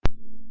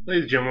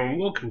Ladies and gentlemen,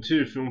 welcome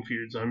to Film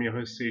Feuds. I'm your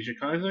host, Caesar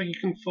Kaiser. You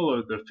can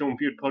follow the Film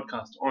Feud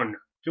podcast on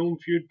Film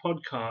Feud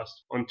Podcast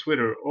on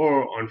Twitter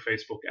or on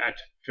Facebook at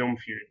Film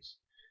Feuds.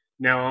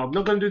 Now, I'm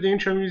not going to do the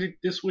intro music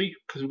this week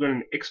because we've got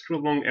an extra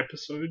long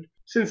episode.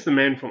 Since The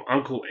Man from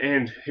U.N.C.L.E.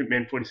 and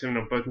Hitman 47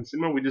 are both in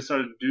cinema, we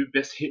decided to do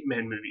Best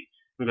Hitman Movie.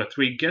 We've got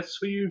 3 guests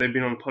for you. They've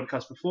been on the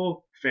podcast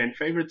before, fan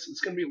favorites.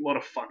 It's going to be a lot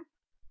of fun.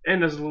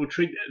 And as a little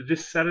treat,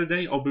 this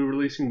Saturday I'll be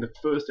releasing the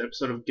first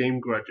episode of Game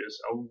Grudges.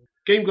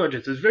 Game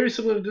Grudges is very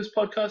similar to this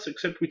podcast,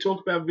 except we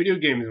talk about video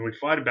games and we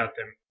fight about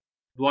them.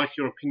 If you like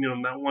your opinion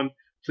on that one,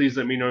 please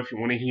let me know if you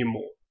want to hear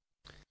more.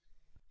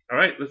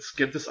 Alright, let's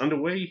get this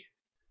underway.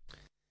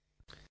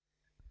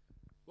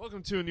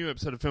 Welcome to a new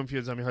episode of Film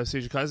Feuds. I'm your host,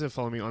 Caesar Kaiser.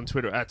 Follow me on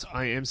Twitter at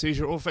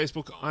IamCaesar or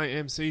Facebook,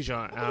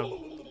 IamCaesar.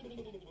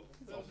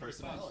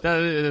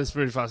 That's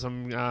pretty fast.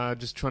 I'm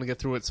just trying to get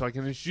through it so I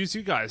can introduce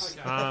you guys.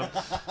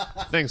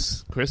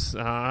 Thanks, Chris.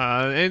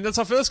 And that's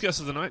our first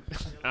guest of the night.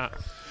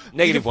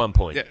 Negative 1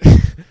 point. Yeah.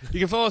 You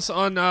can follow us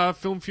on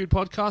Film Feud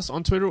Podcast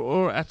on Twitter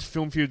or at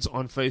Film Feuds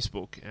on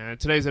Facebook.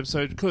 Today's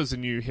episode, because the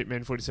new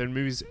Hitman 47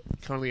 movie is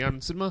currently out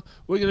in cinema,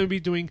 we're going to be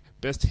doing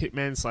Best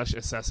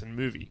Hitman/Assassin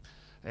Movie.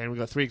 And we've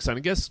got 3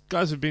 exciting guests,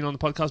 guys who've been on the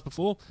podcast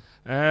before.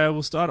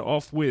 We'll start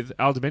off with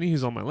Al DeBenny,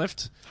 who's on my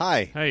left.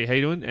 Hi. Hey, how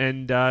you doing?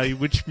 And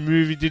which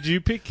movie did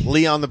you pick?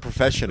 Leon the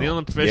Professional.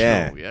 Leon the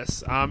Professional,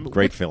 yes.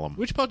 Great film.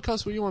 Which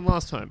podcast were you on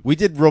last time? We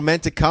did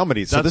romantic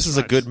comedies, so That's this is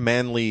right. a good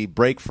manly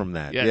break from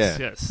that.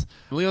 Yes.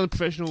 Leon the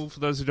Professional,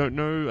 for those who don't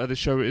know, the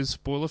show is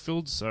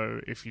spoiler-filled,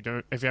 so if you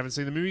haven't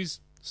seen the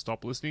movies,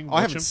 stop listening.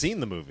 I haven't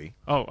seen the movie.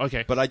 Oh,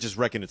 okay. But I just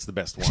reckon it's the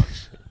best one.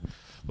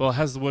 Well, it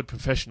has the word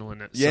professional in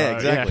it. Yeah, so,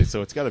 exactly. Yeah.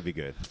 So it's got to be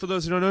good. For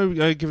those who don't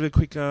know, give it a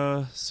quick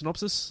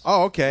synopsis.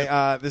 Oh,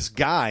 okay. This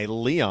guy,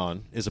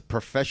 Leon, is a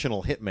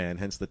professional hitman,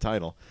 hence the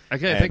title.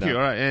 Okay, And, thank you.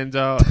 All right, and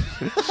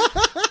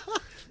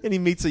and he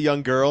meets a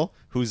young girl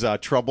who's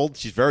troubled.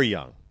 She's very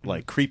young,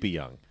 like creepy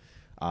young,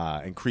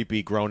 and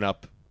creepy grown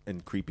up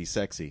and creepy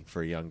sexy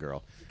for a young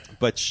girl.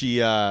 But she's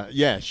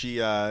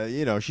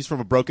from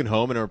a broken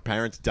home and her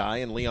parents die,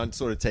 and Leon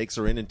sort of takes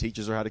her in and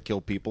teaches her how to kill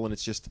people, and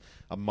it's just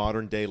a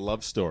modern day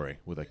love story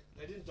with a.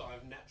 They didn't die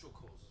of natural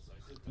causes, though,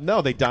 did they?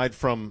 No, they died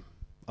from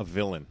a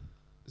villain.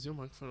 is your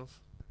microphone off?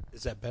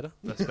 Is that better?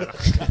 That's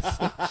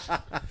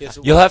better. Yes,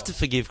 You'll have to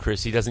forgive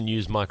Chris. He doesn't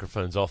use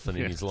microphones often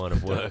in Yeah. his line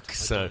of work.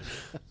 So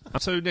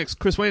So next,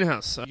 Chris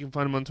Wainhouse. You can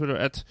find him on Twitter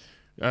at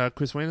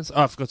Chris Wainhouse.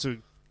 Oh, I forgot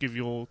to give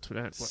your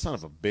Twitter at. Son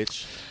of a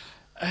bitch.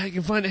 You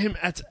can find him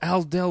at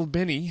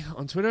Benny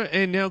on Twitter,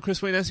 and now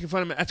Chris Wainhouse. You can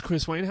find him at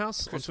Chris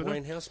Wainhouse on Chris Twitter.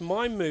 Wainhouse.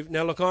 My movie.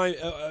 Now, look,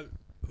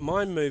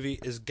 my movie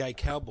is Gay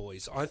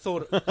Cowboys. I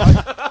thought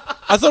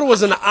I thought it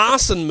was an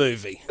arson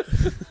movie.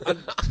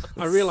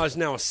 I realise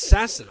now,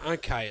 assassin.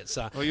 Okay, it's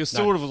Well, you're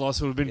sort of a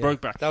loss. It would have been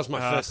Brokeback. That was my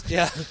first.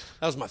 Yeah,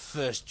 that was my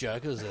first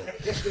joke.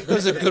 It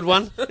was a good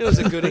one. It was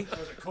a goodie.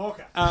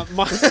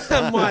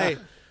 My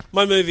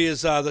movie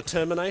is The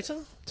Terminator.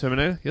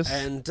 Terminator. Yes.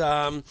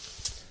 And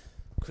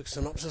quick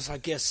synopsis, I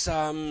guess.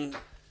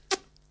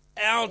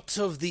 Out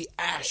of the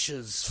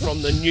ashes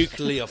from the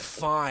nuclear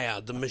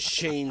fire, the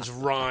machines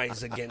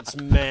rise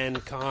against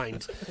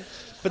mankind.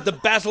 But the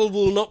battle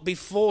will not be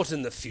fought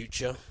in the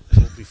future. It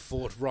will be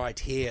fought right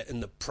here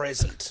in the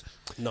present,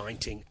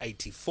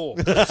 1984.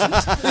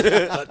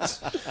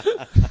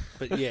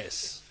 but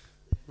yes.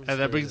 And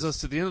that brings us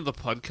to the end of the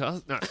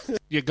podcast. No,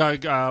 you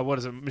go. What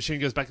is it? Machine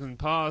goes back in the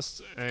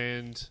past,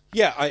 and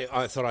Yeah,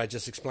 I thought I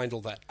just explained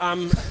all that.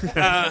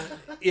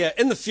 Yeah,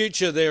 in the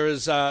future there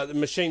is the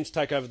machines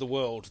take over the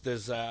world.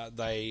 There's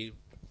they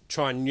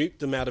try and nuke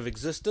them out of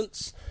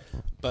existence,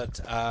 but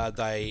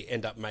they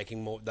end up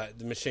making more.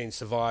 The machines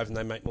survive and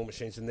they make more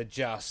machines, and they're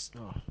just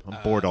I'm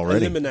bored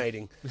already.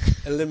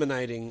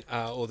 eliminating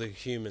all the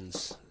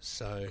humans.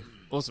 So.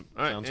 awesome.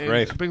 All right, Sounds and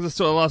great. that brings us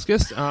to our last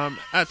guest. At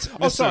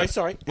Oh, Mr.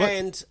 sorry. What?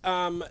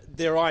 And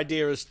their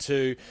idea is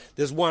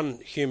there's one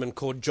human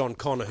called John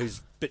Connor who's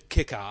a bit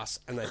kick-ass,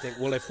 and they think,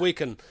 well, if we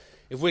can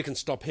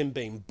stop him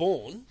being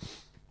born,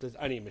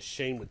 only a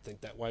machine would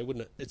think that way,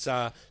 wouldn't it? It's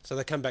so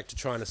they come back to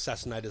try and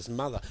assassinate his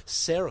mother,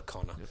 Sarah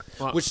Connor,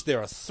 Well- which there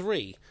are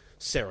 3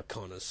 Sarah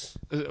Connors.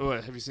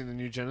 What, have you seen the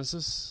new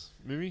Genesis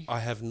movie?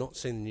 I have not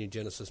seen the new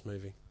Genesis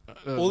movie,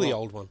 Or or the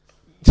old one.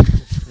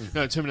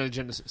 No, Terminator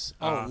Genesis.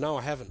 Oh, no,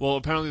 I haven't. Well,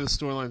 apparently the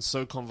storyline's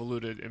so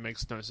convoluted it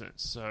makes no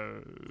sense. So,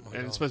 and God.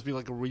 it's supposed to be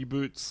like a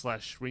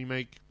reboot /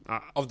 remake.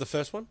 Of the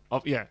first one?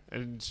 Yeah,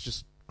 and it's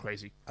just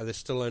crazy. Are there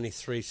still only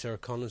 3 Sarah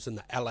Connors in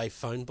the LA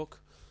phone book?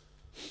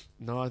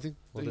 No, I think.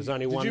 Well, there's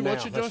only did one you now,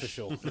 watch it, that's Josh? for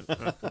sure.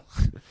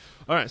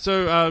 All right,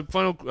 so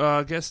final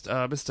guest,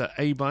 Mr.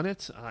 A.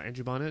 Barnett,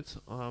 Andrew Barnett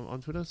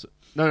on Twitter.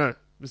 No,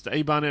 Mr.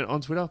 A. Barnett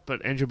on Twitter,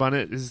 but Andrew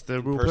Barnett is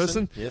the real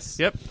person. yes,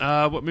 Yep.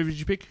 What movie did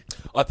you pick?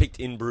 I picked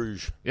In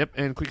Bruges. Yep,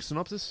 and quick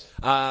synopsis.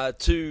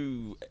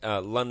 2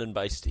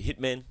 London-based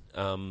hitmen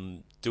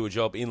do a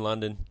job in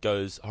London,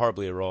 goes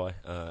horribly awry,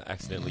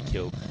 accidentally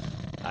kill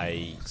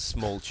a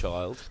small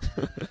child.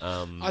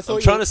 I I'm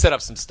thought trying to set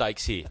up some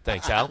stakes here.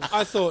 Thanks, Al.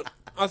 I thought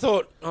I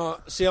thought.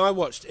 I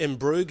watched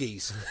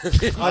Mbroogies.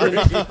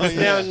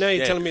 Now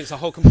you're telling me it's a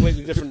whole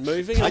completely different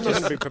movie. I'm not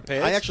going to be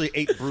prepared. I actually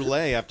ate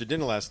brulee after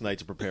dinner last night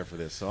to prepare for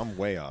this, so I'm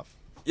way off.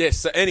 Yes.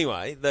 So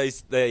anyway,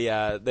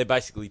 they're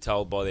basically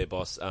told by their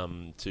boss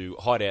to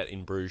hide out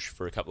in Bruges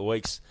for a couple of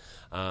weeks.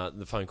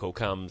 The phone call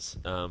comes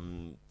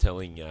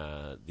telling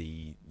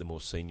the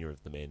more senior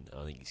of the men,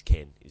 I think he's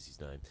Ken, is his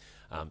name,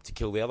 to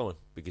kill the other one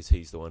because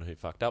he's the one who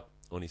fucked up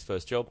on his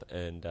first job,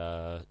 and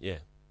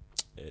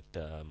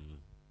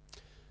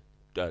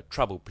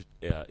trouble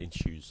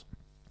ensues.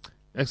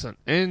 Excellent.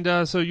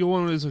 And so your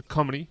one is a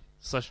comedy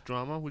 /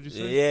 drama, would you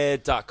say? Yeah,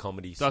 dark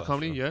comedy. Dark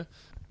comedy, yeah.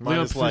 Mine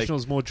Leon is Professional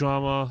is more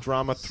drama.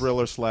 Drama,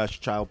 thriller /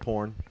 child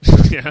porn.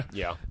 Yeah.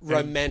 Yeah.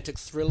 Romantic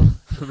thriller.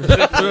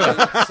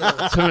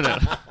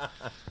 Terminator.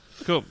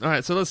 Cool. All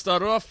right, so let's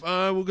start off.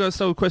 We'll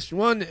start with question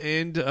 1,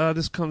 and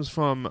this comes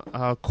from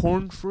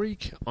Corn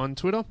Freak on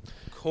Twitter.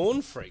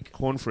 Corn Freak.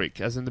 Corn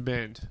Freak, as in the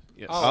band.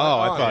 Yes.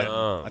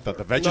 I thought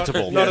the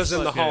vegetable. Not as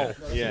in the hole.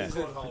 Yeah.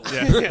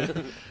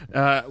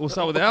 We'll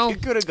start with Al. You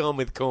could have gone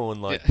with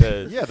corn, like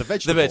the The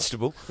vegetable. the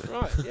vegetable.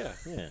 Right. Yeah.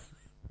 Yeah.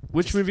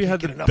 Which movie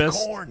had the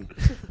best? corn.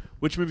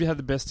 Which movie had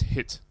the best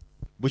hit?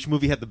 Which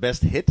movie had the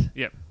best hit?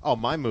 Yeah. Oh,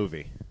 my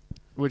movie.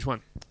 Which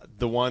one?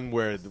 The one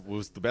where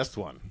was the best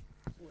one.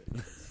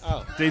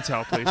 Oh.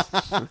 Detail, please.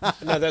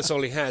 No, that's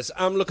all he has.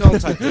 Look, I'll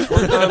take this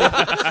one.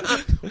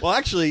 Well,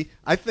 actually,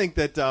 I think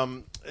that I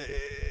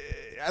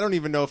don't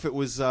even know if it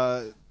was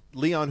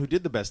Leon who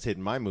did the best hit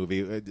in my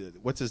movie.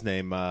 What's his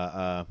name?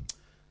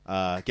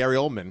 Gary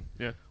Oldman.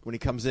 Yeah. When he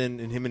comes in,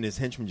 and him and his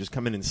henchmen just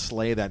come in and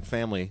slay that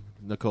family,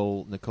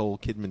 Nicole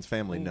Kidman's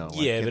family. No,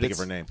 Yeah, I can't but think of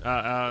her name.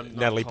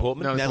 Natalie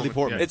Portman? Natalie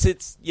Portman.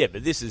 Yeah.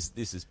 But this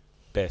is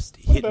best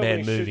about when hitman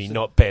he movie, shoots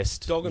not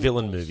best dog in the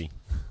villain balls? movie.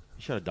 You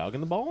shot a dog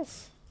in the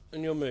balls?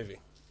 In your movie.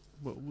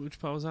 Which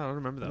part was that? I don't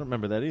remember I that. don't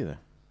remember that either.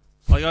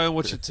 Like, I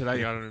watched it today. I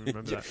don't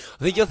remember that.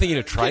 I think you're thinking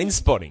of Train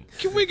Spotting.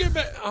 Can we go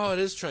back? Oh, it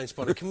is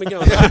Trainspotting. Can we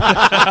go on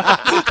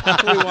that?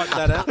 Can we wipe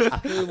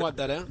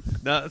that out?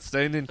 No, it's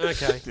staying in.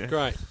 Okay,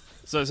 great.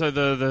 So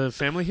the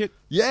family hit?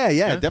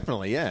 Yeah,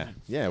 definitely, yeah.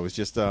 It was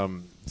just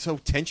so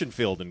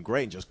tension-filled and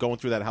great, and just going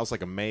through that house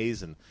like a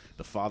maze, and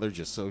the father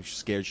just so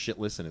scared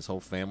shitless, and his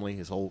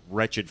whole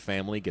wretched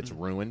family gets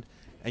ruined,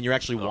 and you're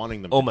actually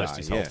wanting them to Almost die.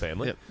 his whole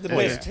family. Yep. The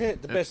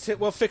best hit.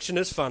 Well, fiction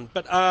is fun,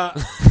 but I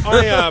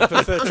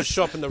prefer to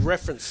shop in the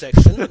reference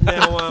section.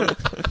 Now,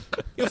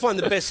 you'll find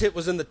the best hit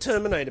was in the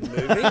Terminator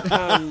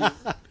movie.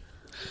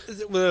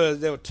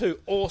 There were two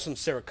awesome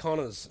Sarah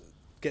Connors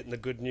getting the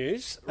good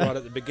news right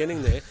at the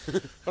beginning there.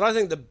 But I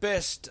think the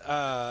best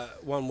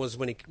one was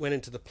when he went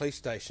into the police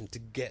station to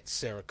get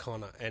Sarah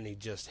Connor, and he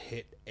just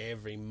hit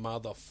every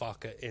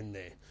motherfucker in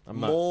there.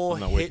 More I'm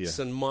not with hits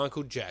you. than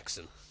Michael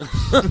Jackson.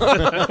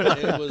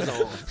 It was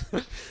on.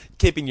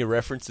 Keeping your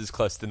references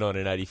close to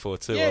 1984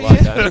 too. Yeah, I like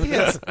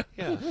that.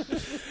 Yeah.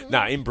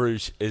 No, In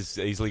Bruges has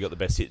easily got the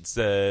best hit. It's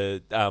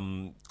the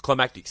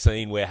climactic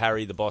scene where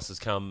Harry, the boss, has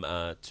come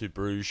to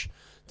Bruges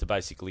to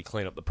basically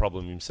clean up the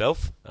problem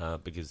himself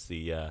because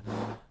the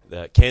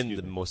Ken,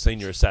 the more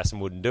senior assassin,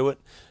 wouldn't do it.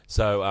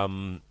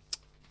 So,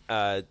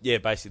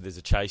 basically there's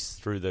a chase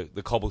through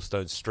the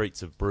cobblestone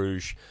streets of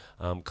Bruges,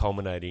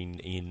 culminating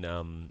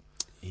in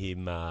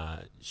him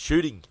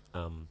shooting...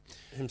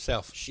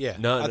 Himself, yeah.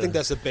 No, I think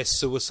that's the best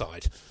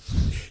suicide.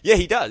 Yeah,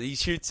 he does. He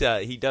shoots.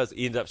 He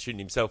ends up shooting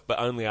himself, but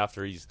only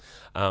after he's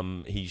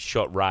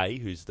shot Ray,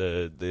 who's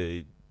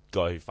the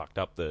guy who fucked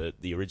up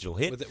the original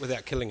hit.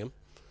 Without killing him.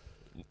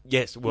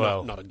 Yes,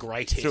 well, Not a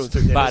great hit. through and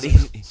through, but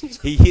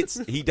he hits.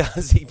 He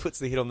puts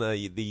the hit on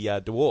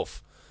the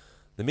dwarf,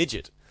 the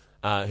midget,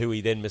 who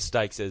he then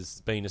mistakes as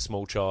being a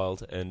small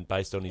child, and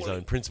based on his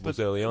own principles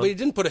early on. But he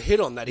didn't put a hit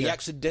on that. He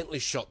accidentally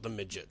shot the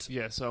midget.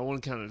 Yeah, so I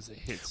want to count it as a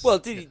hit.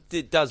 Well,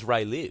 does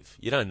Ray live?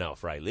 You don't know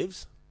if Ray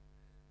lives.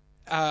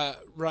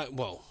 Right.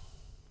 Well,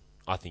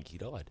 I think he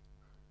died.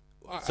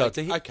 So it's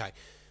a hit.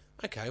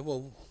 Okay.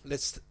 Well,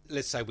 let's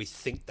say we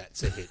think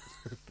that's a hit.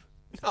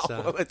 Oh,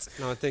 well, it's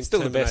I think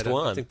still the best Terminator-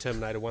 one. I think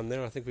Terminator won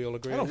there. I think we all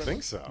agree. I on don't that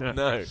think so. No.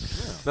 No,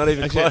 not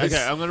even Okay, close.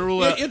 I'm going to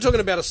rule out... You're talking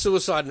about a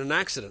suicide and an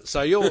accident,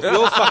 so you're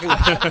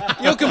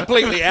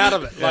completely out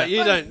of it. Like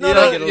you don't get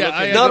a look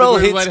at it. Not all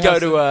agree hits with go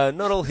Whitehouse. to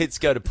not all hits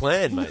go to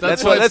plan, mate.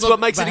 That's That's why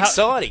what makes it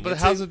exciting. But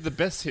how's it the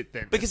best hit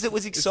then? Because it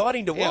was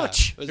exciting to Yeah.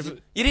 watch. It was-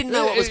 You didn't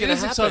know what was going to It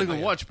is happen. exciting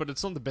to watch, but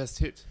it's not the best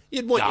hit.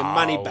 You'd want your No.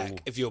 money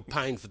back if you were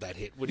paying for that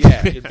hit, would you?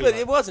 Yeah, But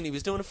it wasn't. He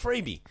was doing a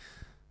freebie.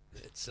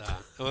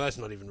 well, that's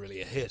not even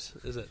really a hit,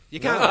 is it? You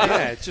No,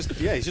 can't. he's just a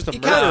You murderer can't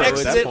at that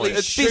accidentally point.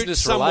 It's shoot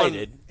business someone.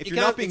 related. If You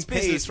you're not can't- being it's paid,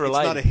 business it's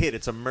related. not a hit,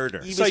 it's a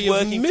murder. He So was you've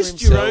working for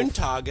missed your himself. own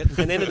target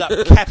and ended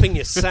up capping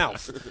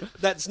yourself.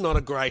 That's not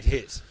a great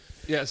hit.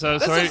 Yeah, so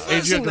That's sorry, the first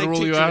Adrian, thing to they rule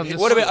teach you you out in on this.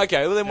 What about?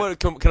 Okay, well then,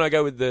 can I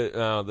go with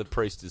the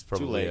priest? Is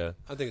probably. late.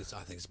 I think it's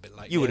a bit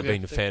late. You would have Yeah.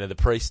 been a fan of the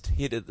priest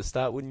hit at the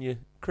start, wouldn't you,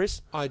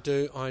 Chris? I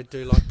do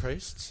like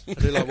priests. I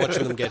do like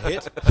watching them get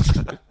hit.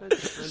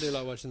 I do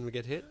like watching them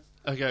get hit.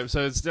 Okay,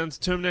 so it's down to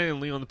Terminator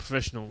and Leon the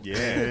Professional. Yeah.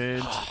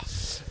 And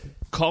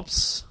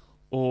cops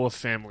or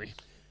family?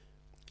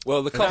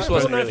 Well, the cops Well,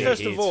 wasn't no, really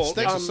first hits. of all,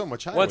 Stakes are so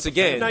much higher. once with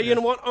the again- no, family. you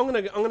know what? I'm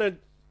gonna.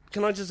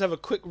 Can I just have a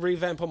quick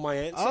revamp on my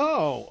answer?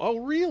 Oh,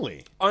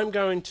 really? I'm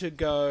going to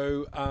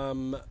go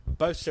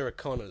both Sarah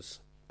Connors.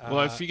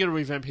 Well, if you get a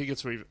revamp, Andrew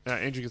gets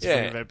a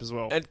Yeah. revamp as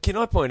well. And can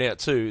I point out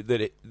too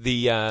that I'm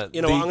the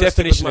gonna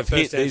definition stick of with my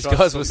hit first these answer.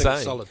 guys were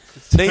Something saying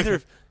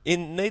solid.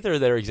 neither of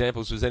their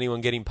examples was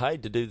anyone getting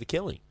paid to do the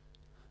killing.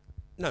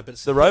 No, but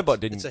it's The a robot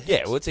hit. didn't. It's a hit.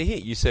 Yeah, well, it's a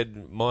hit. You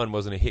said mine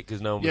wasn't a hit because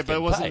no one was Yeah, but it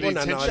getting wasn't paid. the Well,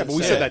 no, intention. I Yeah, but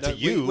we didn't said say that that. to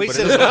you, We but it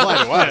said doesn't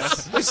apply to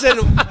us.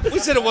 we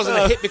said it wasn't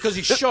a hit because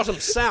he shot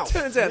himself.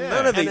 Turns out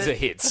none of these are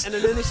hits. And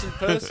an innocent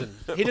person.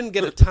 He didn't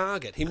get a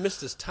target. He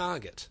missed his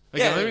target.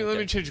 Okay, Yeah, let okay.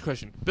 me change the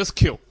question. Best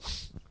kill.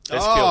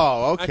 Best kill.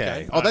 Oh, okay.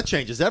 Okay. Oh, that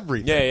changes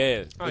everything. Yeah,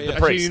 yeah. Oh, The yeah.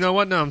 Actually, priest. you know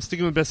what? No, I'm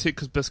sticking with best hit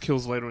because best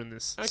kill's later in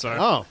this. So,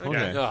 Oh,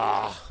 okay.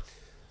 Ah,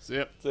 so,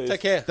 yep.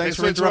 Take care. Thanks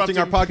for for interrupting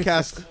our interrupting.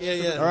 podcast. Yeah,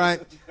 yeah. All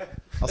right.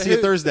 I'll see you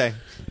Who- Thursday.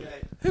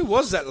 Who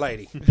was that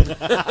lady?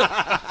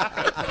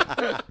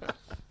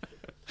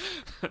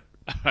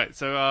 All right,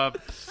 so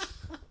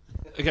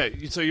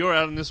okay, so you're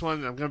out on this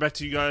one. I'm going back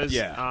to you guys.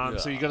 Yeah.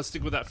 So you got to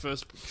stick with that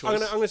first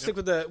choice. I'm going to stick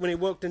with when he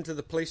walked into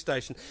the police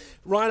station.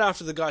 Right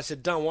after the guy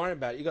said, "Don't worry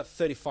about it. You got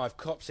 35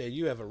 cops here.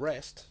 You have a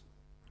rest.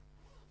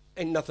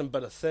 Ain't nothing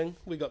but a thing.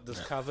 We got this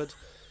covered."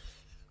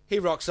 He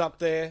rocks up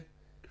there.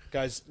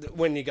 Goes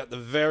when you got the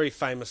very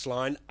famous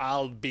line,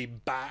 "I'll be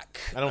back."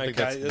 I don't think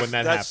that's when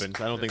that happened.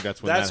 I don't think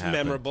that's when That's that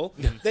happened. memorable.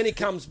 Then he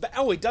comes back.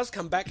 Oh, he does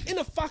come back in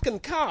a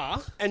fucking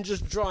car and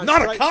just drives.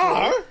 Not a straight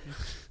car? through,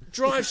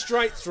 drives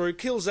straight through,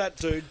 kills that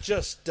dude,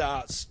 just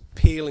starts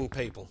peeling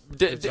people.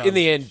 in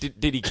the end,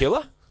 did he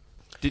kill her?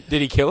 Did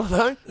he kill her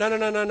though? No.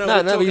 No, we're no,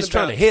 he talking was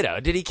trying to about- hit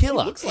her. Did he kill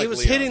her? He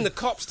was hitting the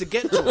cops to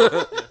get to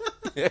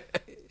her.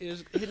 He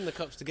was hitting the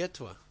cops to get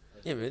to her.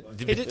 Yeah, but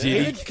He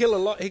did kill a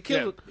lot. He Yeah,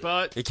 killed.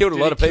 but He killed a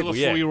did lot of kill people, A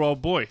yeah.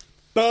 4-year-old boy.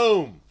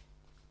 Boom.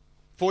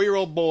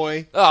 4-year-old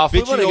boy. Oh, if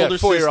we bitchy want to go older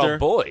 4-year-old sister,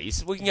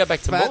 boys, we can go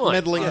back to fat mine.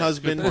 meddling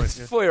husband.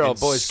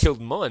 4-year-old boys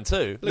killed mine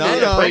too.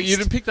 No. Wait, you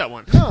didn't pick that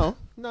one.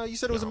 No, you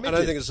said it was a I midget.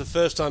 don't think it's the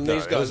first time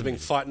these it guys wasn't have been me.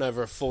 fighting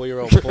over a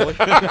 4-year-old boy.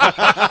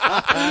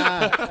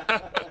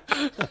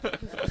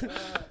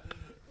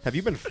 Have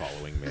you been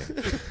following me?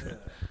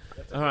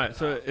 All right,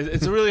 so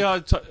it's a really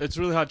hard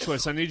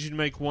choice. I need you to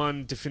make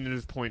one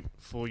definitive point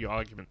for your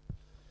argument.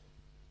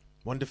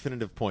 One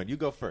definitive point. You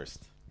go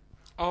first.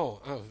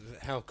 Oh,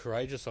 how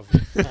courageous of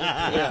you.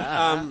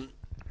 Yeah,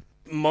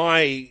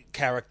 my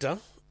character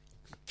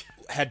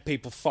had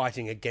people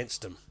fighting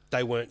against him.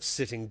 They weren't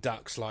sitting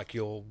ducks like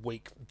your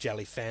weak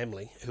jelly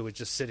family who were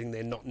just sitting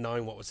there not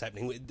knowing what was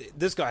happening.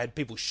 This guy had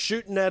people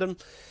shooting at him.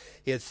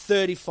 He had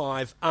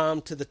 35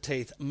 armed to the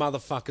teeth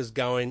motherfuckers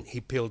going.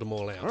 He peeled them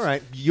all out. All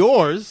right.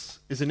 Yours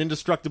is an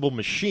indestructible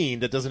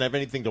machine that doesn't have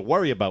anything to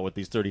worry about with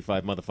these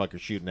 35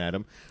 motherfuckers shooting at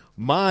him.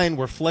 Mine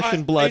were flesh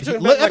and Are blood. you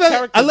talking about my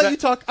character I let that- you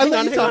talk. I Hang let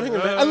on, you hang talk. on, hang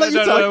on. I let you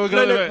No, talk. no, we're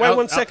No, gonna- wait I'll-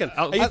 1 second.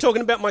 I'll- Are you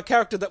talking about my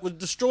character that was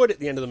destroyed at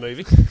the end of the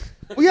movie?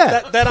 Well,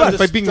 yeah, that but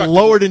by being undestructible-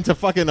 lowered into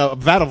fucking a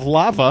vat of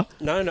lava.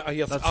 No,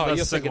 you're, That's you're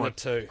the second thinking one. of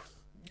two.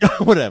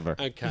 Whatever.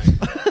 Okay.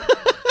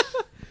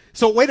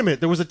 So wait a minute.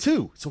 There was a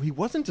 2. So he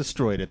wasn't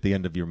destroyed at the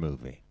end of your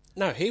movie.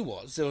 No, he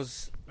was. There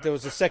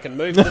was a second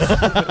movie.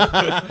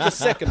 The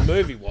second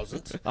movie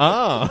wasn't.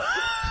 Oh.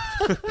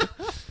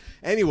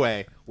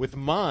 Anyway, with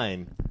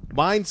mine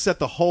set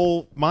the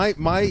whole my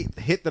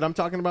hit that I'm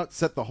talking about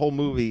set the whole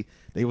movie.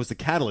 It was the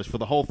catalyst for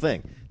the whole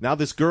thing. Now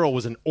this girl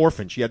was an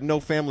orphan. She had no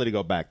family to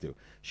go back to.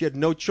 She had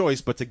no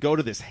choice but to go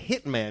to this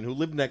hitman who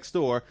lived next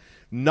door,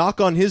 knock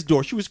on his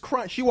door. She was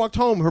crying. She walked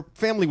home. Her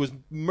family was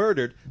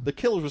murdered. The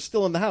killers were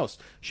still in the house.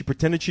 She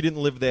pretended she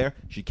didn't live there.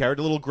 She carried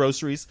a little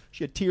groceries.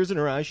 She had tears in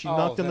her eyes. She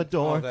knocked on the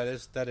door. Oh, that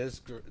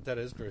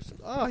is gruesome.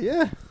 Oh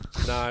yeah.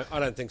 No, I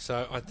don't think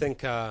so. I think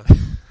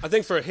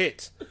for a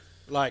hit,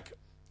 like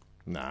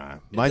Nah.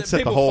 Mine set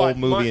the people whole fight-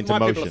 movie into my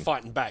people are motion.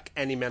 fighting back,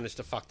 and he managed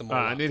to fuck them all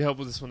I up. need help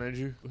with this one,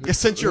 Andrew. Yeah,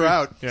 since you're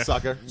out, Yeah.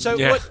 sucker. So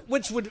Yeah.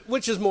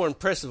 which is more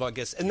impressive, I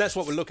guess, and that's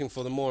what we're looking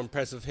for—the more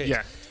impressive hit.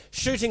 Yeah.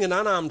 Shooting an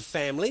unarmed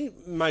family,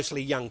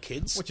 mostly young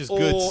kids, Which is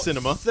good or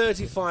cinema.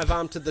 35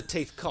 armed to the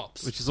teeth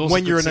cops, Which is also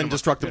When good you're an cinema.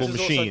 indestructible which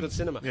is also machine. good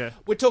cinema. Yeah.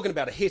 We're talking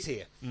about a hit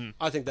here.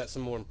 I think that's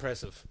the more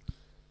impressive.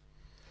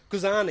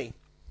 Because Arnie,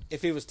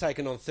 if he was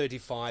taking on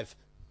 35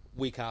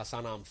 weak-ass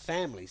unarmed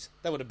families,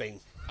 that would have been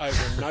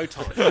over in no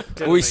time. Do you know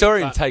what I We mean? saw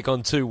him But- take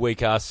on 2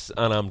 weak-ass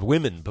unarmed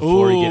women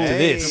before he gets to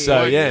Hey, this.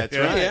 So, yeah. that's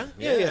right.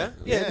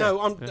 Yeah.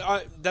 No,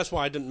 that's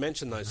why I didn't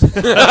mention those.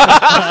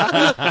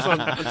 That's why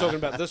I'm talking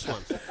about this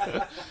one.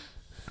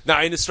 No,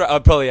 in Australia,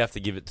 I'd probably have to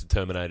give it to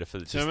Terminator for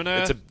the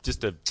Terminator? It's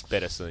just a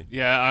better scene.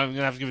 Yeah, I'm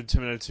gonna have to give it to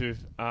Terminator 2.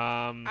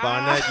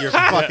 Barnett, you're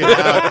fucking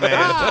out,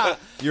 man.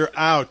 You're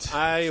out.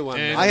 I won.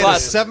 And- I had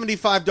Plus- a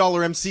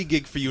 $75 MC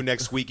gig for you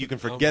next week. You can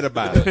forget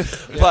about it.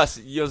 Plus,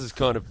 yours is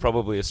kind of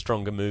probably a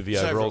stronger movie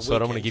It's over overall, a so I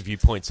don't want to weekend. give you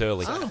points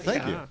early. Oh,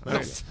 thank you.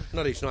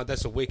 Not each night.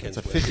 That's a weekend.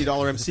 It's a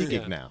 $50 MC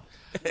gig now.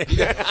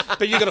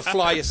 But you got to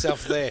fly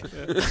yourself there.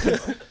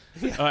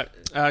 All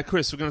right,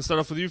 Chris, we're going to start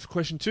off with you for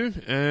question 2,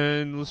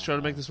 and let's try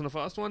to make this one a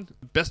fast one.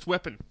 Best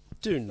weapon.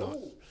 Do not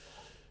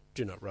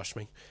rush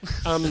me.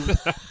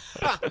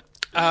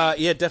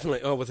 Yeah,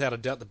 definitely. Oh, without a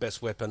doubt, the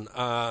best weapon.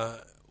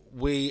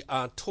 We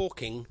are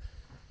talking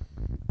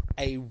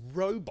a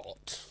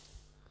robot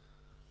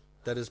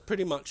that is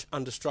pretty much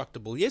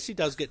indestructible. Yes, he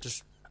does get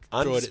destroyed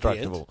at the end.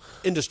 Indestructible.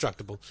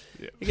 Indestructible.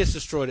 He gets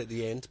destroyed at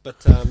the end,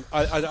 but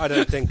I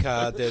don't think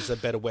there's a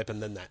better weapon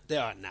than that.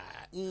 Nah.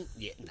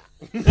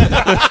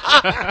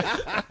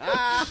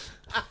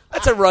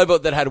 That's a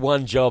robot that had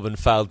one job and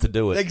failed to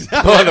do it.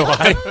 Exactly. By the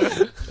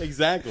way,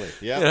 Exactly.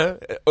 Yeah. You know,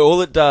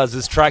 all it does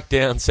is track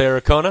down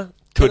Sarah Connor.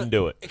 Couldn't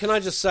do it. Can I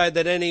just say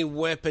that any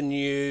weapon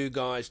you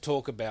guys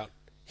talk about,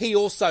 he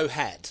also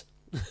had.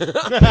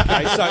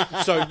 Okay,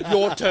 so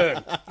your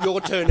turn.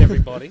 Your turn,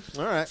 everybody.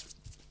 All right.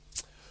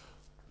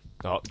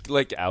 Oh,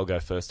 let Al go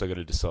first. I got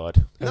to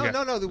decide.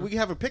 No. We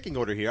have a picking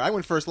order here. I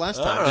went first last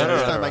time. So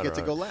this time I get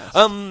to go last.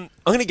 I'm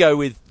going to go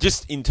with,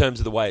 just in terms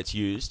of the way it's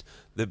used,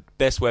 the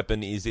best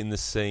weapon is in the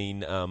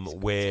scene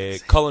where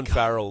Colin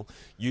Farrell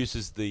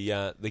uses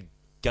the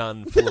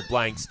gun full of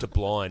blanks to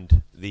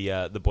blind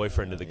the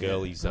boyfriend of the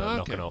girl he's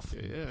knocking off.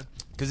 Yeah.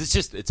 Because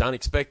it's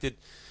unexpected.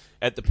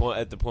 At the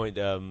point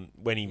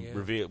when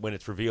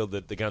it's revealed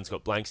that the gun's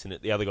got blanks in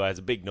it, the other guy has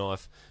a big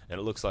knife, and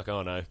it looks like,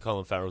 oh no,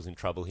 Colin Farrell's in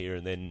trouble here.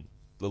 And then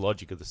the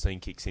logic of the scene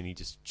kicks in. He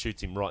just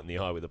shoots him right in the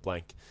eye with a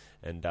blank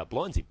and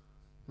blinds him.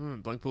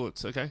 Blank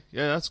bullets. Okay.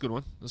 Yeah, that's a good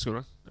one. That's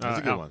a That's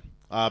a good Al.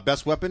 one.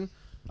 Best weapon,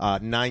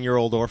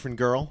 9-year-old orphan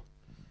girl.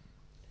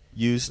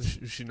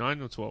 Used. Is she 9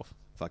 or 12?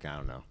 Fuck, I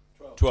don't know.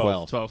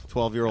 12.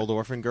 12-year-old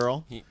orphan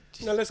girl.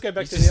 No, let's go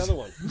back to the other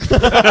one.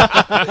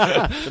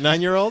 The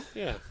 9-year-old?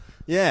 Yeah.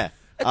 Yeah.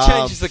 It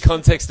changes the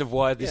context of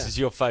why this Yeah. is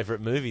your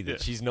favourite movie,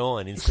 that she's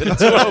 9 instead of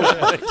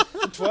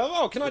 12. 12?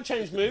 Oh, can I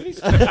change movies?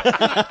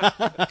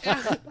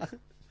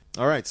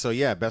 All right, so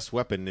yeah, best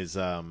weapon is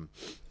the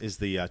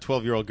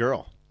 12-year-old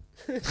girl.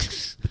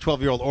 The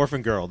 12-year-old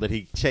orphan girl that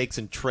he takes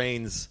and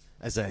trains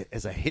as a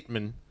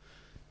hitman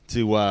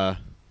to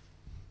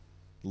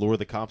lure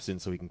the cops in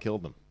so he can kill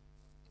them.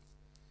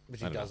 But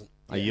he I don't know. doesn't.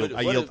 I Yeah.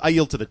 yield. I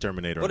yield to the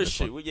Terminator. What on does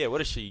this she? one. Yeah, what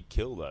does she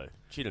kill though?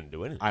 She didn't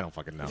do anything. I don't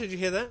fucking know. Did you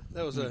hear that?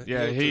 That was a...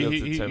 Yeah, Terminator.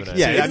 he Yeah, I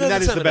Even mean though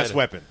that is the the best Terminator-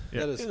 weapon.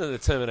 That is... Even though the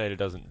Terminator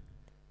doesn't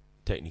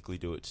technically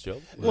do its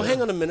job. Well,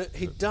 hang on a minute.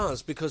 He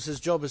does, because his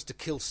job is to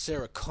kill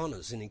Sarah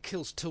Connors, and he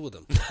kills 2 of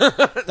them.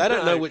 They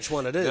don't know which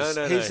one it is.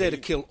 No, He's there to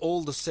he- kill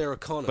all the Sarah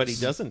Connors. But he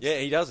doesn't. Yeah,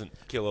 he doesn't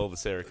kill all the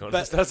Sarah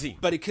Connors, does he?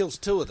 But he kills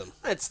 2 of them.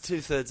 That's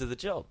 2/3 of the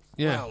job.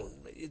 Yeah. Well,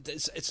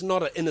 it's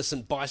not an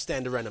innocent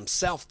bystander and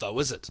himself, though,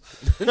 is it?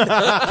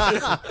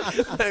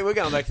 Hey, we're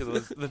going back to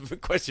the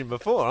question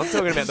before. I'm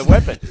talking about the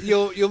weapon.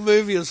 Your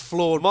movie is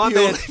flawed My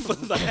purely man, for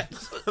that.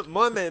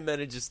 my man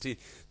manages to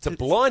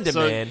blind a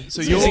So- man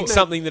so using you're-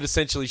 something that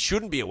essentially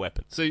shouldn't be a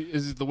weapon. So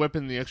is the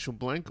weapon the actual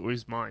blank or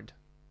his mind?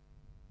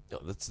 No,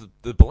 that's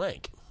the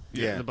blank.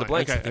 Yeah. The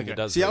blank's the thing that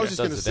does. See, I was the- just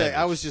going to does the say, damage.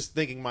 I was just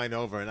thinking mine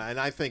over, and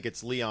I think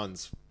it's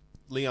Leon's.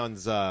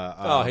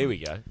 Oh, here we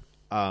go.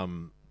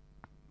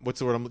 What's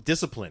the word?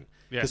 Discipline.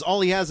 Yeah. Because all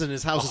he has in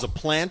his house is a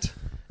plant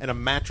and a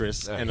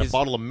mattress and a his-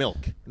 bottle of milk,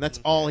 and that's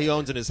all he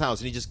owns in his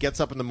house. And he just gets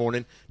up in the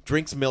morning,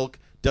 drinks milk,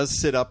 does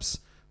sit-ups,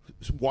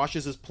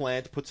 washes his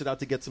plant, puts it out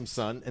to get some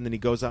sun, and then he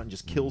goes out and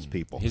just kills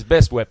people. His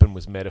best weapon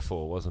was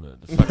metaphor, wasn't it?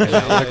 The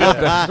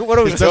fucking- what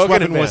are we His best talking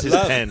weapon about? was his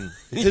Love. pen.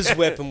 His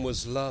weapon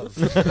was love.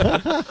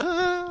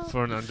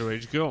 For an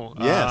underage girl.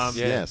 Yes,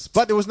 yeah. yes,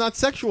 but it was not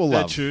sexual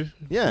love. That's true.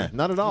 Yeah,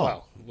 not at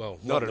all. Well,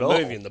 Not not at in the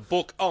all. movie. In the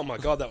book, oh my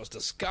god, that was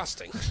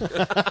disgusting.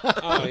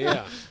 Oh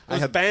yeah,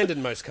 it was banned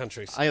in most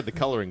countries. I had the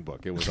coloring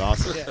book. It was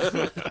awesome.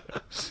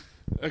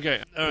 Okay.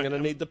 All I'm right. going to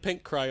need the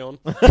pink crayon.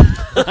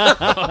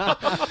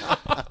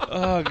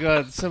 Oh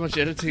god, so much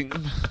editing.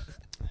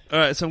 All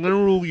right, so I'm going to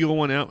rule your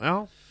one out,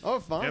 Al. Oh,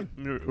 fine. Yep,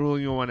 I'm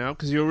ruling your one out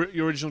because your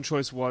original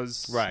choice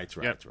was Right.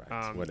 Yep,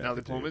 Whatever, Natalie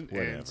dude. Portman.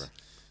 Whatever.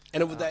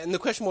 And the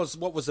question was,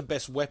 what was the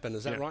best weapon?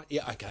 Is that Yeah. right?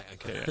 Yeah.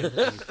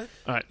 Okay.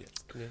 All right.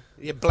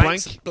 Yeah,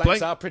 blanks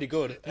Blank- are pretty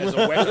good as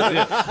a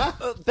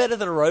weapon. Better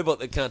than a robot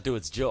that can't do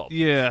its job.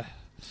 Yeah.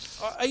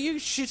 Are you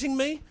shitting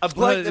me? A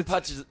bloke Well,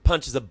 that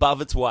punches above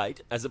its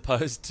weight, as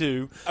opposed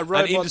to A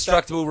robot an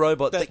indestructible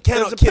robot that there's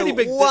cannot a kill pretty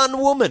big one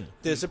woman.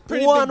 There's a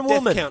pretty one big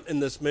woman. death count in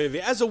this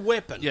movie as a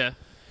weapon. Yeah.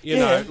 You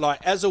Yeah. know,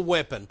 like as a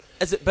weapon.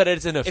 But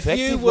it's an If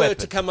effective you were weapon.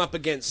 to come up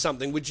against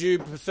something, would you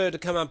prefer to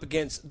come up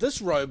against this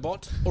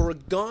robot or a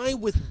guy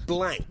with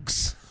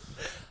blanks?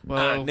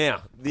 Well,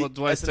 now, what,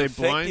 do I as an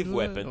stay blind? effective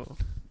with it, weapon, or-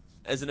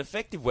 as an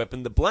effective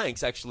weapon, the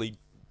blanks actually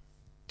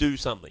do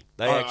something.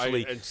 They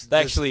it's-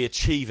 actually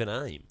achieve an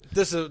aim.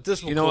 This will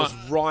You know cause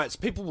what? riots.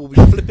 People will be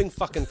flipping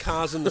fucking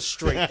cars in the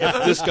street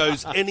if this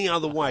goes any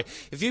other way.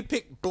 If you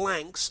pick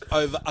blanks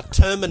over a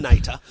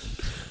Terminator,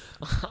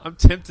 I'm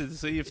tempted to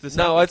see if this.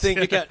 No, I happens. think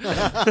you get.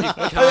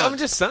 I'm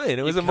just saying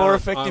it was a more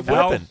can't. effective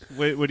Al, weapon.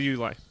 what do you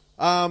like?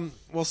 Well,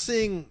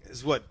 seeing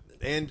is what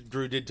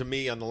Andrew did to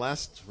me on the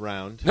last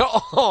round.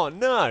 Oh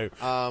no!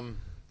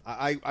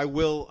 I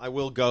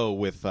will go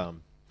with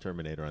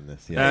Terminator on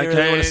this. Yeah.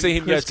 Okay, I wanna see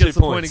him Chris go 2 gets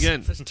the point points.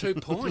 again. That's 2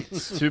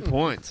 points. 2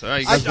 points. All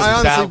right, you I got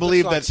honestly Al,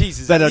 believe looks that like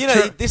Jesus, that a you know,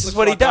 this is looks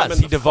what he like I'm does.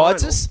 in He the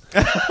divides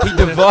final. us. He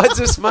divides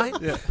us, mate.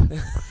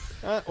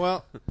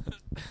 well,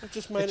 I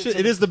just made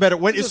It is the better.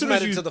 When, as Just soon made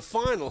as it you to the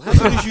final. as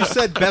soon as you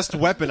said best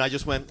weapon, I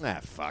just went,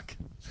 fuck.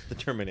 The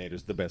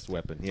Terminator's the best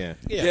weapon. Yeah.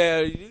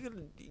 Yeah, you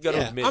got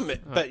to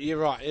admit. But you're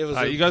right. It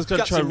was. You guys got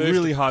to try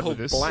really hard with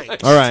this.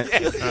 Blanks. All right.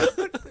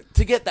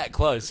 to get that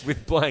close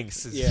with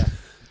blanks. Is, Yeah.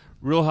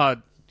 Real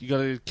hard. You got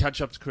to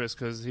catch up to Chris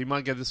because he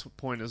might get this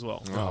point as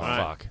well. Oh, All right.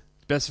 fuck.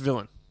 Best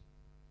villain.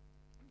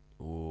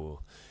 Ooh.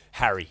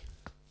 Harry.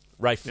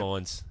 Ray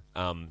Fiennes.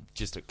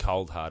 Just a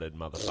cold-hearted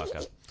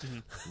motherfucker.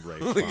 Right.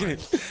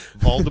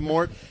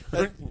 Voldemort.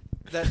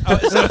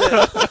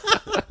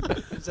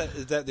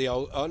 Is that the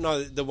old? Oh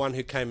no, the one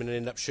who came in and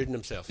ended up shooting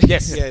himself.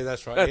 Yes. Yeah,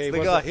 that's right. That's Yeah, the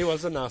guy. He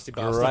was a nasty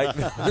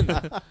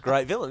bastard.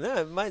 Great villain.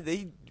 No, mate,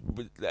 he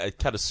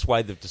cut a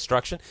swathe of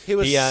destruction. He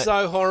was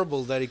so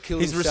horrible that he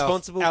killed he's himself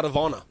responsible- out of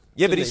honour.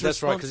 Yeah, but Didn't he's he?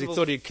 That's right, because he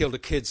responsible- thought he'd killed a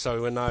kid.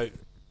 So Not he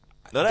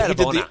out of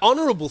did honour. the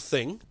honourable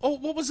thing. Oh,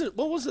 what was it?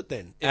 What was it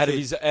then? Out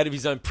of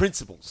his own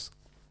principles.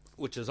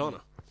 Which is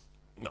honour.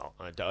 No,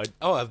 I don't.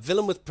 Oh, a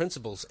villain with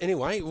principles.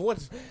 Anyway,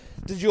 what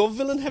did your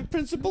villain have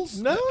principles?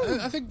 No.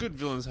 I think good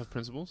villains have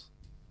principles.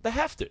 They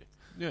have to.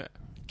 Yeah.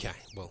 Okay,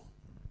 well.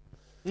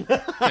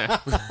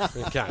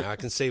 Okay, I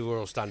can see we're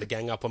all starting to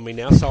gang up on me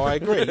now, so I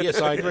agree.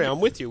 Yes, I agree. I'm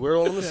with you. We're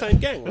all in the same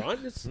gang, right?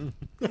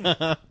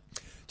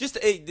 Just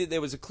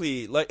there was a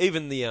clear, like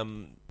even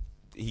the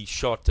he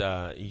shot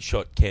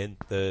Ken,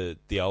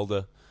 the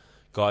older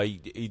guy.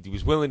 He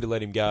was willing to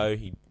let him go.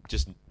 He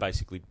just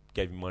basically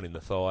gave him one in the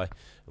thigh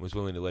and was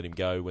willing to let him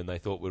go when they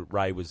thought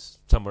Ray was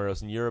somewhere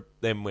else in Europe.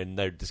 Then when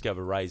they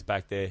discover Ray's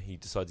back there, he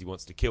decides he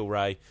wants to kill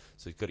Ray,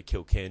 so he's got to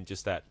kill Ken.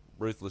 Just that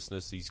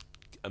ruthlessness. He's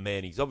a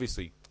man he's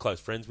obviously close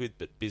friends with,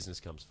 but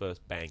business comes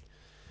first. Bang.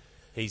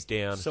 He's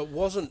down. So it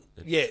wasn't.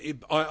 Yeah,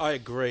 I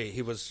agree.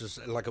 He was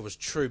just like it was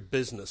true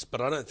business,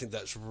 but I don't think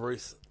that's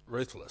ruthless.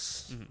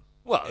 Mm-hmm.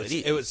 Well,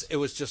 It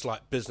was just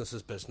like business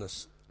is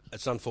business.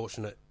 It's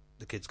unfortunate.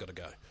 The kid's got to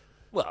go.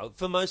 Well,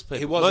 for most people,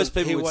 He wasn't-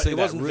 would he see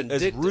that wasn't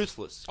as vindictive.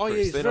 ruthless. Oh, yeah,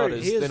 Chris. he's they're very- not,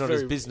 as, he is they're not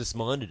very- as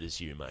business-minded as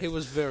you, mate. He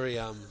was very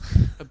a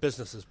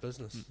business is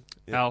business.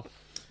 Al.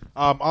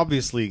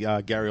 Obviously,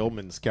 Gary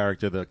Oldman's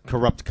character, the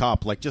corrupt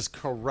cop, like just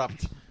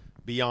corrupt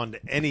beyond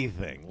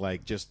anything,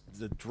 like just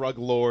the drug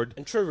lord.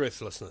 And true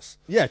ruthlessness.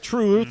 Yeah,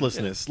 true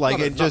ruthlessness. Like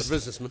Not it a just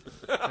businessman.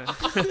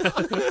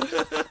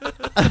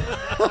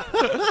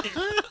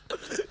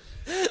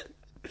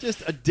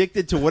 just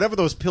addicted to whatever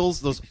those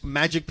pills, those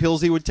magic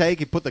pills he would take.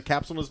 He'd put the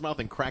capsule in his mouth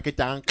and crack it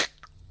down,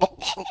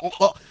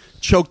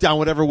 choke down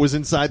whatever was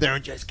inside there,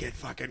 and just get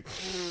fucking.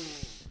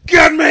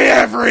 Get me,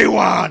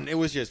 everyone! It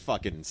was just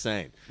fucking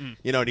insane.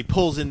 You know, and he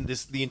pulls in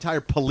the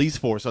entire police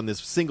force on this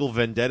single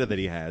vendetta that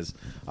he has.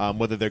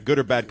 Whether they're good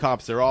or bad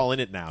cops, they're all in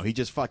it now. He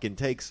just fucking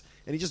takes,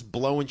 and he's just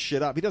blowing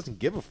shit up. He doesn't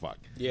give a fuck.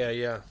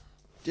 Yeah.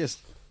 Just,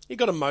 He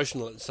got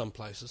emotional in some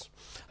places.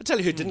 I'll tell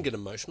you who didn't get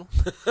emotional.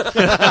 As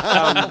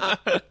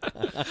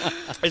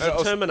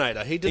a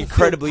Terminator. He didn't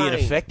Incredibly feel pain.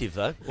 ineffective,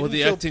 though. Or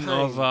the feel acting pain.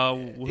 of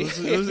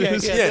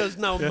There was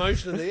no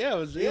emotion in there. Yeah, it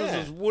was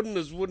as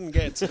wooden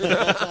gets. There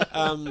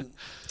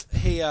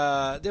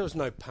was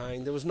no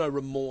pain. There was no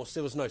remorse.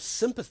 There was no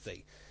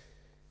sympathy.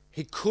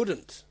 He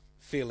couldn't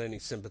feel any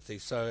sympathy.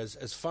 So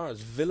as far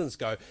as villains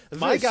go,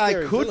 my guy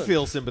could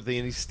feel sympathy,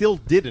 and he still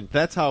didn't.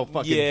 That's how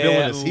fucking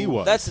villainous he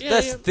was. That's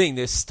the thing.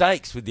 There's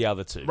stakes with the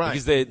other two Right.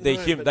 because they're Right,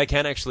 human. but They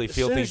can actually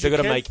feel soon things. as They've you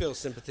got to can make. feel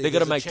sympathy, They've got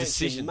to there's a make chance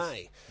you decisions.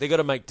 may. They've got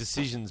to make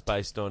decisions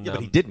based on. Yeah,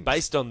 but he didn't.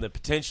 Based on the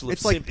potential of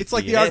It's like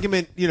sympathy. the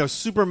argument, you know,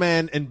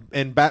 Superman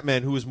and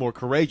Batman, who was more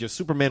courageous.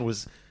 Superman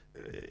was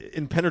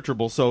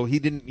impenetrable, so he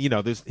didn't, you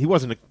know, he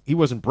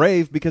wasn't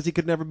brave because he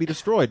could never be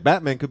destroyed.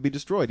 Batman could be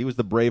destroyed. He was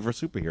the braver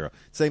superhero.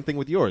 Same thing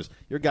with yours.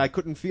 Your guy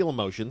couldn't feel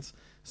emotions,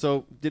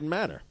 so it didn't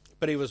matter.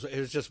 But it was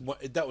just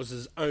that was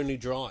his only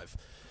drive,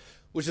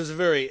 which is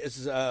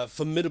a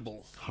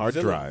formidable Hard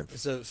villain. drive.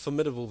 It's a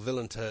formidable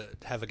villain to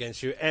have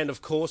against you. And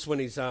of course, when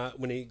he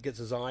gets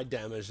his eye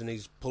damaged and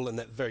he's pulling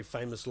that very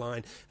famous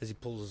line as he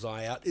pulls his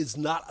eye out, "It's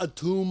not a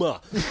tumor."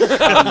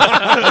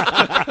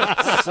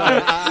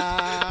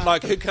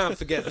 Like, who can't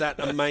forget that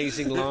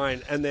amazing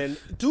line? And then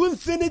to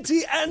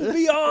infinity and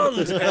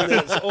beyond, and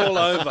it's all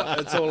over.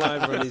 It's all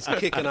over, and he's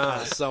kicking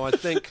ass. So I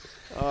think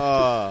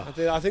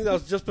that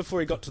was just before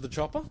he got to the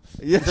chopper.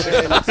 Yeah.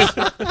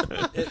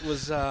 It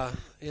was,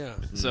 yeah.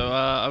 So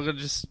I'm going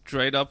to just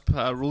straight up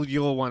rule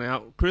your one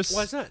out, Chris.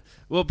 Why is that?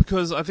 Well,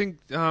 because I think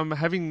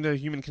having the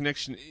human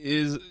connection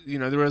is,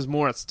 there is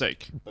more at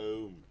stake.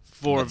 Boom.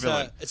 For a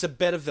villain. It's a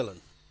better villain.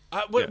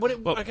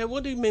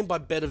 What do you mean by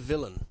better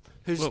villain?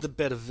 Who's the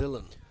better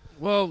villain?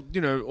 Well,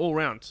 all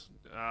round.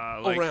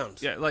 All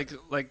round. Yeah, like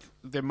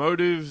their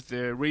motive,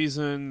 their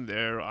reason,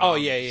 their... No,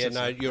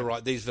 you're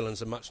right. These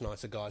villains are much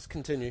nicer guys.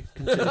 Continue.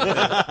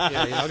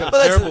 I got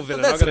a terrible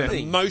villain. I got an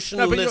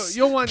emotionless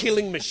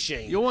killing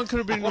machine. Your one could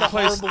have been What a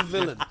replaced... horrible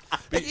villain.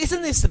 But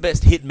isn't this the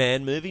best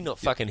Hitman movie? Not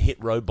fucking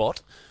Hit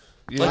Robot.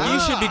 Like, you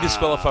should be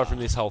disqualified from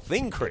this whole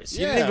thing, Chris.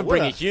 You Yeah, didn't even what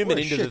bring a- a human what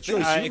a into shit the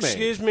thing. choice you made.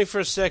 Excuse me for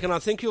a second. I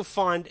think you'll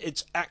find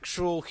it's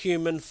actual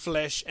human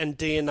flesh and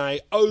DNA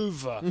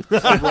over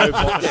a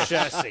robot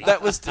chassis.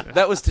 That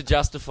was to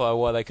justify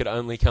why they could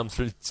only come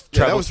through that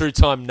travel was- through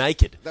time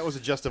naked. That was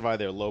to justify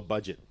their low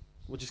budget.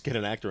 We'll just get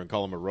an actor and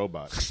call him a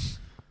robot.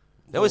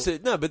 That was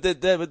no, but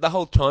the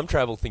whole time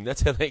travel thing.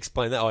 That's how they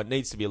explain that. Oh, it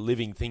needs to be a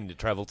living thing to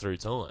travel through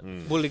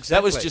time. Well, That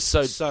exactly. was just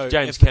so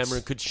James if it's-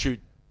 Cameron could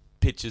shoot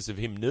pictures of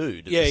him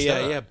nude. At Yeah, the yeah,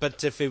 start. yeah.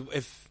 But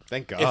if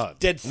Thank God. if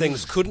dead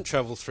things couldn't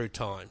travel through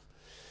time,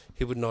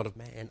 he would not have.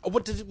 Oh,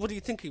 what do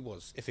you think he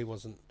was? If he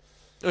wasn't,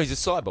 Oh, he's a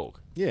cyborg.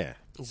 Yeah.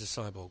 he's a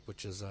cyborg,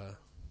 which is a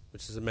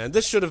man.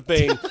 This should have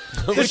been.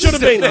 Which This should have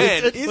been.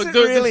 man. Look, Is it the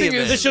really thing a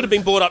is, man? this should have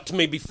been brought up to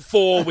me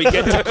before we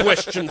get to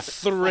question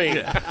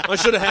 3. I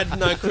should have had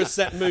no, Chris.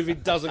 That movie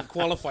doesn't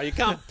qualify. You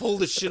can't pull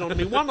this shit on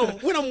me when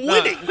I'm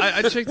winning.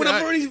 I checked when it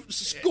I've out. already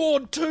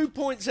scored 2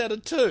 points out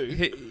of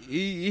 2.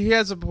 He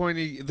has a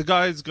point. The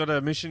guy's got a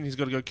mission. He's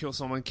got to go kill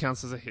someone.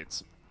 Counts as a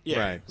hit. Yeah.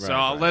 Right. So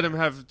I'll let him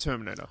have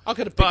Terminator. I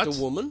could have But- picked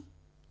a woman.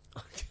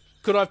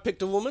 Could I have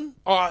picked a woman?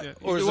 Or is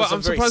Well, this a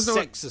I'm very surprised no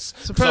one- sexist? So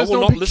I surprised will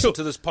no not one picked listen Kill-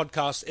 to this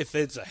podcast if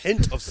there's a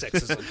hint of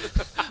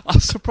sexism. I'm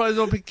surprised I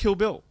don't pick Kill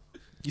Bill.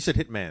 You said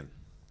Hitman,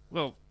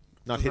 Well,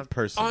 not Hit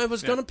Person. I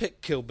was going to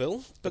pick Kill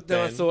Bill, but then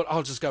I Ben. thought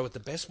I'll just go with the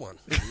best one.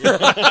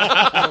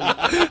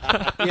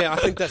 Yeah, I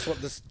think that's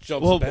what this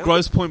job's about.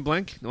 Gross Point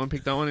Blank. No one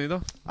picked that one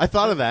either. I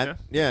thought of that.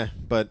 Yeah,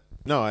 but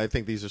no, I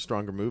think these are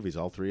stronger movies.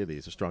 All 3 of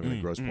these are stronger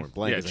than Gross Point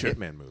Blank Yeah, as a true.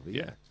 Hitman movie.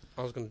 Yeah.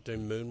 I was going to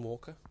do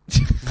Moonwalker.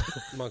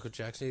 Michael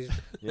Jackson.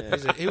 Yeah.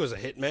 He was a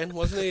hitman,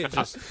 wasn't he?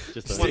 Just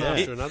Just one a-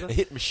 after another. A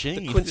hit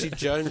machine. The Quincy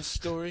Jones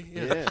story.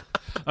 Yeah. Yeah.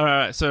 All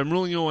right. So I'm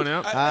ruling your one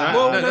out.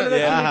 Well, no. Can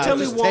you tell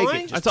me just why?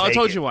 take it. Just I take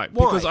told it. you why.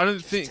 Why? Because I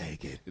don't think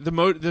take it.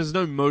 there's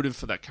no motive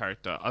for that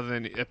character other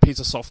than a piece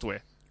of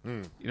software.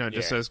 You know, it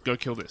just says go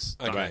kill this.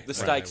 Okay. Done. The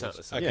stakes aren't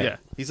the same. Okay. Yeah.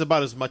 He's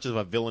about as much of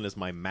a villain as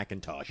my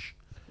Macintosh.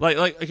 Like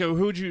okay, who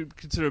would you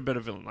consider a better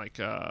villain? Like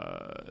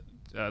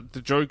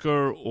the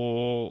Joker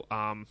or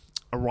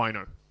a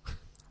Rhino?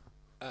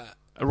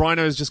 A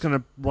Rhino is just going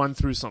to run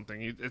through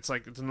something. It's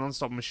like it's a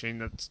non-stop machine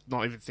that's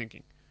not even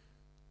thinking.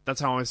 That's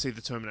how I see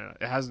the Terminator.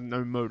 It has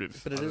no motive.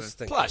 But it other is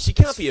than- thinking. Plus, you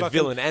can't It's be a fucking-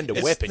 villain and a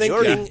it's weapon. thinking,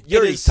 You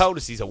already it is- told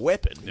us he's a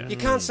weapon. You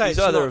can't say He's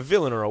it's either not- a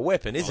villain or a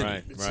weapon, isn't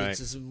Right. he?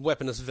 It's a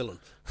weaponless villain.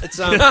 It's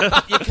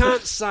you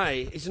can't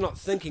say he's not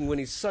thinking when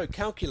he's so All right,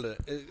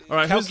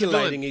 who's the calculating.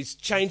 villain? He's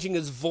changing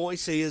his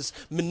voice. He is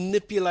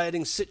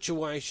manipulating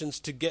situations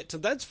to get to.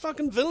 That's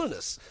fucking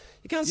villainous.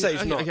 You can't say he's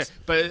okay, not. okay.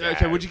 But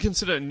okay, would you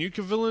consider a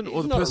nuka villain or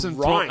He's the not a person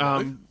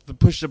rhino. that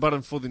pushed the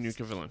button for the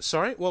nuka villain?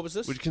 Sorry, what was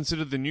this? Would you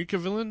consider the nuka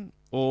villain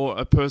or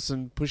a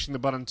person pushing the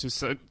button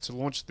to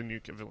launch the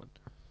nuka villain?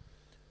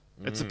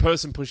 It's a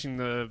person pushing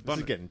the This button.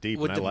 is getting deep,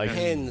 Well, and I like it.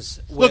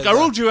 depends. Look, I whether-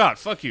 ruled you out.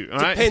 Fuck you. All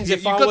right. Depends. You,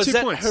 If you've I got was 2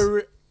 at points.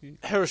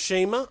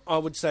 Hiroshima, I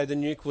would say the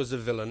nuke was the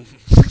villain.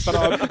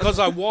 But because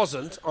I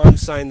wasn't, I'm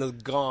saying the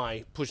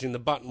guy pushing the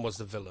button was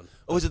the villain.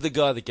 Or was it the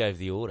guy that gave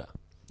the order?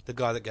 The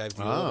guy that gave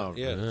the Oh, order.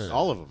 Yeah.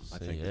 all of them. I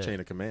think yeah. the chain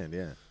of command.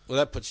 Yeah. Well,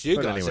 that puts you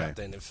But guys anyway. out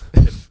then,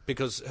 if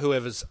because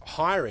whoever's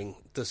hiring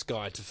this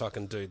guy to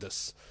fucking do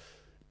this.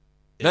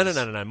 No. is-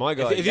 My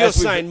guy. if you're as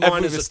we've- saying as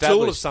mine we've is a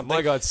tool of established, something-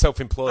 my guy's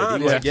self-employed.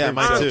 Aren't, He works Yeah, for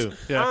mine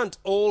himself. too. Yeah. aren't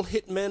all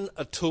hitmen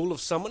a tool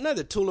of someone? No,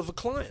 they're a tool of a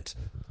client.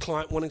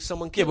 Client wanting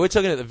someone Yeah, killed. but we're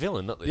talking about the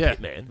villain, not the Yeah,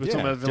 hitman. we're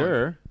talking about the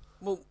villain.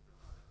 Well,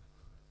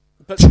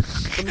 but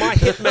my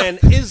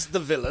hitman is the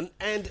villain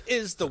and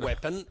is the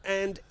weapon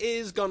and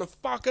is gonna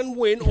fucking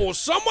win, or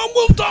someone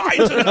will die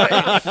today.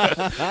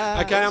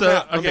 Okay, I'm So,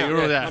 out. I'm okay, out,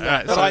 you're all yeah, out. I'm All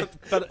right, But so- I-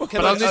 but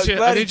can But I I'll just, need,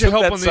 glad I he need your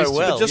took help that on so these two.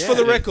 well. just for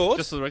the record,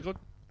 Just for the record.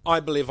 I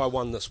believe I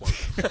won this one.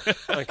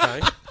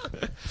 Okay.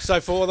 So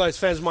for all those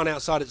fans of mine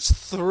outside, it's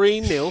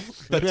 3-0.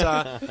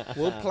 But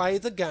we'll play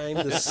the game.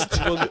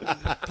 We'll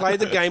play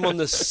the game on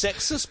the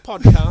Sexist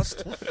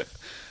podcast.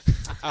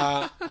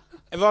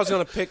 If I was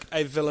going to pick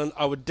a villain,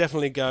 I would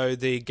definitely go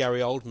the Gary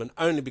Oldman,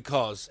 only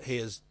because he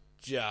is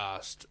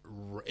just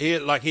he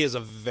is a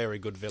very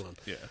good villain.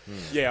 Yeah.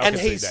 Yeah, I And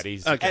can see he's that.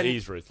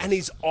 He's ruthless. and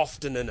he's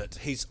often in it.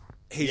 He's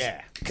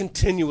Yeah.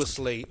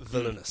 continuously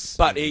villainous.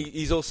 But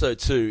he's also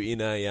too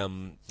in a That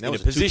in a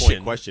was a 2-point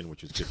position question,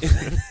 which was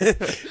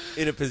good.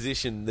 in a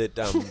position that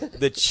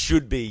that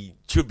should be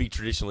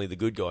traditionally the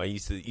good guy.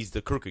 He's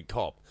the crooked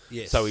cop.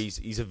 Yes. So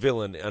he's a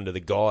villain under the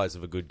guise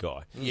of a good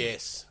guy.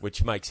 Yes.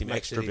 Which makes him Makes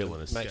extra it even,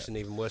 villainous. Makes it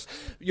even worse.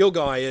 Your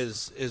guy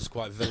is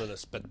quite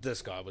villainous, but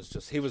this guy was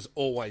he was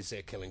always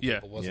there killing Yeah.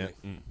 people, wasn't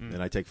Yeah. he?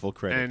 And I take full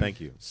credit. And- Thank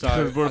you. So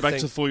Could have brought it back I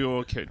to think- for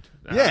your kid.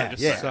 Yeah,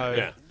 just yeah.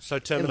 saying. So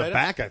Terminator.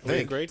 back, I We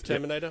think. agreed.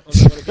 Terminator. On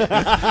that one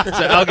again?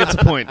 So Al gets a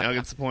point. Al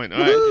gets a point. All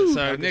right. So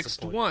Al gets next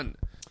a point. one.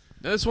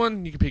 Now this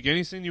one you can pick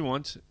anything you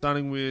want.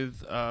 Starting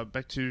with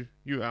back to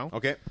you, Al.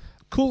 Okay.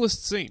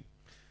 Coolest scene.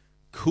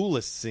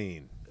 Coolest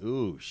scene.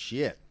 Ooh,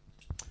 shit.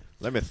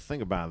 Let me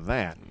think about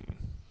that.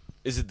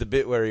 Is it the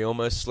bit where he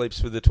almost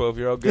sleeps with a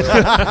 12-year-old girl?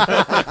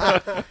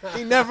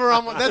 He never.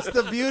 That's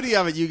the beauty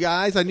of it, you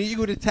guys. I knew you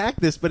would attack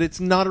this, but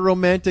it's not a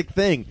romantic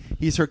thing.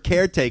 He's her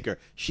caretaker.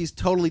 She's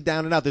totally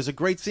down and out. There's a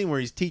great scene where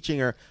he's teaching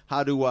her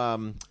how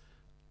to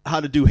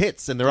do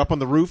hits, and they're up on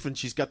the roof, and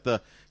she's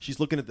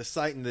looking at the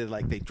site, and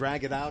they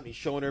drag it out, and he's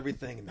showing her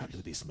everything. And now do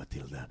this,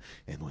 Matilda,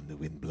 and when the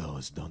wind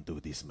blows, don't do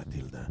this,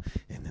 Matilda,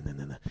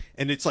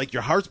 and it's like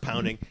your heart's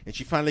pounding, and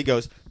she finally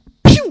goes.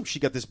 Pew! She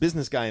got this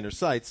business guy in her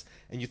sights,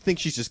 and you think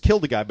she's just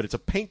killed a guy, but it's a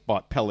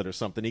paintbot pellet or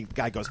something. The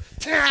guy goes,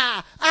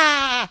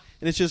 and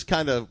it's just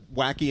kind of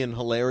wacky and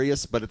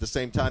hilarious, but at the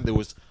same time, there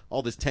was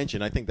all this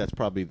tension. I think that's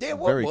probably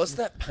What was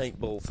that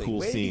paintball thing? cool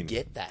Where scene. did you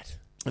get that?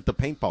 At the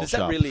paintball Does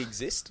shop. that really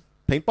exist?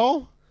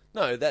 Paintball?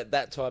 No,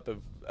 that type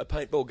of a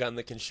paintball gun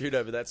that can shoot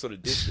over that sort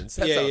of distance.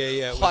 That's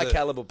Yeah. high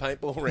caliber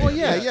paintball round. Well,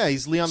 yeah.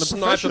 He's Leon the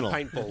Sniper professional.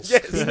 paintballs.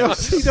 Yes, He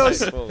knows.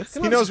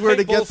 Can He I knows have where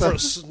to paintball get for them. a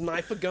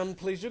sniper gun,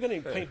 please. You're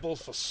going to need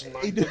paintballs for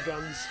sniper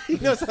guns. He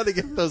knows how to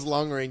get those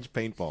long range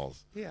paintballs.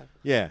 Yeah.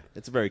 Yeah,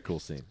 it's a very cool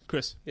scene.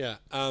 Chris. Yeah.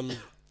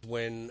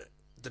 When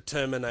the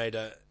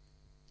Terminator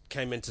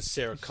came into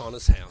Sarah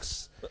Connor's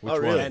house. Which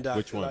one? And,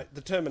 Which one? Like,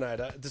 the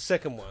Terminator, the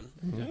second one,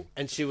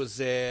 and she was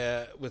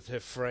there with her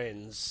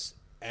friends,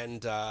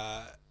 and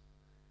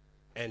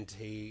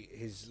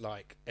he's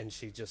like, and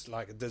she just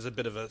like, there's a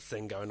bit of a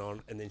thing going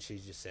on, and then she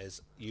just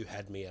says, "You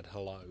had me at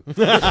hello."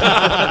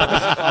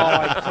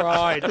 I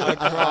cried. It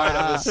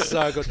was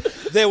so good.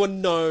 There were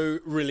no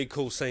really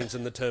cool scenes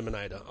in the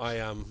Terminator.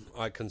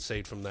 I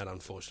concede from that.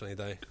 Unfortunately,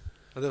 there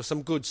were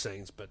some good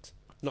scenes, but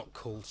not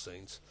cool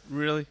scenes.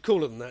 Really?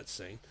 Cooler than that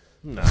scene.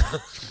 No.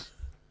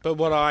 But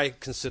what I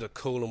consider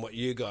cool and what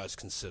you guys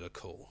consider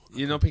cool.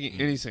 You're not picking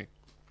anything.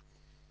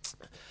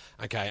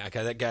 Okay,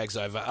 that gag's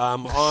over.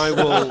 I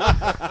will.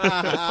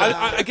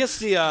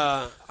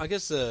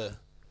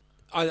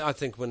 I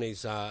think when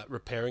he's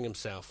repairing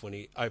himself, when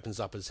he opens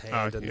up his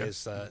hand and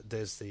there's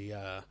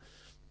the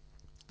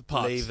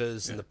Parts.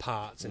 levers and the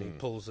parts, and he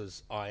pulls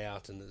his eye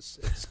out, and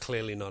it's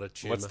clearly not a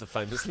tumor. What's the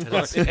famous?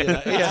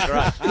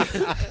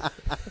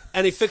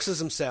 And he fixes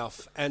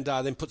himself, and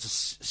then puts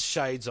his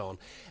shades on,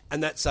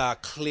 and that's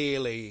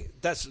clearly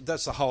that's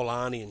the whole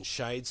Arnie and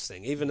shades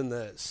thing. Even in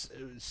the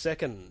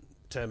second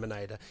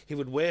Terminator, he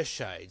would wear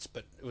shades,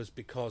 but it was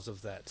because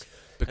of that.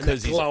 Because and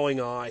that he's-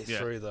 glowing eye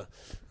through the.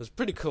 It was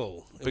pretty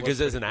cool. Because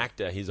as an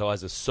actor, his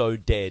eyes are so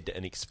dead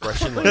and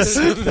expressionless.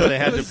 So they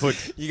had to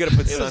put. You got to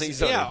put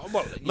sunnies on. yeah, him.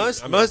 well,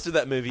 Most of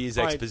that movie is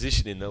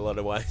exposition in a lot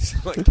of ways.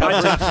 Like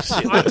I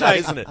shit, take,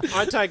 isn't it?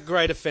 I take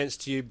great offence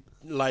to you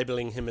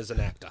labelling him as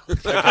an actor.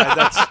 Okay,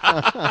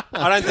 I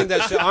don't think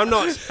that's. I'm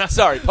not.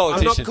 Sorry, I'm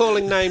politician. not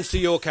calling names to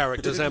your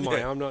characters, am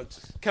I? I'm not.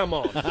 Come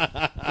on,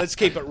 let's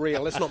keep it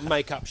real. Let's not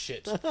make up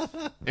shit.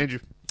 Andrew.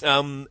 Now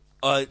I'm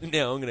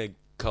going to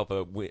cop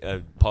a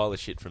pile of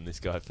shit from this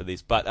guy for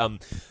this, but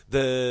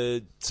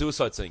the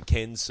suicide scene,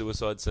 Ken's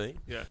suicide scene,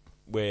 Yeah.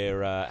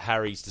 where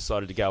Harry's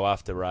decided to go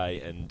after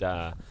Ray, and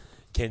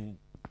Ken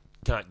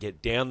can't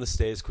get down the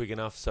stairs quick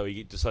enough, so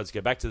he decides to go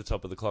back to the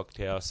top of the clock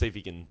tower, see if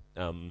he can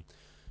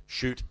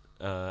shoot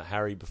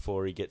Harry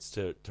before he gets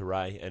to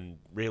Ray, and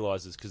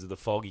realises because of the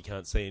fog he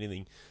can't see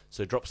anything,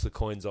 so drops the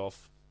coins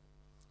off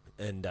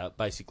and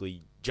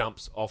basically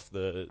jumps off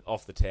the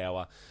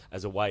tower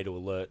as a way to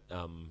alert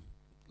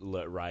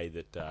Ray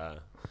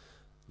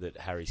that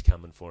Harry's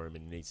coming for him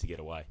and he needs to get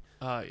away.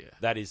 Oh, yeah.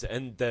 That is,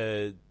 and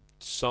the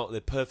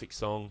perfect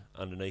song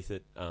underneath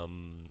it,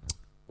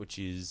 which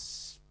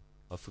is,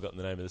 I've forgotten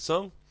the name of the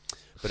song,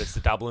 but it's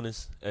the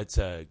Dubliners. It's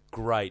a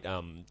great,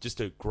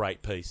 just a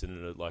great piece,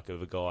 and like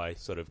of a guy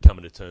sort of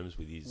coming to terms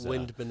with his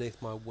Wind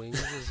beneath my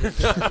wings.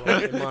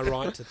 Am I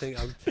right to think?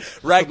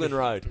 Raglan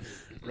Road.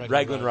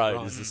 Raglan Road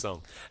right. is the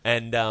song,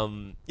 and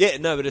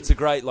but it's a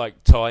great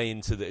like tie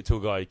into to a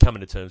guy coming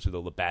to terms with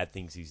all the bad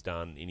things he's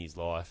done in his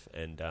life,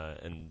 and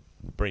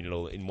bring it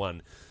all in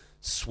one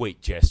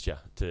sweet gesture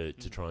to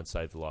try and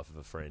save the life of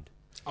a friend.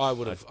 I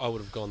would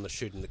have gone the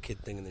shooting the kid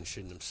thing and then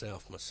shooting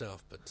himself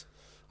myself, but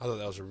I thought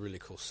that was a really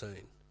cool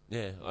scene.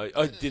 Yeah,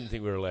 I didn't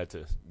think we were allowed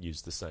to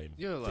use the same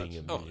You're allowed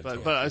thing. to.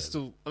 in But I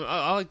still...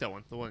 I like that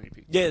one, the one you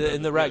picked. yeah,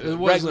 in the It wasn't Raglan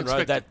Road,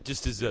 expected. that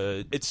just is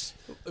it's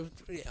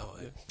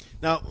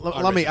Now,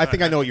 I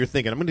think I know what you're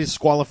thinking. I'm going to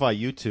disqualify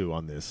you two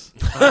on this.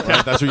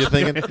 Okay, that's what you're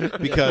thinking?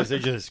 Because they're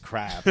just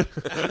crap.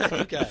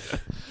 Okay.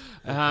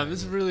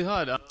 This is really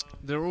hard.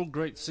 They're all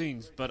great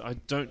scenes, but I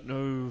don't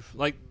know...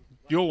 Like,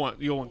 your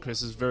one,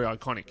 Chris, is very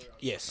iconic.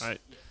 Yes.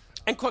 Right?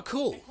 And quite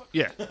cool.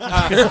 Yeah.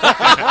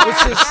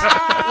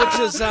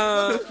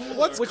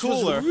 Which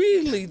was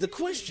really the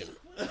question.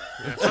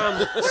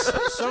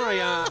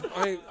 Sorry,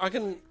 I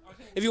can.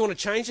 If you want to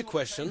change the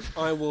question,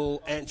 I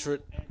will answer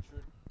it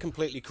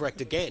completely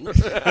correct again.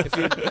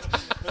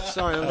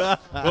 Sorry,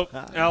 Well,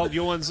 Al,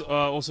 your one's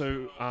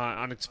also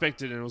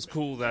unexpected, and it was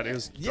cool that it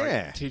was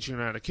like, teaching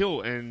him how to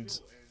kill, and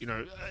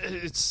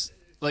it's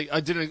like I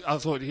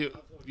thought they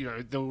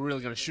were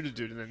really going to shoot a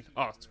dude, and then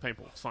it's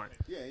paintball, it's fine.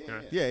 Yeah.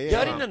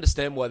 I didn't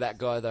understand why that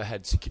guy though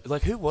had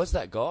who was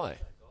that guy?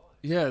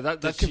 Yeah,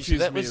 that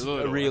confused that me was a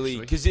little. really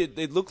actually. because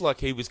it looked like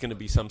he was going to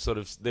be some sort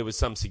of there was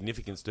some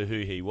significance to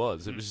who he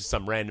was. It was just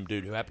some random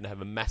dude who happened to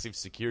have a massive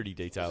security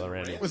detail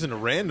around him. He wasn't a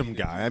random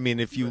guy. I mean,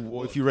 if you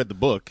read the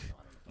book,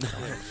 I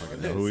don't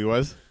fucking know who he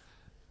was.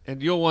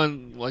 And your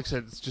one, like I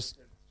said, it's just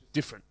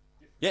different.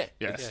 Yeah,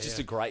 Yeah. it's just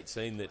a great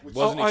scene that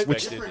wasn't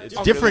expected. It's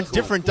Different, really cool.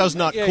 different does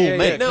not Yeah, cool yeah,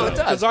 make. yeah. No, it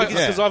does,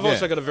 Because I've yeah.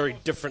 also got a very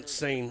different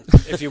scene.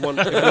 If we want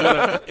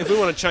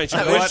to change it,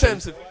 No,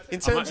 in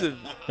terms of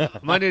I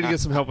might need to get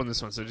some help on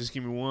this one, so just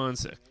give me 1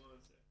 sec.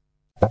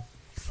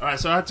 Alright,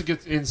 so I had to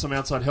get in some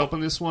outside help on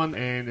this one,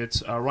 and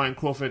it's Ryan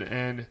Crawford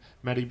and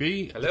Maddie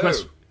B. Hello.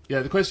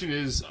 The question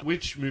is,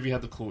 which movie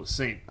had the coolest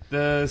scene?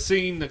 The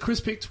scene that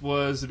Chris picked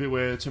was the bit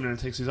where Terminator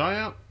takes his eye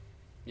out.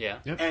 Yeah.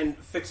 Yep. and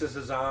fixes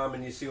his arm,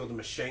 and you see all the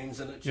machines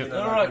in it. You Yep.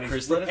 know, all like right, when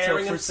Chris, he's let it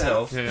repairing talk for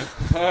itself.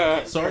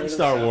 Yeah. Sorry,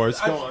 Star Wars.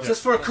 Go on.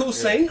 Just for a cool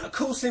scene. A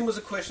cool scene was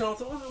a question. I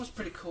thought, oh, that was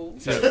pretty cool.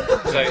 So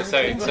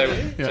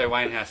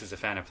Wayne House is a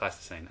fan of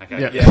Plasticine. Okay.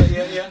 Yeah.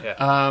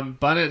 Yeah.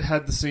 Barnett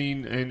had the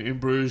scene in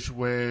Bruges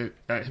where...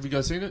 have you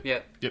guys seen it?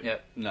 Yep. Yep.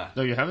 Yep. No.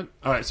 No, you haven't?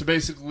 Alright, so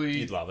basically...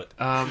 You'd love it.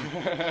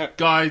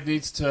 Guy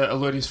needs to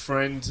alert his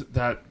friend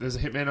that there's a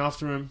hitman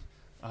after him,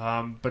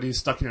 but he's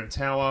stuck in a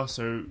tower,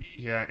 so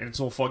yeah, and it's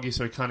all foggy,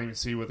 so he can't even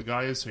see where the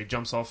guy is, so he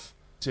jumps off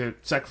to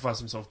sacrifice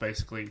himself,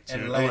 basically. To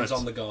And lands alert.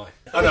 on the guy.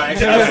 Oh, no,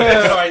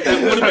 actually, sorry,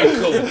 that would have been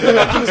cool.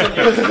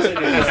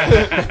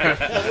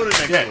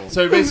 Yeah,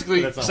 so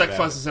basically That's not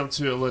sacrifices himself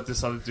to alert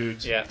this other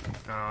dude. Yeah.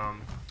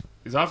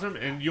 Is after him,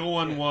 and your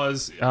one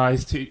was,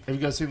 have you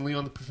guys seen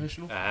Leon the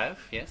Professional? I have.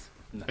 Yes.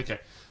 No. Okay,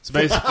 so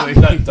basically...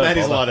 That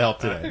is a lot of help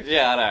today.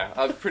 Yeah, I know.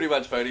 I'm pretty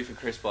much voting for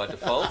Chris by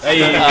default. Hey.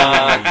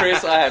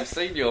 Chris, I have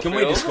seen your Can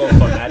film. we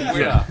disqualify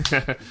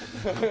Maddie?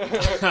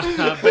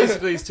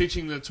 Basically, he's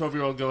teaching the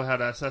 12-year-old girl how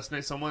to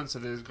assassinate someone. So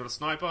there's got a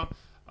sniper,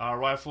 a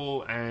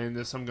rifle, and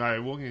there's some guy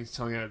walking. He's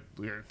telling her,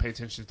 pay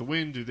attention to the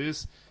wind, do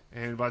this.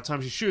 And by the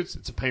time she shoots,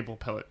 it's a paintball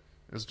pellet.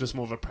 It's just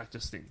more of a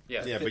practice thing.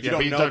 Yeah. Yeah, but Yeah,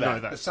 you don't know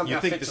that. Somehow You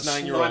think fits this a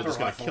 9-year-old is sniper going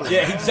to rifle. kill him.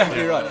 Yeah,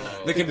 exactly right.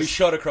 They can be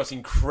shot across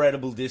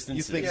incredible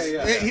distances. You think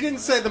Yeah. He didn't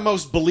say the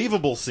most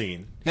believable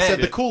scene. He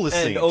said the coolest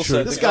and scene.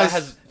 also this the guy guy's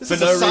has, this for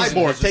is no a reason, has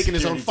cyborg a taking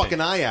his own security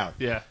fucking eye out.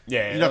 Yeah.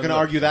 Yeah, You're not going to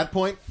argue that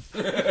point?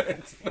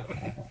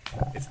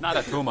 It's not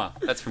a Tuma.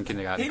 That's from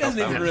kindergarten. He doesn't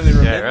Cop, even that really one.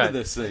 remember Yeah, right.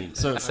 the scene.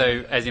 So,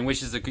 So, as in,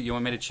 which is the you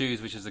want me to choose?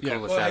 Which is the Yeah.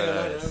 coolest Well, out hang on,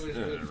 of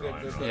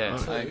those? Yeah.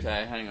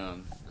 Okay, hang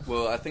on.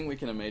 Well, I think we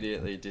can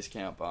immediately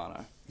discount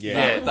Barno.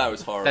 Yeah. That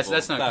was horrible.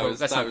 That's not that cool. Was,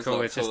 That's that not was cool.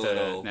 not It's just cool at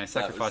all. That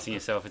sacrificing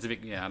was- yourself. It's a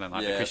bit. Yeah, I don't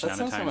like the Yeah, Christian that's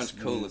not so undertones.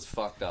 much cool as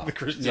fucked up.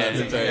 Christian Yeah, That's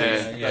a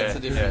very- yeah, that's a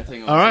different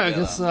thing. all right, I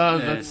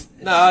altogether. guess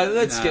that's... No,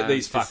 let's No, get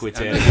these it's just- fuckwits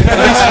I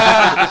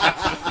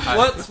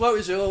out. What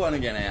was your one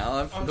again, Al?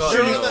 I've forgotten.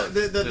 Sure, yours.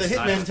 the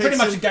hitman takes Pretty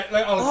much a him... game.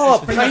 Oh,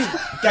 It's pretty much a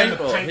game of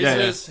paintball. paint.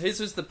 His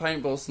was the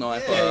paintball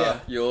sniper. Yeah.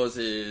 Yours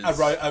is A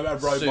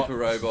robot. super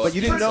robot. But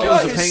you didn't know You it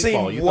was guys a have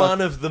paintball. seen You one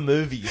of the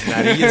movies,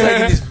 Matty. You're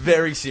taking this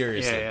very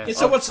seriously. Yeah, Yeah,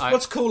 so what's I-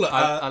 cooler?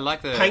 I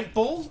like the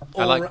paintball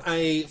or I like-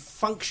 a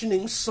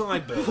functioning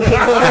cyborg? a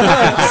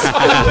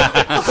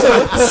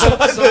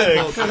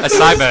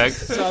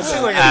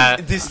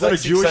cyborg. Is that a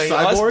Jewish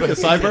cyborg? A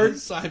cyborg?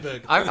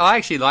 Cyborg. I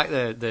actually like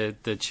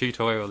the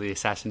tutorial, the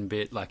assassin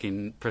bit, like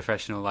in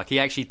Professional. Like he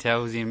actually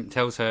tells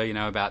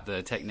her, about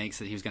the techniques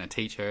that he was going to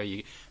teach her.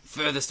 You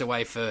furthest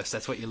away first.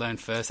 That's what you learn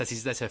first.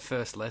 That's her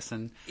first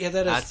lesson. Yeah,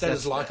 that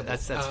is likeable.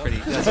 That's We're pretty.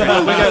 That's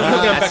going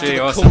back to really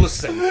the awesome.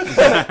 coolest scene.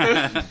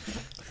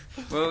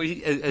 Well,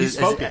 as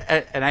spoken.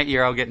 an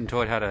 8-year-old getting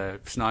taught how to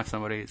snipe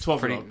somebody, it's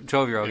 12-year-old.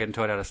 12-year-old getting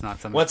taught how to snipe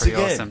somebody. Once pretty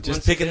again, awesome.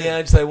 just picking the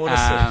age they want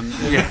to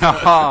see. Yeah.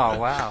 Oh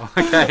wow.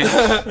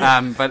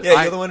 Okay. But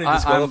Yeah, you're the one who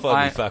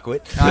disqualified me,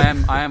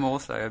 fuckwit. I am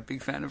also a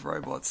big fan of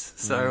robots.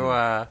 So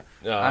I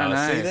don't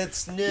know. See,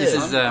 that's This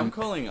is, I'm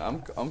calling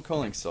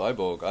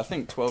cyborg. I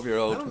think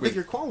 12-year-old. I don't think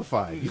you're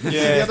qualified. You've seen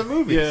the other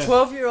movie. Yeah.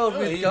 12-year-old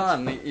with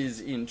gun is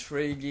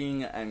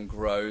intriguing and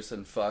gross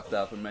and fucked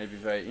up and maybe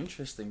very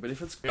interesting. But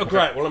if it's Oh,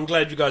 great. Well, I'm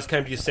glad you guys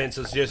came to your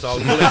senses. Yes,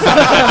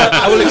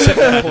 I will accept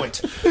that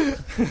point.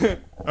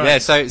 Yeah,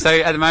 so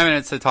at the moment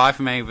it's a tie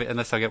for me, but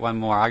unless I get one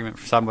more argument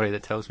from somebody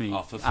that tells me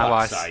Oh, for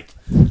otherwise. fuck's sake.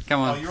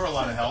 Come on. You're a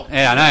lot of help.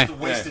 Yeah, I know.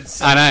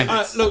 I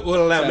know. Look,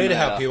 will allow me to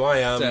help Terminator. you.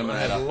 I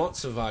Terminator. have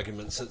lots of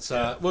arguments. It's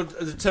well,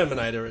 the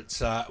Terminator.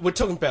 It's we're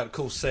talking about a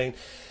cool scene,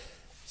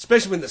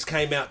 especially when this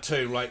came out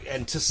too. Like,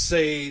 and to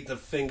see the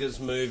fingers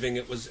moving,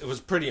 it was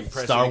pretty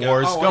impressive. Star You go,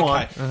 Wars, oh, go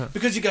okay. on.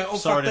 Because you go, oh,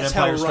 Sword fuck, and that's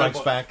how a Empire Strikes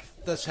robot. Back.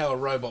 That's how a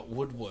robot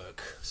would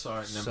work.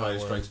 Sorry, So, Empire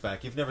Strikes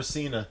Back. You've never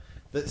seen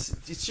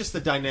it's just the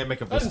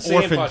dynamic of I didn't this see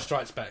orphan. Empire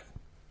Strikes Back.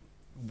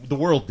 The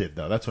world did,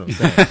 though. That's what I'm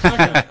saying.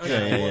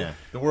 Yeah.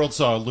 The world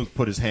saw Luke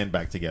put his hand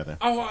back together.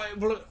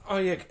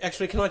 Yeah.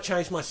 Actually, can I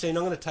change my scene?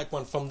 I'm going to take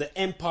one from the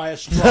Empire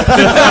Strikes.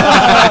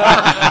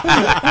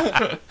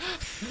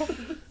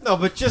 No,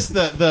 but just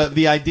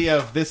the idea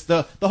of this,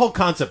 the whole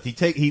concept.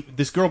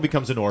 This girl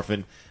becomes an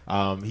orphan.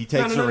 He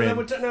takes her in.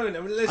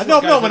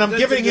 But I'm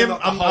giving him.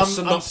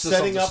 I'm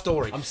setting up.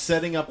 Story. I'm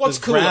setting up. What's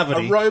the cooler,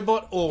 gravity. a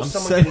robot or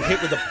someone getting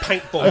hit with a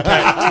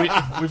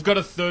paintball? We've got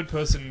a third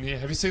person in here.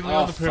 Have you seen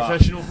Leon the fuck.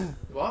 Professional?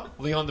 What?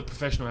 Leon the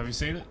Professional. Have you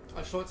seen it?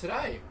 I saw it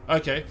today.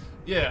 Okay.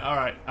 Yeah. All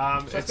right.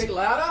 Should I speak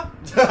louder?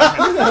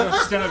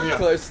 Stand over here.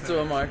 Close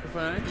to a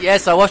microphone.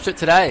 Yes, I watched it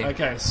today.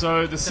 Okay.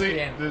 So the scene.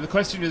 end. The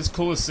question is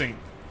coolest scene.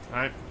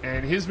 Right,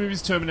 and his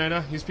movie's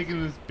Terminator. He's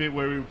picking the bit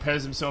where he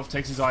repairs himself,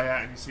 takes his eye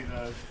out, and you see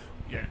the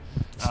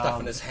Stuff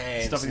in his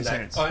hands. stuff in his and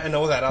hands. and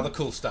all that other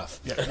cool stuff.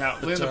 Yeah. Now,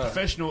 Leon the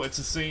Professional. It's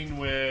a scene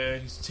where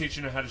he's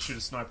teaching her how to shoot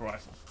a sniper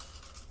rifle.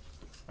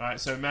 All right.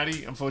 So,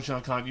 Maddie,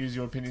 unfortunately, I can't use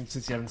your opinion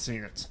since you haven't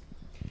seen it.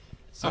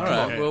 So, All right.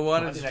 okay. Well, why I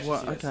did didn't you? actually What,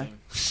 see that okay.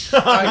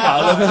 scene.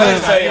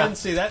 I didn't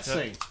see that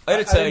scene. I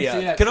gotta tell didn't see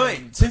you, that can I?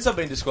 scene. Since I've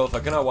been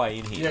disqualified, can I weigh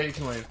in here? Yeah, you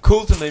can win.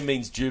 Cool to me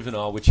means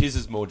juvenile, which his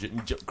is more.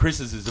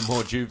 Chris's is a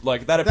more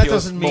like that That appeals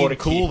doesn't more mean to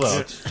cool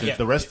kids. though. To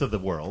the rest of the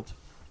world.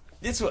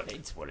 It's what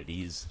it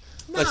is.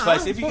 Let's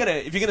face it. If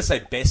you're gonna say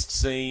best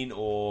scene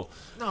or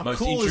most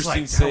cool is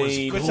interesting like, that was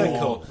scene, We're saying or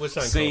cool. We're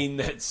saying scene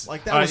that's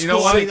Like that All right, was you know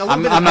cool. what? I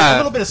mean, a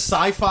little bit of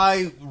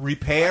sci-fi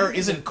repair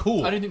isn't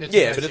cool. I didn't think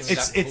Yeah, the but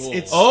Terminator scene was that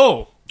it's-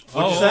 cool.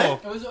 What'd you say?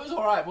 It was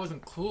alright, it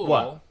wasn't cool.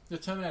 What? The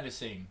Terminator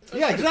scene.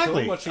 Yeah,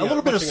 exactly. cool. A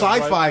little bit of Watching a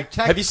sci-fi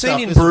tech. Have you seen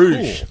stuff In isn't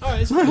Bruges? cool. Oh,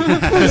 it's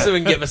just so we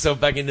can get myself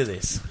back into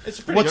this.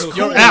 What's cool.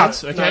 you're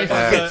Out, No,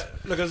 okay?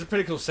 look, it was a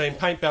pretty cool scene.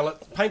 Paint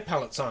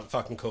palettes aren't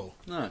fucking cool.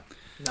 No.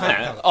 Paint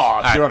palettes.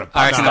 Oh, if you're on a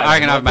I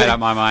reckon I've made up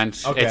my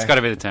mind. Okay. It's got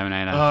to be the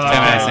Terminator.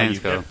 Terminator scene's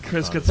cool.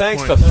 Chris gets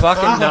Thanks the for point.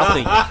 fucking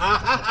nothing.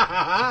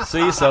 See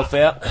yourself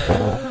out.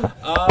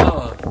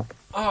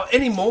 Oh,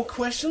 any more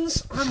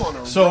questions? I'm on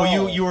a So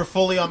roll. you were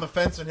fully on the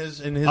fence in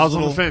his I was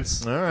on little... the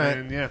fence. All right.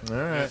 And, yeah. All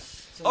right.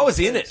 I was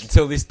in it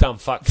until this dumb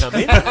fuck come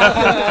in.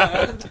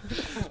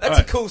 That's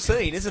a cool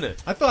scene, isn't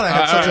it? I thought I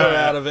had such You're a...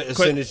 out of it as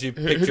soon as you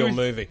picked who do your we-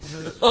 movie.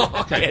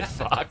 Get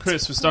fucked.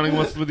 Chris, we're starting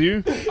with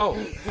you. Oh,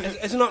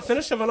 is it not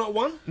finished? Have I not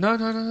won?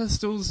 No,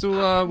 still,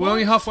 we're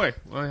only halfway.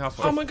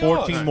 Oh my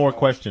god! 14 more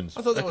questions.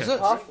 I thought that was it.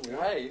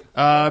 Halfway.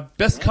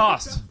 Best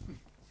cast.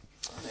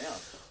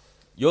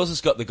 Yours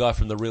has got the guy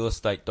from the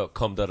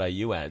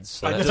realestate.com.au ads.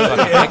 So I that's do,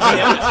 fucking yeah.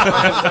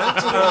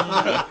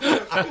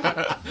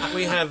 excellent.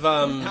 We have.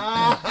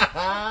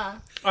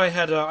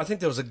 I think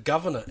there was a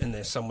governor in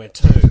there somewhere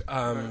too.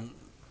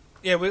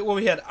 Yeah,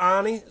 we had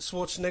Arnie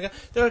Schwarzenegger.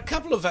 There are a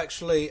couple of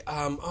actually.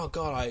 Oh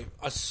god,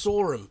 I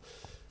saw him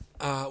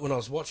when I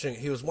was watching it.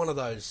 He was one of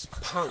those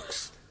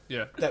punks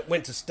Yeah. that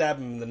went to stab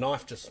him, and the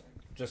knife just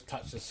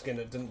touched his skin.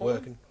 It didn't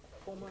work. And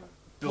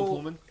Bill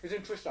Pullman. He's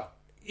in Twister.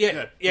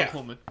 yeah. Bill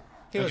Pullman.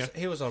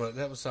 He was on it.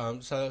 That was so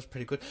that was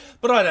pretty good.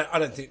 But I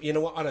don't think you know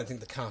what I don't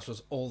think the cast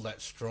was all that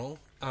strong.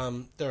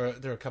 There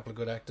are a couple of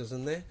good actors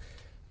in there,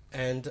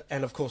 and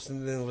of course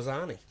then there was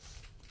Arnie.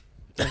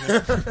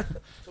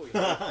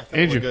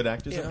 Andrew. Good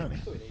actors. Yeah. aren't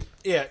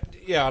they?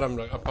 Yeah. I'm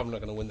probably not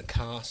going to win the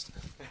cast.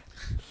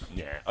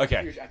 Yeah.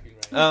 Okay.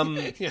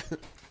 Yeah.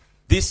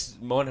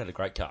 Mine had a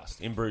great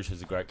cast. In Bruges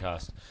has a great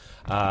cast.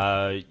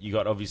 You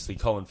got obviously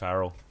Colin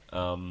Farrell,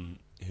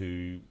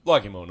 who,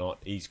 like him or not,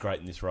 he's great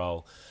in this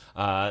role.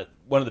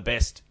 One of the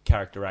best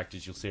character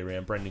actors you'll see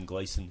around, Brendan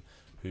Gleeson,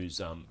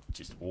 who's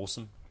just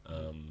awesome,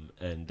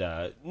 and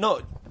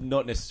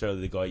not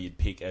necessarily the guy you'd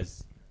pick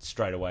as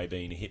straight away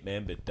being a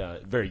hitman,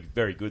 but very,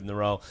 very good in the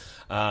role.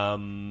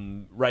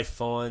 Ralph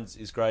Fiennes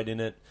is great in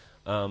it.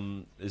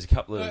 There's a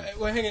couple of...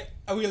 Well, hang on.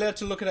 Are we allowed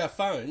to look at our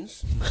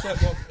phones?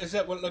 Is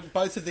that what like,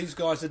 both of these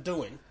guys are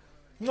doing?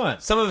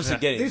 What? Some of us are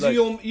getting... These are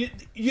your.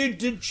 You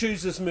did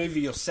choose this movie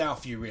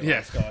yourself. You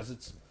realise, guys.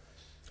 It's.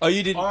 Oh,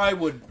 you didn't... I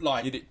would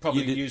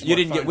probably use my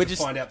phone to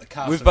find out the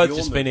cast. We've of both your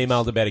just been movies.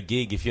 emailed about a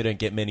gig. If you don't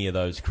get many of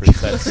those, Chris,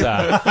 that's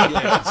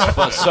it's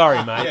fine. Sorry,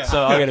 mate. Yeah.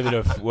 So I got a bit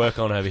of work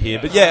on over here,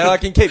 but yeah, I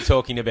can keep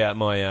talking about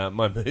my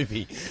my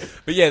movie.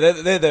 But yeah,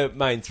 they're the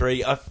main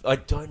three. I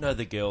don't know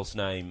the girl's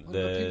name.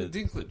 Peter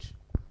Dinklage.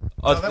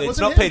 Oh, that it's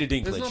wasn't not him.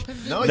 Peter There's not Dinklage.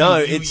 Peter No, No,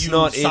 you it's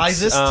not. It's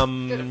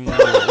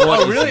sizist?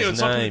 what is really? his It's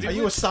not name? Peter Are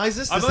you a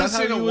sizist? I've Is only that how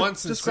seen you it would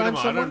once in describe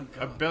cinema. someone?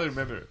 I barely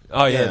remember it.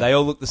 Oh yeah, Yeah. they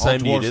all look the same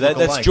to you. dwarves do. look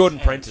That's alike. Jordan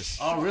Prentice,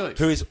 Oh, really?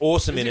 who is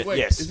awesome in it. Wait,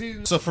 Yes. Is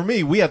he... So for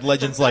me, we had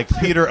legends like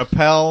Peter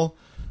Appel,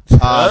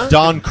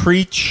 Don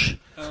Creech.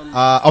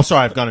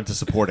 Sorry, I've gone into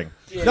supporting.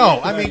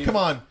 I mean, come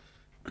on.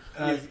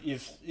 You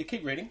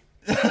keep reading.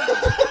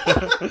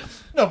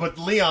 No, but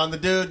Leon, the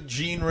dude,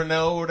 Jean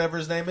Renault, whatever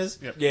his name is.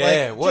 Yep.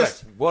 Yeah, Like,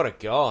 what a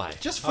guy.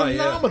 just Oh,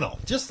 yeah. phenomenal.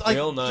 Just like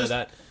We all know just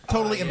that.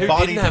 Totally Who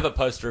embodied. didn't have a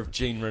poster of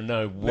Jean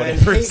Renault,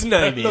 whatever his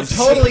name No, is?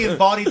 totally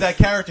embodied that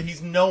character.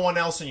 He's no one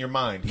else in your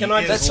mind. Can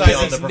I is just say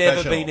Leon he's the never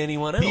Professional. been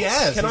anyone else? He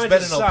has. Can He's I been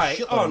just in a say?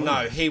 shitload Oh of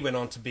no, movies. he went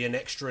on to be an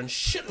extra in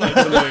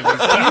shitloads of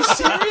movies. Are you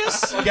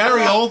serious?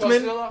 Gary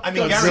Oldman. Godzilla. I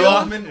mean, Godzilla. Gary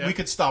Oldman. Yeah. We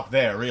could stop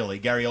there, really.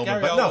 Gary Oldman.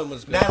 Gary but Oldman no,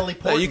 was good. Natalie No,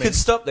 Portman. you could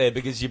stop there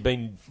because you've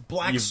been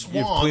Black you've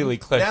Swan. clearly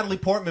Natalie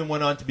Portman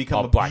went on to become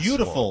Oh, a Black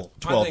beautiful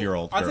I think-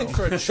 12-year-old girl. I think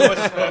for a choice.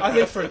 I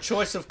think for a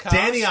choice of cast.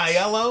 Danny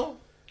Aiello.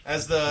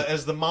 as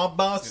the mob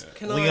boss.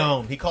 Can I-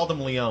 Leon. He called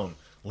him Leon.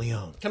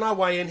 Leon. Can I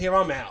weigh in here?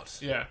 I'm out.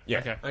 Yeah. Yeah.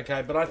 Okay.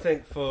 Okay, but I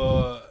think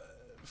for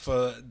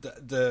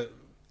the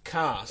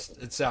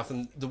cast itself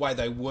and the way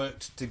they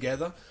worked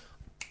together,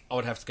 I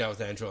would have to go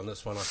with Andrew on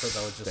this one. I thought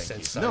they were just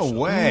sensational. No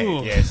way.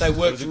 Ooh. Yes, They it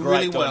worked was a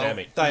really great well.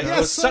 dynamic. It Yeah,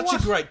 was so such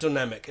what? a great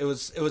dynamic. It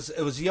was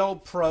the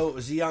old pro. It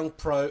was the young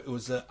pro. It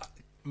was the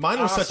Mine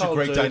was such a arsehole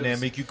great dude. It was-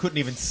 dynamic. You couldn't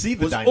even see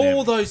the was dynamic.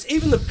 all those,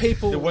 even the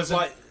people There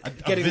wasn't like a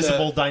getting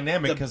visible the,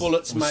 dynamic the 'cause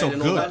bullets it was made so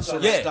and all good. that sort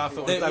of Yeah, stuff.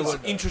 there They was were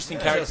interesting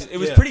just- characters. It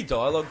was yeah. pretty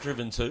dialogue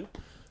driven too.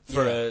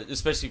 For Yeah.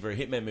 especially for a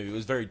Hitman movie, it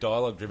was very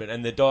dialogue driven,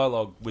 and the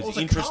dialogue was Well, it was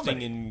a interesting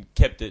comedy. and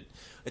kept it.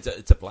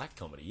 It's a black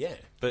comedy, yeah.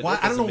 But Why,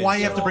 that I don't know doesn't why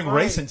mean- you have to bring I-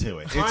 race into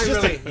it. It's I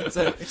just really-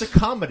 it's a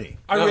comedy.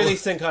 I No. really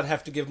think I'd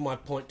have to give my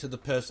point to the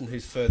person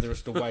who's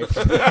furthest away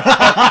from it.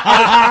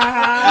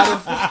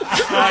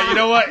 You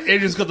know what?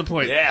 Andrew's got the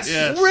point. Yes.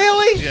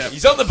 Really? Yeah.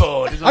 He's on the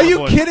board. Are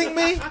you kidding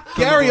me?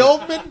 Gary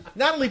Oldman,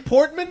 Natalie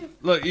Portman,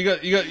 Look, you got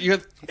Hey, 3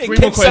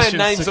 keep more saying questions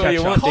names to all catch you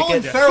up. want.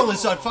 Colin Dickhead. Farrell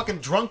is a fucking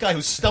drunk guy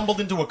who stumbled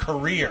into a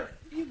career.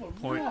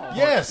 Point.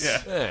 Yes.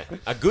 Yeah. Yeah,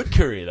 a good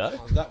career though.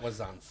 That was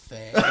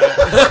unfair.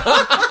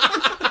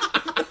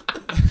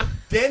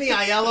 Danny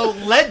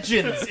Aiello,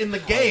 legends in the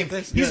game.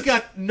 He's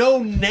got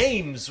no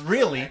names,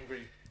 really.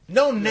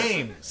 No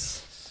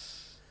names.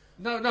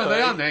 No,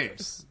 they are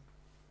names.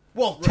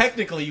 Well,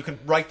 technically, you can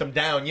write them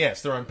down.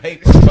 Yes, they're on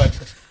paper,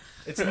 but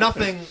it's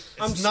nothing.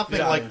 It's nothing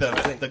like starting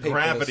to think the people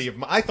gravity is-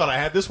 of. I thought I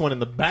had this one in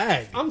the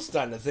bag. I'm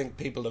starting to think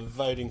people are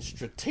voting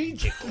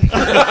strategically.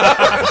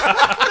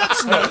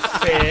 That's not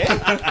fair.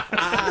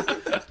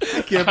 I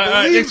can't All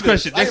right, believe next this.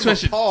 question, I next am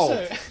question.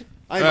 appalled.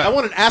 I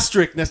want an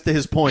asterisk next to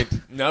his point.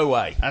 No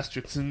way.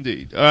 Asterisks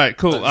indeed. All right,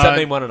 cool. Does that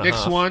mean 1.5?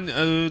 Next one.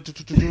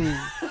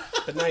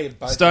 But now you're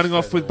both Starting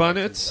just off with further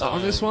away Barnett from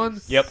on this one.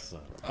 Yep.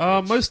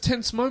 Most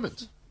tense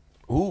moment.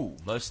 Ooh,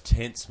 most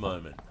tense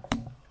moment.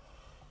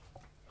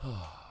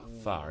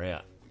 Far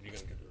out.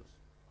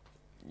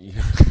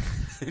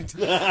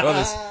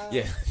 Well,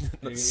 yeah,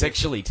 not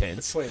sexually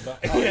tense.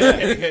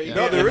 it.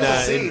 No, there is And,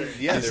 a scene.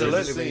 Yeah, there is a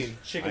Absolutely. scene.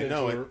 Checking I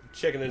know into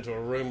checking into a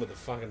room with a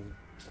fucking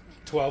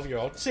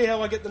 12-year-old. See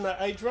how I get the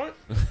age right?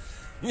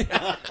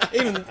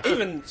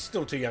 even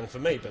still too young for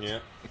me, but Yeah.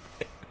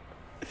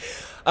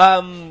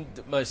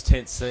 The most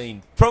tense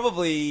scene,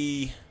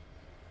 probably.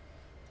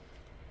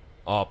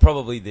 Oh,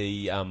 probably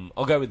the.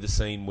 I'll go with the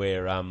scene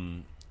where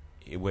Ray.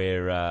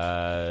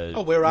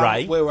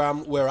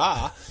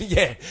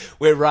 Yeah,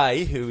 where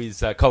Ray, who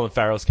is Colin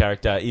Farrell's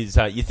character, is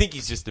you think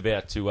he's just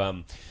about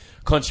to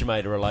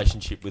consummate a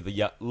relationship with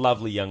a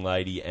lovely young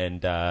lady,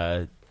 and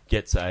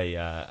gets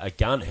a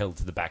gun held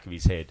to the back of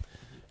his head,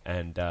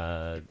 and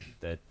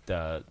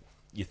that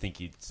you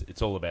think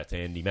it's all about to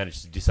end. He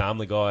manages to disarm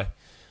the guy.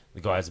 The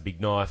guy has a big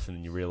knife, and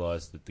then you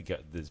realise that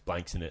there's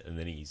blanks in it, and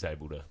then he's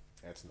able to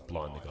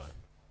blind the guy.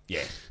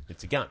 Yeah,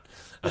 it's a gun.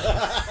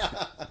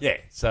 Yeah,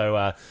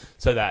 so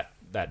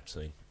that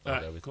scene.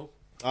 I'll go with. Cool.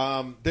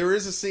 There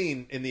is a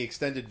scene in the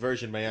extended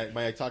version.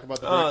 May I talk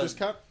about the director's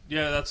cut?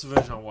 Yeah, that's the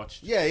version I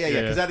watched. Yeah,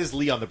 because that is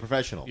Leon the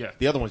Professional. Yeah.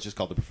 The other one's just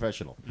called The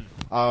Professional.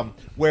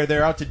 Where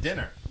they're out to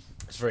dinner.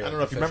 it's very I don't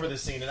know if you remember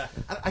this scene.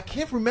 I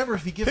can't remember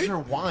if he gives her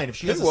wine. If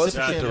she has Who a was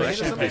sip of the champagne or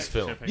director of something. this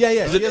film? Champagne. Yeah, she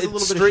has a It's little bit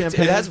of strict-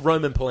 champagne. It has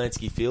Roman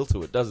Polanski feel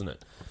to it, doesn't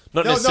it?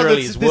 Not No,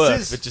 necessarily this his work,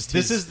 is, but just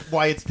this his... is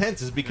why it's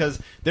tense. Is because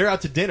they're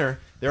out to dinner.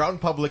 They're out in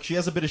public. She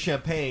has a bit of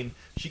champagne.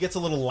 She gets a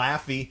little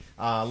laughy.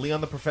 Leon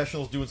the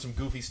Professional's doing some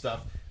goofy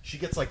stuff. She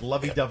gets like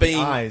lovey-dovey Being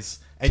eyes,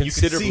 and you can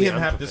see considerably him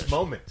have this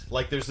unprofessional. moment.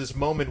 Like there's this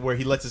moment where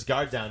he lets his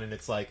guard down, and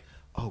it's like,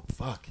 oh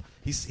fuck,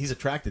 he's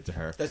attracted to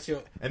her. That's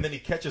your. And then he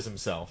catches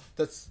himself.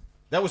 That's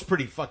That was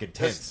pretty fucking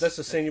tense. that's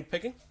the scene you're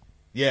picking.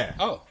 Yeah,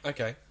 Oh,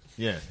 okay.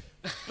 yeah.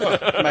 Well,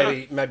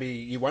 maybe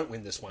you won't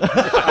win this one.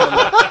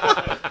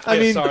 I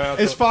mean, sorry, I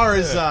as thought- far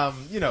as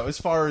as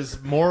far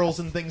as morals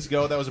and things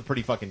go, that was a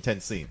pretty fucking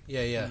tense scene.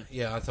 Yeah.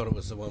 I thought it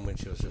was the one when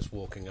she was just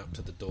walking up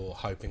to the door,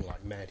 hoping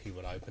like mad he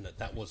would open it.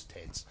 That was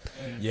tense.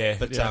 Yeah,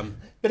 But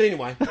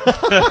anyway,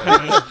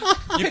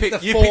 you pick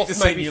the fourth,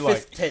 scene maybe you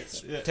fifth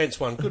like. tense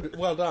one. Good,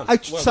 well done. I Well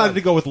decided done.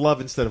 to go with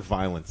love instead of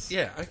violence.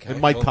 Yeah, okay. It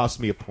might well, cost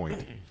me a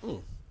point.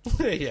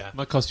 yeah.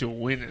 Might cost you a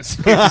win.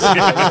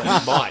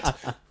 Might.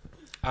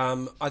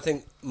 I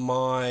think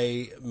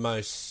my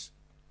most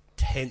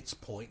tense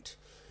point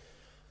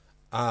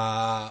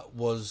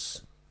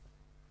was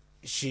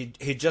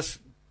he'd just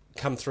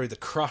come through the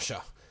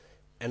crusher,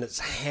 and its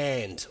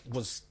hand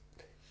was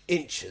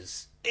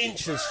inches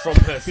from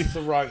her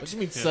throat. You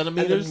mean And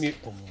centimeters? the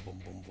boom, boom,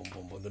 boom, boom,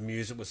 boom, boom. The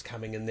music was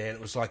coming in there, and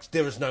it was like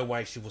there is no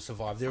way she will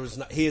survive.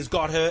 He has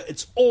got her.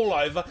 It's all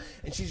over,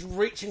 and she's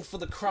reaching for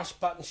the crush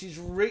button. She's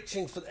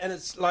reaching for, and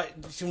it's like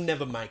she'll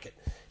never make it.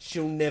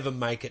 She'll never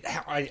make it.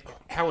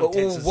 How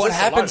intense is What this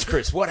happens, alone?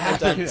 Chris? What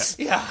happens?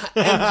 Yeah,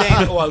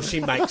 and then she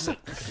makes it.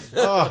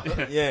 Oh,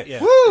 Yeah. Yeah.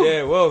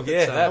 Yeah, well,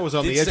 yeah. that was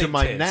on did the edge seem of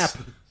my tense. nap.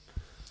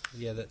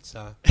 Yeah, that's.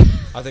 I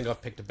think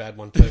I've picked a bad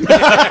one too.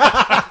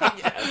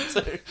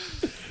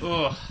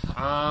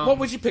 What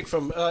would you pick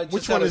from?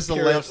 Which just one out of is the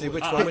curiosity, less?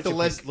 Which Pick one would the you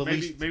less, pick? the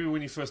least. maybe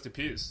when he first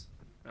appears,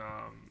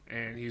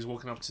 and he's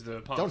walking up to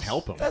the pubs. Don't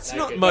help him. That's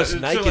not Naked. most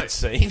No, it's too naked late.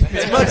 scene.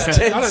 It's most tense.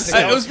 I don't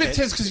think It was a bit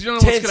tense because you don't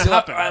know what's Tense, going to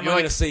happen. like, I'm You're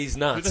going like, to see his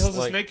nuts. who the hell's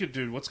Like, this naked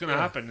dude? What's going to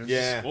happen? It's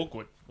Yeah. just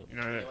awkward. You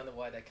know. I wonder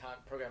why they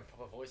can't program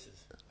proper voices.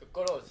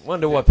 God, I was-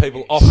 wonder why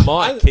people off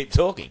mic keep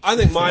talking. I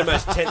think my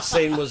most tense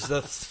scene was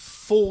the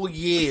 4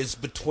 years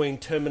between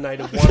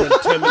Terminator 1 and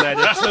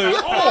Terminator 2.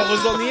 Oh, I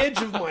was on the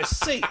edge of my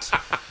seat.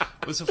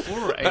 Was it 4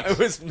 or 8? It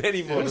was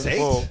many more was than 8.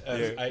 4.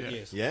 8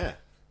 years. Yeah.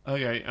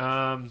 Okay.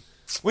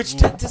 Which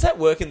does that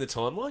work in the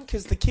timeline?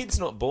 Because the kid's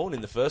not born in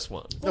the first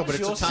one. No, but was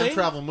it's a your time scene?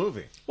 travel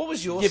movie. What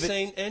was your Yeah, but-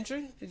 scene,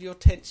 Andrew? Your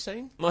tense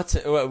scene?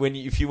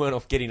 If you weren't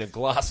off getting a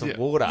glass of Yeah.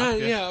 water,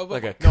 No,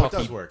 like a No, it cocky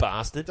does work. It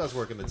bastard. does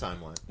work in the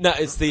timeline. No,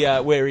 it's the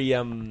where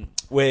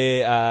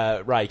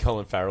Ray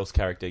Colin Farrell's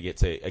character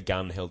gets a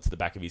gun held to the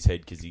back of his head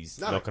because he's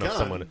Not a knocking off gun.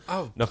 someone.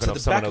 Oh, knocking to off the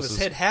someone back of his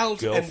else's head,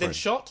 held and then girlfriend.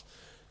 shot?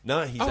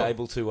 No, he's Oh.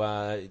 able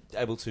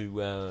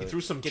to. He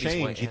threw some get his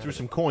way change. He out threw of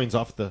some coins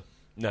off the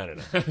No.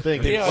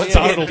 thing. Yeah, It yeah,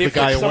 startled yeah, the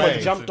guy Someone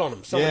away. jumped on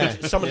him. Someone Yeah.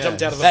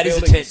 jumped out of a That is a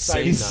building. tense saved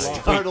scene, his though.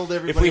 life. Startled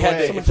everybody If we had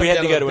away. to- if we had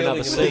to go to Someone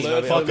another jumped out of a scene, building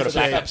I'd with fuck a up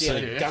backup, shapes. he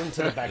had a gun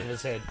to the back of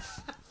his head.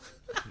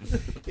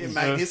 Here,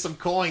 mate, here's some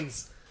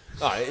coins.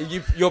 Oh,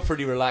 you're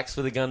pretty relaxed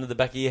with a gun to the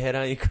back of your head,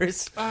 aren't you,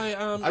 Chris? I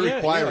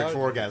require it for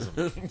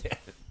orgasm.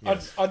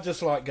 I'd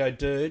just like go,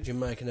 dude, you're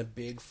making a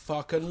big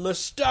fucking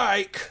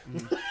mistake.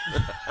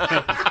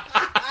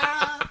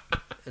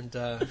 And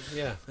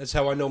that's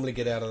how I normally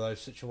get out of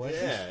those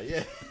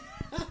situations.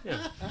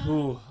 Yeah.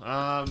 Ooh,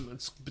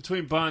 it's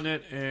between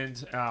Barnett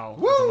and Al at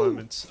the Woo!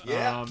 moment.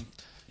 Yeah.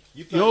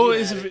 You thought Yo, you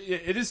is had it.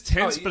 it is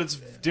tense, but it's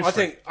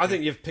different. I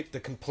think you've picked the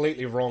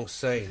completely wrong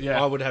scene.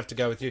 Yeah. I would have to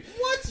go with you.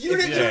 What? You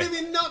If- didn't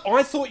even know.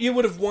 I thought you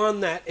would have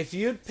won that if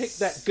you'd picked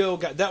that girl.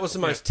 That was the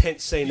most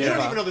tense scene You ever.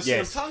 don't even know the scene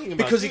Yes. I'm talking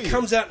about. Because do he you?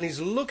 comes out and he's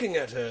looking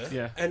at her.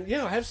 Yeah. And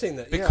I have seen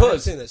that. I have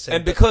Because seen that scene.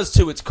 and But- because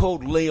too, it's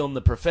called Leon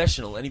the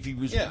Professional, and if he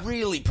was Yeah.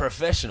 really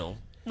professional,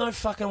 no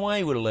fucking way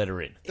he would have let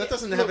her in. That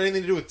doesn't have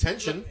anything to do with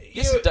tension.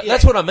 Yes,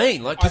 that's what I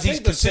mean. Like, I because he's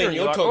think the scene considering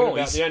you're like, talking oh, about,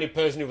 he's- the only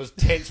person who was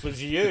tense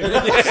was you. Sitting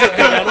there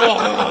going,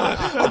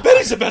 I bet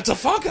he's about to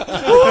fuck her.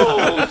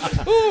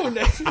 Oh,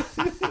 no.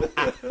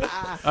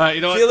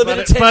 You know what? Feel a bit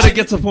of Butter tension.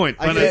 gets a point.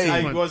 Butter gets a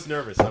I point. was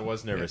nervous. I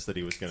was nervous that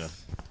he was gonna.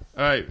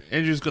 All right,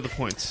 Andrew's got the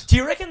points. Do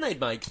you reckon they'd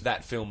make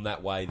that film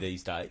that way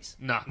these days?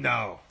 Nah.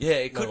 No. Yeah,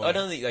 it could. way. I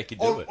don't think they could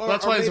do Or- it. or-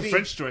 That's why it's a maybe-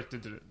 French director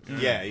did it.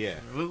 Yeah, yeah.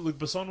 Luc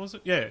Besson, was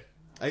it? Yeah.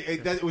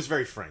 It was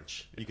very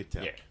French. You could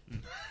tell. Yeah.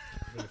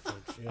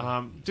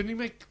 Didn't he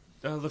make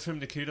the film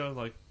Nikita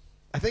like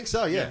I think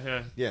so. Yeah.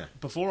 Yeah. Yeah.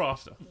 before or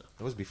after?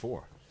 It was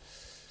before.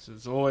 So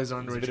it's always a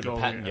underage bit of a goal.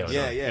 pattern going on.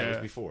 Yeah, yeah. It Yeah. was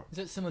before. Is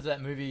it similar to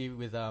that movie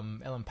with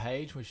Ellen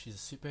Page, where she's a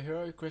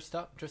superhero dressed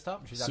up?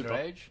 She's Super.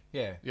 underage.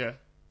 Yeah, Yeah.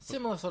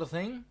 similar sort of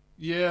thing.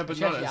 Yeah, but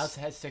She not actually as...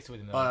 has sex with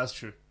him. Though. Oh, that's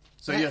true.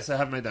 So yes, I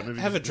have made that movie.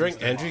 Have a drink,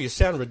 Instead. Andrew. You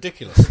sound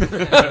ridiculous.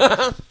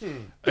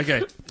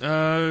 Okay.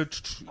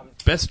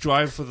 Best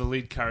drive for the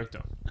lead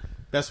character.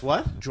 Best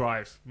what?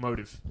 Drive.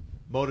 Motive.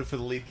 Motive for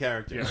the lead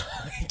character. Yeah.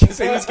 Because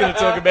he was going to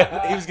talk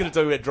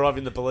about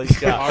driving the police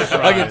car.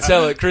 I can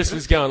tell it. Chris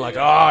was going like,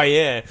 oh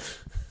yeah.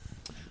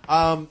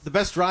 The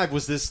best drive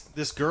was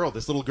this girl,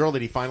 this little girl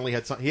that he finally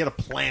had. He had a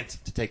plant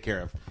to take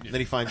care of, and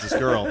then he finds this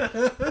girl,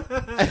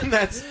 and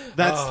that's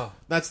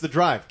the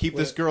drive. Keep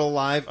this girl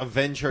alive,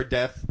 avenge her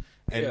death,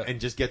 and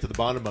just get to the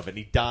bottom of it. And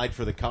he died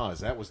for the cause.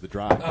 That was the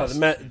drive. Oh,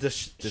 the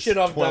shit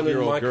I've done in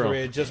 12-year-old my girl.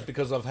 career just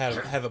because I've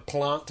have a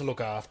plant to look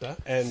after,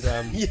 and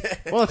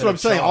Well, that's what I'm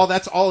saying.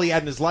 That's all he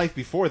had in his life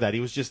before that. He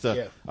was just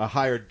a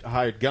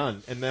hired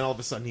gun, and then all of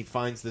a sudden he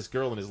finds this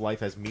girl, and his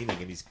life has meaning,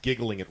 and he's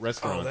giggling at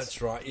restaurants. oh, that's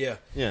right, yeah.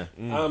 Yeah.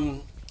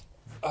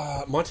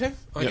 My turn,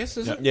 I guess,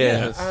 is it?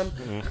 Yeah.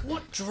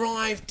 What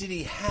drive did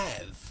he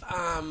have?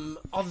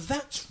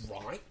 That's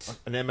right.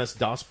 An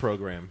MS-DOS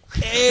program.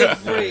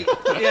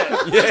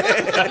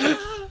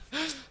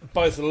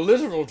 Both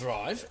literal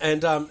drive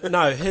and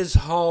no, his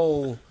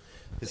whole.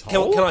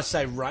 Can I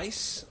say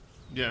race?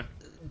 Yeah.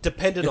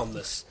 Depended on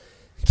this.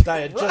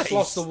 They had just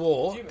lost the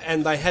war,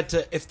 and they had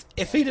to.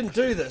 If he didn't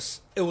do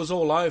this, it was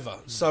all over.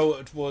 So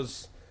it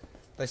was.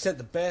 They sent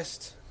the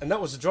best, and that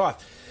was the drive.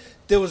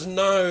 There was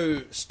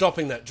no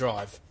stopping that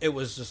drive. It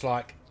was just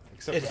like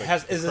Except it for the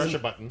has. It's pressure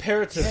an button.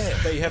 imperative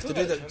that you have to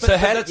do that. So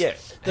how that's- did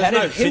There's how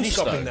no did it him finish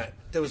stopping though? that.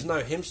 There was no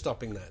him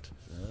stopping that.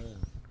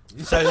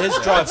 So his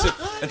drive,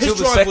 Until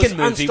the was second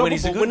movie when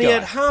he's a unstoppable. good When he guy.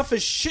 had half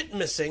his shit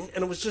missing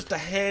and it was just a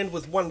hand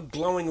with one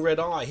glowing red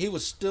eye, he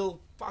was still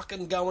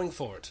fucking going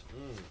for it.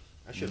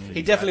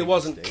 He definitely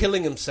wasn't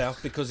killing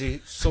himself because he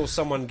saw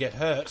someone get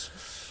hurt.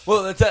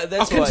 Well, that's I'll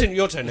why- continue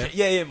your turn now.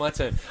 Yeah, my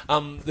turn.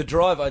 The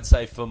drive, I'd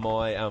say for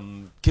my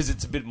because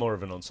it's a bit more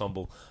of an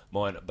ensemble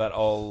mine, but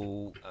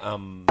I'll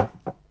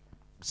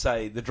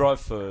say the drive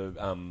for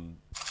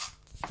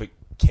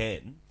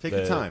Ken. Take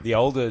your time. The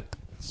older.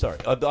 Sorry,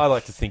 I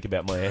like to think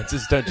about my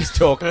answers. Don't just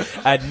talk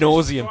ad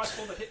nauseum.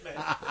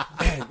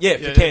 Yeah,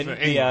 for Ken,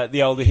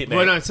 the older hitman.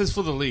 Well, no, it says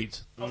for the lead.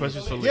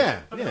 Questions for the lead. Yeah,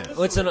 yeah.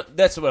 Well,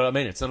 that's what I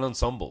mean. It's an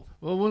ensemble.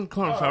 Well, one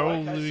Colin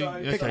Farrell.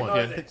 Pick one.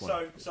 Yeah. Pick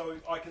one. So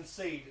I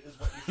concede is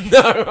what you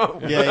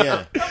No, Yeah,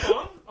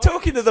 yeah.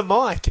 talking to the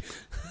mic.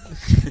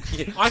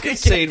 I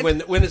concede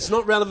when it's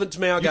not relevant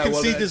to me. I You go,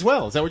 conceded well, as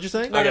well. Is that what you're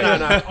saying? No.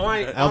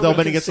 I would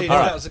Benny gets the concede if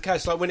point. that was the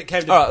case. Like when it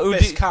came to All right,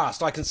 best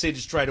cast, I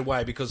conceded straight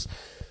away because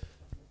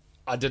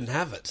I didn't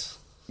have it.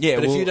 Yeah,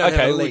 But if you don't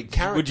have a lead would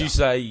character- you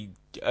say,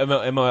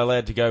 am I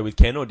allowed to go with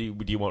Ken, or do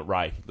you want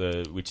Ray,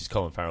 which is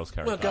Colin Farrell's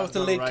character? Well, go with the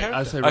lead I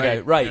character. say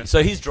Okay, Ray. Yeah.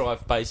 So his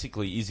drive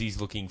basically is he's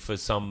looking for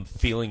some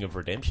feeling of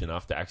redemption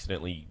after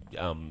accidentally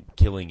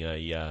killing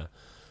a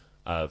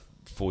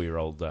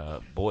 4-year-old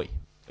boy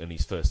in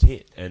his first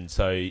hit, and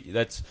so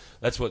that's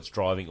what's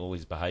driving all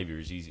his behaviour.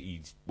 Is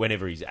he's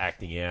whenever he's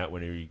acting out,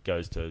 whenever he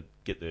goes to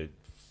get the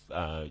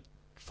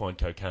find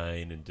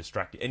cocaine and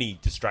any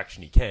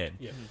distraction he can,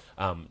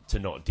 to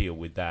not deal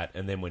with that,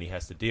 and then when he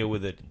has to deal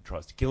with it and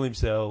tries to kill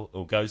himself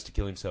or goes to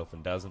kill himself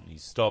and doesn't,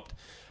 he's stopped,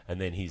 and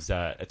then his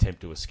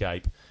attempt to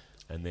escape,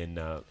 and then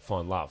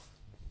find love.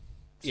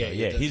 So,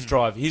 his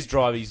drive.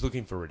 He's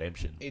looking for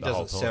redemption. He the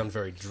whole doesn't time. sound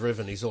very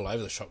driven. He's all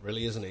over the shop,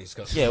 really, isn't he? He's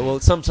got Yeah, well,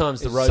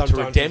 sometimes the road to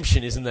Sometimes-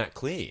 redemption isn't that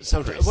clear.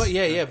 Sometimes, Chris. well,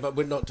 yeah, but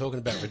we're not talking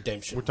about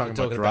redemption. We're talking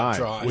about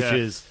drive, which Yeah.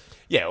 is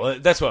Yeah, well,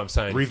 that's what I'm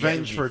saying.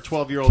 revenge Yeah, for a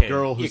 12-year-old Ken,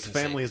 girl you whose can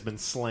say. family has been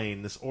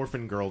slain. This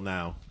orphan girl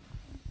now.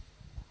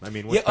 I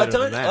mean, what's Yeah, I better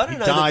don't. than I that? don't He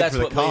know died that that's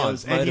for the what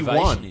Leon's cause, and he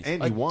motivation won. is.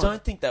 And he won. I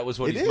don't think that was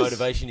what It his is.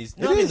 motivation is. It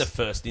Not in is. the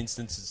first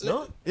instance. It's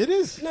not. It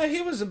is. No,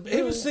 he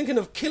was thinking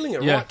of killing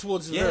her Yeah. right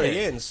towards the Yeah. very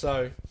end.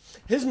 So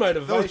his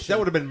motivation, That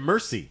would have been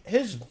mercy.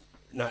 his His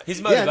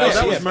yeah, motivation. no,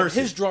 that was but mercy.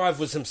 His drive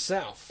was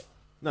himself.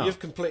 No.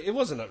 It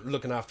wasn't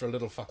looking after a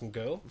little fucking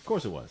girl. Of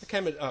course it was. It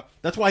came up.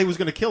 That's why he was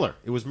going to kill her.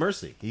 It was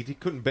mercy. He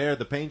couldn't bear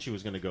the pain she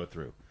was going to go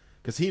through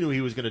because he knew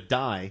he was going to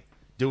die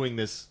doing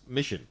this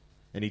mission,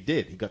 and he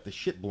did. He got the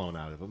shit blown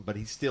out of him, but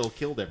he still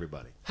killed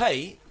everybody.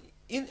 Hey,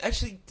 in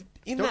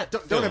that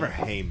Don't film, ever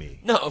hey me.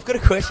 No, I've got a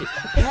question.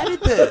 How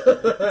did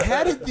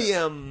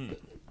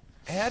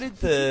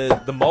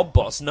the mob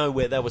boss know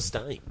where they were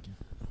staying?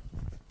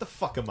 The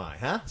fuck am I,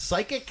 huh?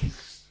 Psychic?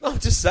 I'm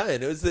just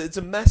saying, it's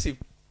a massive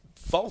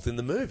fault in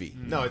the movie.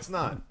 No, it's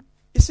not.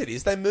 Yes, it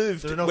is. They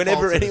moved There are no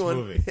whenever faults in this anyone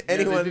movie. They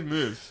did anyone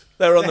move.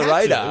 they were on They the had to.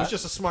 radar. It was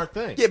just a smart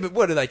thing. Yeah, but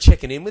what are they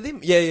checking in with him?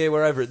 Yeah,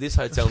 we're over at this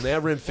hotel now.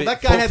 Room Well,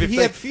 that guy had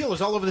 15.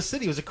 feelers all over the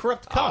city. He was a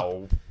corrupt cop.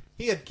 Oh.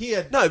 He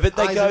had No, but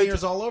they eyes go and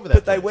ears all over that.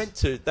 But they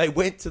place.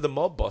 went to the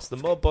mob boss. The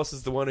mob boss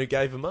is the one who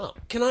gave him up.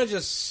 Can I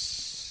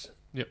just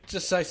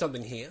say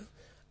something here?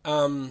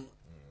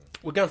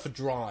 We're going for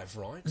drive,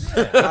 right?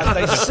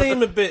 They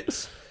seem a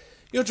bit.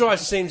 Your drive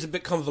seems a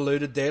bit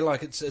convoluted there,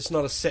 like it's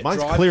not a set Mine's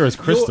drive. clear as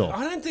crystal.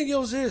 I don't think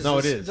yours is. No,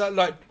 it It's- is.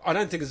 Like, I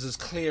don't think it's as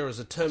clear as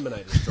a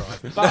Terminator's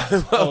drive.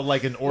 But Oh,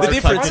 like an order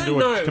difference- typed I into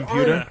don't a know.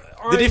 computer.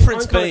 The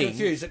difference I'm kind being- of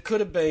confused. It could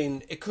have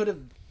been. He could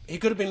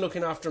have been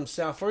looking after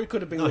himself, or he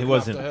could have been No, he looking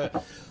wasn't. after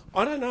her.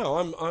 I don't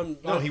know.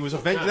 No, he was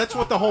avenging. That's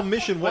what the whole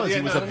mission was. yeah,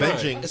 He was no, no, no.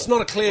 avenging. It's not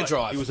a clear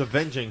drive. He was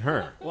avenging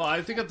her. Well,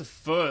 I think at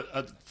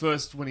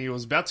first when he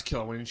was about to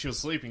kill her, when she was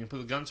sleeping, and put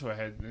the gun to her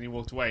head, and he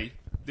walked away.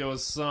 There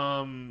was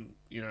some,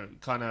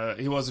 kind of.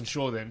 He wasn't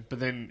sure then, but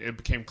then it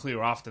became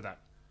clear after that.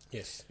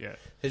 Yes. Yeah.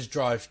 His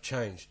drive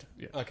changed.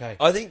 Yeah. Okay.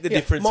 I think the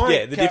difference.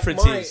 My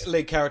difference my is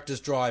lead character's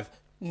drive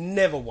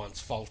never once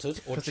faltered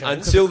or changed.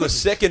 until the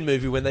second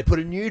movie when they put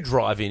a new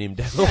drive in him. And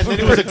then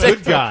he was a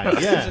good guy.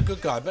 He's Yeah. a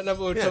good guy, but no,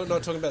 we're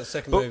not talking about the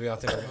second movie. I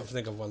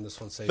think I've won this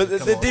one. Season. But the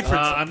Come on.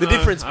 difference, the no,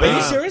 difference I'm being,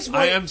 not. serious? I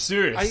Wait. am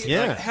serious. Are you-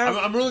 Yeah. like, how-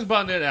 I'm ruling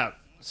Barnett out.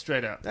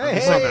 Straight out. Hey,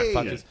 I'm saying hey.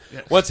 that. fuckers.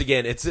 Yeah. Once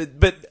again,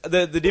 but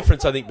the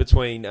difference I think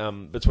between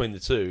the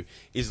two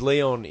is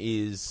Leon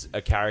is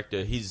a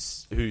character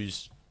who's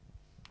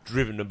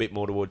driven a bit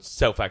more towards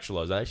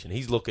self-actualization.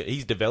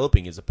 He's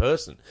developing as a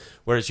person,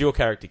 whereas your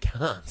character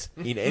can't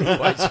in any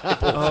way,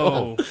 shape, or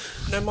form.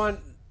 no, mine.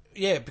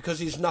 Yeah, because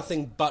he's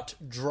nothing but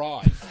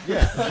drive.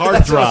 Yeah.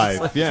 Hard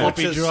drive. Yeah.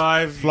 Floppy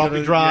drive.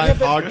 Floppy drive.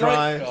 Hard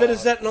drive. But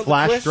is that not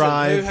Flash the question?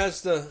 drive. Who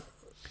has the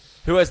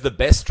Who has the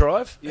best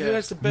drive? Who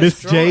has the best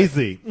Miss drive?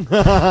 Jay-Z.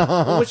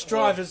 Well, which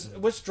drive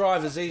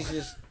is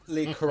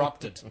easily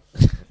corrupted?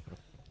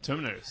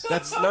 Terminators.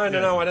 That's No, I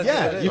don't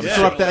yeah. think it You is. can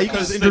corrupt that. You can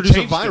Because just they introduce a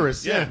changed it.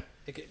 virus. Yeah.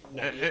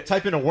 No,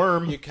 Type in a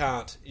worm. you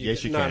can't.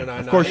 Yes, you no, can. No, no,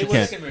 Of no. course you It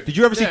was- can. Did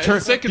you ever see Yeah, in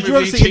the second Did you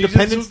movie, ever he see changes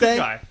into Independence a good Day?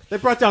 guy. They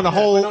brought down the We're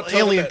whole not talking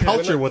alien about-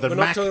 culture we're with a not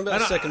Mac. talking about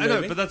the second I know,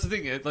 movie. but that's the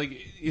thing. Like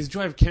his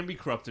drive can be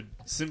corrupted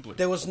simply.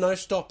 There was no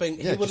stopping.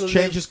 Yeah, he would just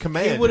have change his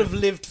command. He would have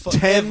lived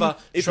 10, forever.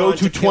 if trying go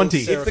to to kill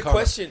 20. Sarah If the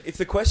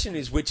Connor. question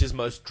is which is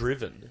most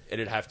driven,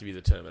 it'd have to be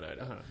the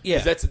Terminator.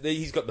 Yeah. because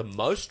he's got the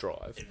most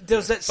drive. There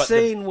was that But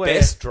scene the where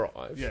best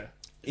drive. Yeah.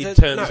 In There's-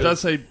 terms no. It of does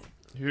say.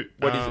 Who,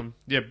 What is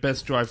it?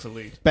 Best drive for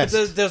lead. Best.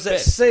 There's that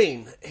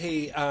scene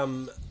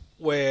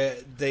where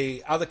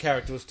the other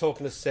character was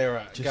talking to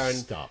Sarah, Just going,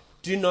 stop.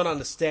 "Do you not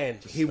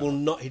understand? He will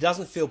not. He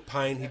doesn't feel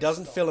pain. He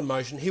doesn't feel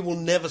emotion. He will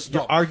never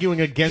stop. You're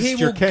arguing against he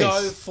your will case.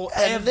 go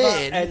forever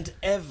and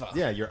ever.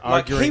 Yeah, you're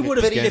Like, he arguing would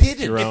have, against if,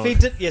 your if own. he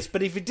did, yes,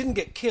 but if he didn't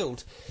get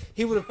killed,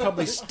 he would have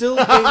probably still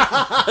been.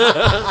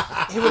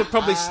 he would have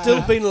probably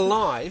still been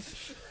alive.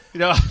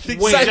 I think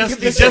When- you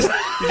just get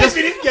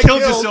killed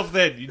killed. yourself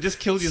then. You just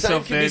killed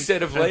yourself Same can then. be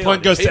said of and Leon.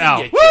 point goes He to didn't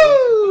Al. get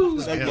killed. Woohoo!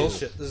 This is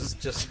bullshit. This is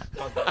just.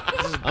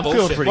 I'm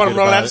feeling pretty Well, good I'm not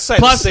about allowed it. to say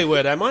the C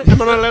word, am I?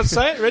 Am I not allowed to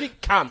say it? Ready?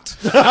 Cunt.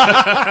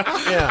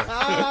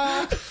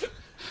 Yeah.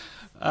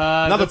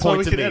 Another that's why point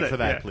we to can me edit, for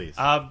that, yeah. please.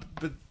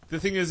 But the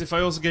thing is, if I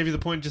also gave you the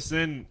point just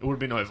then, it would have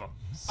been over.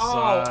 So,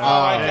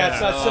 Okay.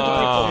 So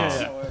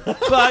sympathy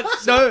points. But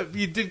no,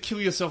 you did kill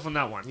yourself on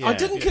that one. I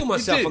didn't kill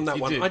myself You did, on that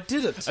you one. did. I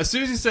did it. As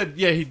soon as you said,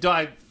 yeah, he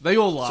died, they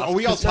all laughed. Are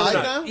we all 'cause- tied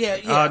No, now?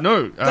 Yeah.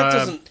 No. That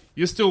doesn't.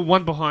 You're still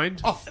one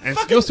behind. Oh, and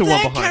fucking you're still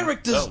one their behind.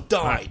 characters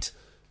died.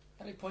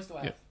 How many points do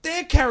I have?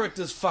 Their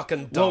characters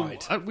fucking Well,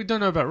 died. we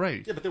don't know about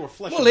Ray. Yeah, but they were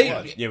flesh Well, and he-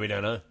 blood. Yeah, we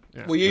don't know.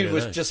 Well, you don't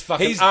was know. just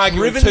fucking He's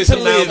arguing driven tooth to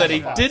and nail live. that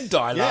he did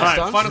die Yeah. last Alright,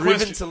 time. final Driven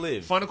question. to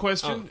live. Final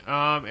question.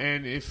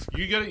 And if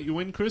you get it, you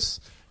win, Chris.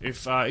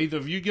 If either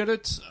of you get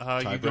it, you go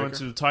Tiebreaker?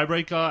 into the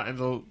tiebreaker, and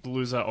the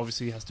loser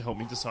obviously has to help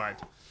me decide.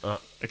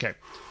 Okay.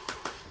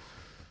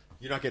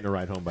 You're not getting a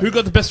ride home by Who now.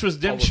 got the best I would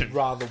redemption?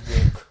 rather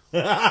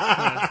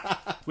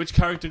walk. Which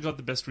character got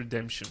the best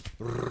redemption?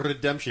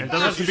 Redemption? It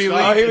doesn't have to be Oh,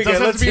 Lee. here we It go. doesn't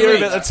have Let's to be hear Lee.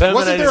 about the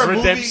Wasn't there a Terminator's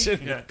movie redemption.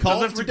 Yeah. Doesn't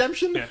called have to-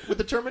 Redemption yeah. with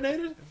the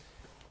Terminator?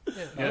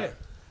 Yeah.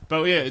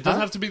 But yeah, it doesn't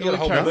have to be the You lead got a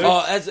whole character.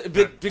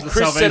 movie? But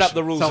Chris set up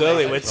the rules Salvation.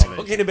 earlier. We're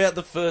Salvation. talking about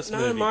the first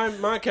No, movie.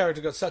 my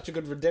character got such a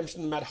good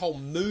redemption and made a whole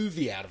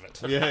movie out of it.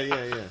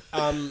 Yeah.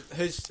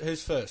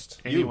 Who's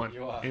first? Anyone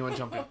are.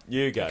 jump in.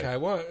 You go. Okay,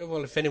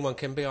 well, if anyone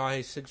can be,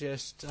 I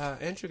suggest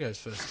Andrew goes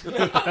first. You I'm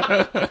don't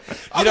gonna want to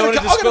I'm gonna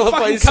disqualify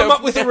fucking yourself. come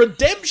up with a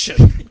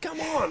redemption. Come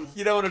on.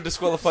 You don't want to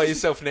disqualify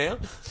yourself now.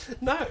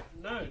 No,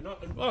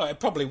 not. Well, it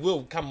probably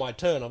will come my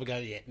turn. I'll be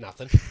going, yeah,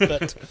 nothing.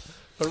 But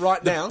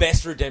right The now,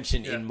 best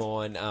redemption in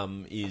mine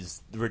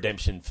is the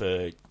redemption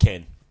for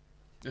Ken,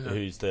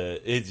 who's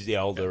the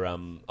older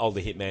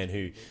hitman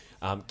who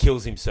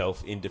kills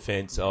himself in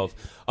defense of.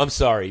 I'm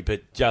sorry,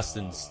 but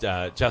Justin's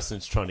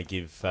trying to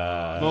give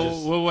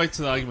We'll wait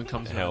till the argument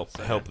comes. help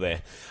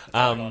there.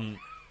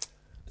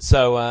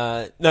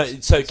 So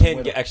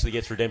Ken actually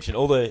gets redemption.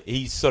 Although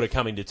he's sort of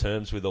coming to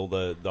terms with all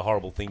the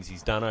horrible things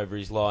he's done over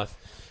his life,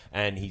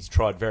 and he's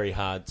tried very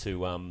hard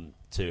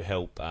to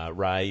help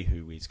Ray,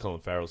 who is Colin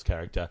Farrell's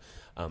character,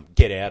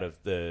 get out of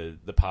the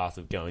path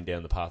of going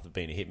down the path of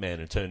being a hitman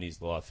and turn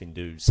his life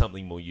into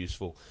something more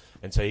useful.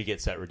 And so he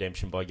gets that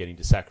redemption by getting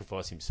to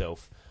sacrifice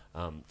himself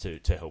to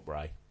help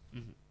Ray.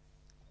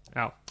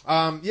 Out.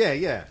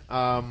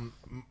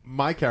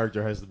 My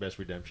character has the best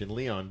redemption,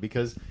 Leon,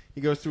 because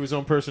he goes through his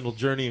own personal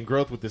journey and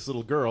growth with this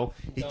little girl.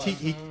 He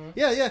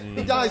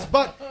dies,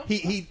 but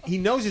he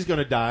knows he's going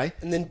to die,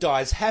 and then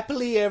dies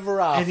happily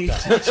ever after. and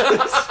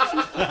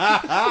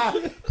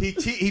he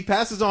teaches. he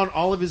passes on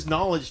all of his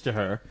knowledge to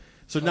her.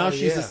 So now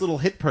she's this little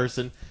hit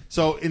person.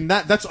 So in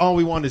that's all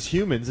we want as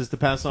humans, is to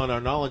pass on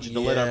our knowledge and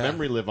to let our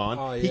memory live on.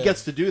 Oh, He yeah.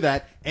 gets to do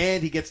that,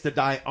 and he gets to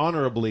die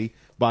honorably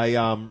by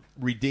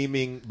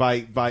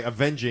by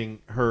avenging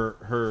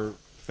her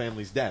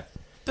family's death.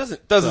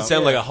 Doesn't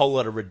sound like a whole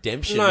lot of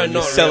redemption. No, when you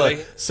not sell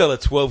really. sell a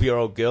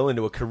 12-year-old girl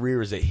into a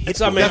career as a hit.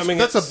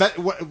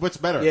 What's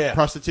better? Yeah.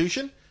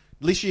 Prostitution?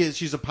 At least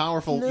she's a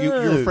powerful.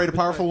 You're afraid of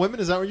powerful women?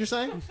 Is that what you're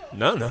saying?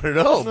 No, not at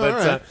all. No,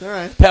 But all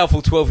right.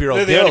 powerful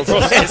 12-year-old girls.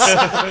 Yes.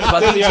 Fucking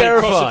They're the only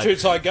terrified.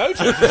 prostitutes I go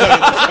to.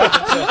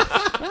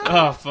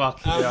 Oh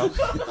fuck.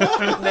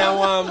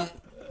 Now,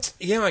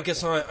 I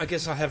guess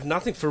I have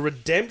nothing for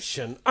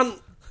redemption,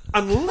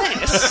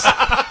 unless.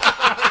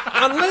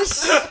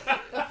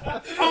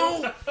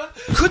 Oh,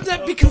 could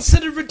that be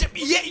considered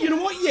redemption? Yeah, you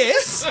know what?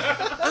 Yes.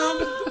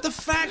 The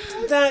fact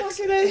that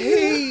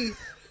he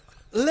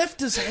left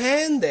his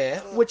hand there,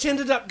 which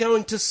ended up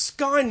going to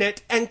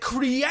Skynet and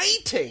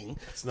creating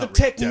the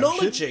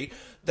technology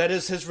that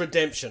is his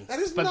redemption. That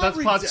is But not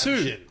that's part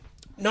redemption.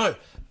 2. No,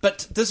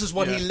 but this is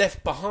what he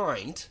left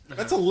behind.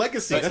 That's a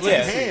legacy. That's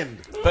yeah. a hand.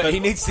 But he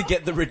needs to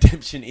get the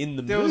redemption in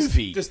the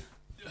movie.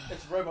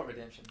 It's robot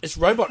redemption. It's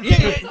robot. Yeah,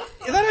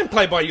 they don't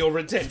play by your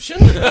redemption.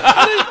 This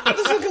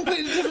is a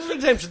completely different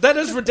redemption. That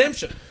is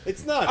redemption.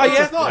 It's not. Oh,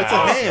 yeah? It's not. It's a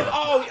hand.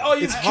 Oh,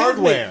 you've It's killed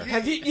hardware.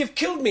 Me. You've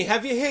killed me.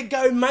 Have you? Here,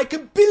 go make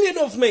 $1 billion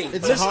of me.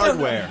 It's Mister.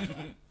 hardware.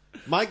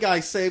 My guy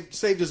saved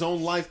his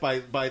own life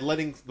by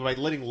letting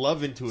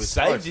love into his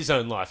heart. Saved his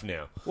own life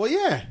now. Well,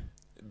 yeah.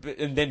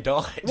 And then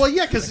died. Well,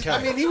 yeah, because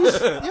I mean, he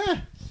was.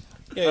 Yeah.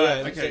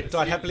 Yeah. Okay.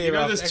 Died happily You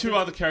know, ever there's after. two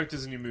other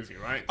characters in your movie,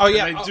 right? Oh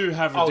yeah, And they do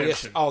have Oh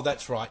redemption. yes. Oh,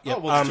 that's right. Yeah. Oh,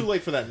 well, it's too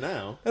late for that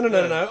now.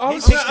 No. Oh, He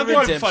it's- picks the I'm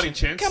not redemption. fighting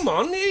chance. come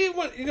on.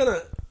 You're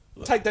gonna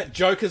take that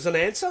joke as an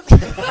answer? How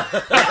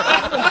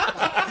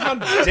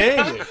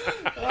dare you?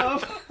 How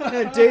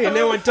dare you?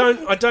 Now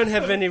I don't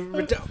have any.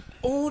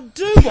 Or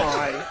do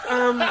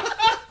I?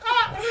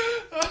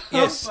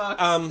 Yes.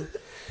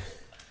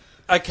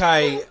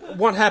 Okay.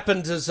 What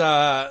happened is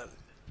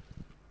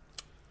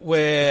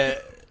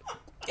where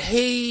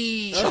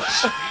he.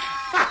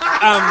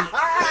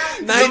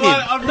 Name him. No.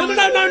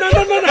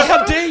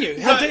 How dare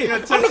you? How dare you?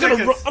 I'm not going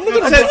to. I'm not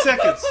going to. 10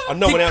 seconds.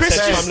 No one else Chris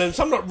has just- time limits.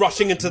 I'm not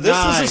rushing into this.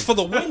 9, This is for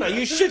the winner. Are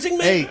you shitting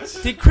me? 8,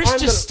 Did Chris I'm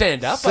just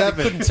stand up? 7.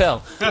 I couldn't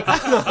tell.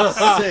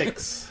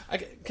 6.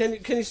 Okay,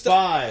 can you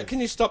stop? 5. Can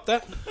you stop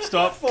that?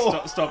 Stop.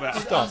 Stop. Stop. Out.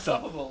 Stop.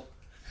 Unstoppable.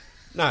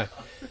 No.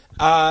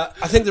 I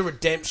think the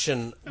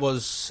redemption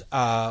was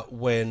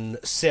when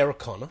Sarah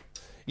Connor,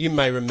 you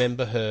may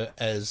remember her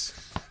as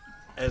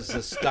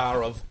the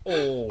star of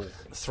all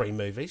 3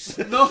 movies.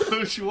 No,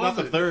 she Not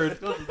the wasn't. third.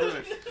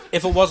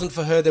 If it wasn't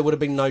for her, there would have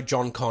been no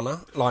John Connor.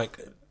 Like,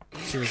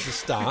 she was the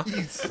star.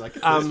 Like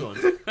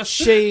this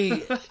one.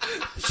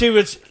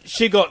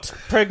 She got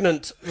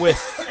pregnant with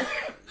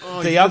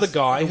the other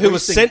guy who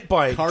was sent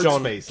by card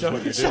John. space is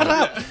what you're Shut doing.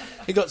 up!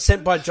 He got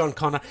sent by John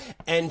Connor,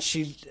 and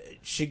she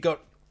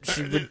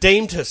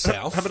redeemed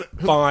herself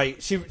by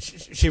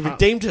she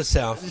redeemed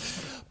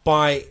herself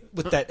by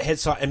with that head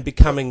side and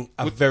becoming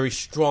a very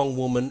strong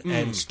woman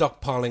and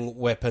stockpiling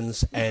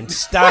weapons and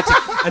starting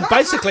and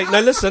basically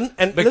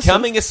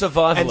Becoming a and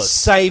survivalist.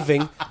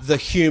 saving the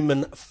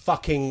human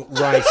fucking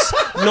race.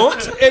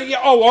 Not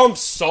I'm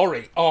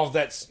sorry.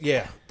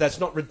 That's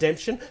not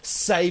redemption.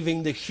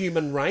 Saving the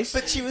human race.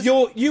 But she was-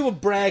 you were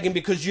bragging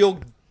because your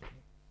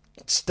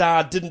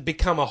star didn't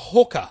become a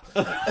hooker.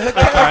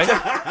 Okay,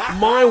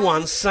 my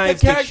one Her saved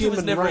the character human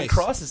was never race. in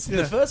crisis in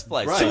the first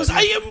place. Right. She was.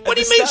 What do At you the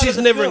mean start she's of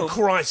the never in film.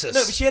 crisis?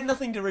 No, but she had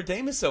nothing to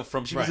redeem herself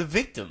from. She was a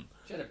victim.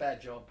 She had a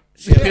bad job.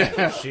 She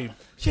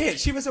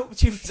was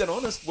an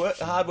honest,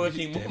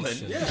 hard-working woman.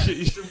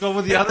 You should have gone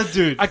with the other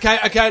dude.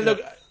 Okay, look.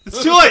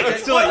 It's too late.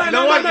 It's too late. You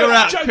know what? You're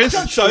out. Chris,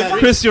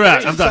 Chris, you're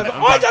out. I'm done.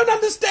 I don't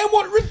understand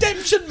what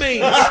redemption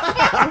means.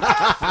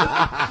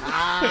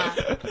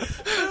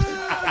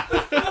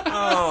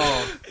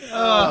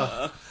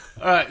 All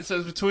right, so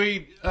it's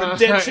between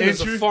Redemption is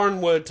a Andrew, foreign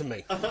word to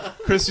me.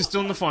 Chris, you're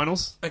still in the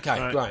finals. Okay, All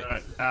right, great.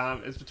 all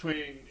right. It's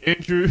between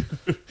Andrew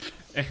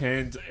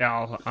and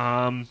Al.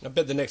 I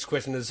bet the next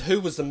question is who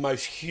was the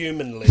most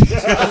humanly?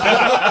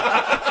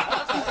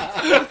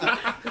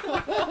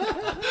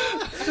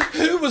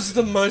 Who was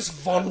the most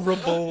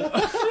vulnerable?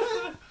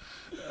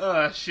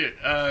 Shit.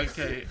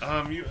 Okay.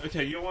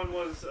 Your one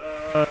was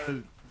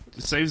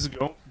saves the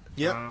girl.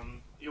 Yep.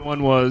 Your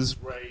one was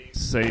Ray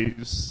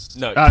saves.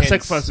 No,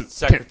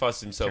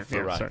 sacrifices himself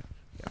for Ray. Sorry.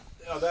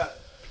 How's that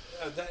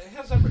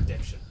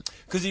redemption?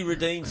 Because he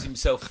redeems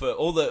himself for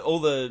all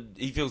the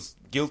he feels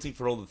guilty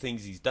for all the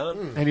things he's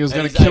done, And he was And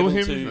going he's to kill able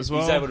him to- as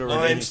well. He's able to redeem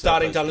I'm himself,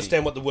 starting to basically.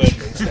 understand what the word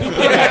means now.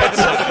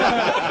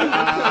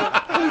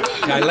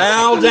 Okay,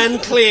 loud and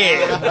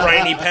clear,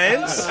 brainy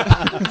pants.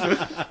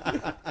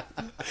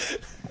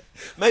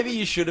 Maybe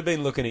you should have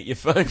been looking at your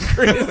phone,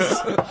 Chris.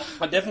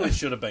 I definitely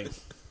should have been.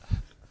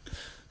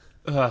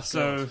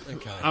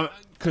 Okay.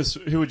 Chris,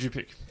 who would you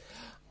pick?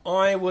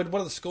 I would.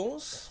 What are the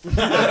scores?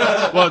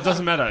 Well, it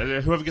doesn't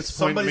matter. Whoever gets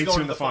the point Somebody's meets going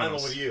you in to the the final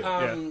finals. with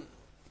you.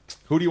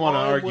 Who do you want to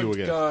argue would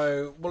against?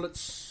 Go, well,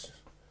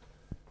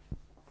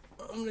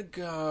 I'm going to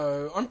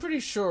go. I'm pretty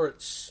sure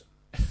it's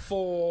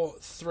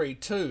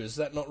 4-3-2. Is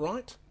that not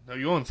right? No,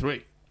 you're on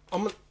 3.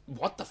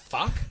 What the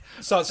fuck?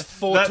 So it's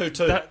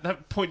 4-2-2.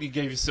 That point you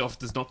gave yourself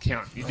does not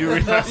count. You do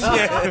realise?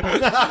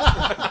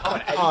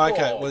 Oh,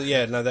 okay. Well,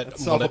 yeah. No,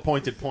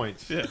 Self-appointed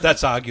points.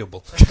 that's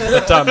arguable.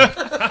 But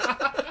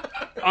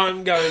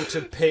I'm going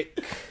to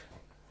pick.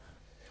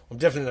 I'm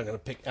definitely not going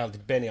to pick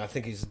Aldi Benny. I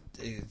think he's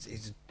a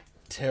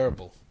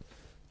terrible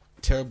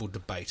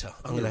debater.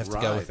 I'm going to have to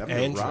go with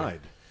Andrew. I'm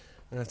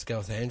going to have to go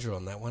with Andrew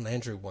on that one.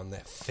 Andrew won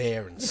that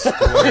fair and square.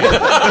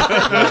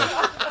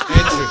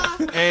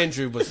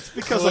 Andrew was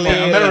because I'm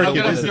clearly American, I'm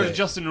going to isn't go to it?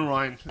 Justin and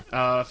Ryan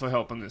for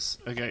help on this.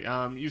 Okay,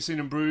 you've seen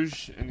In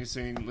Bruges and you've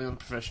seen Leon the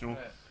Professional.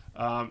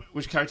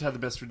 Which character had the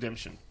best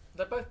redemption?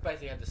 They both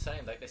basically had the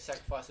same. Like they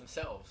sacrificed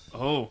themselves.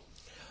 Oh,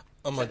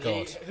 my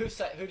god. Who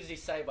does he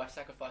save by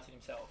sacrificing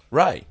himself?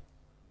 Ray.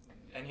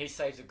 And he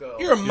saves a girl.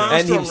 You're a master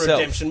And on himself.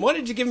 redemption. Why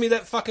did you give me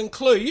that fucking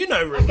clue? You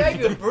know, I gave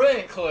you a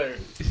brilliant clue.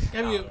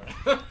 Have you?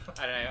 I don't know.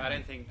 I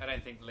don't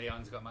think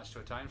Leon's got much to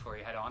atone for.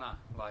 He had honor,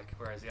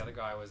 whereas the other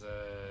guy was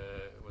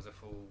a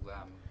full.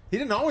 He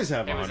didn't always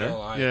have He was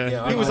honor.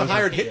 Yeah. He was a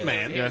hired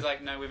hitman. He was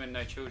like no women,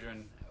 no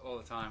children all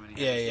the time, and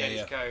he had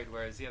his code.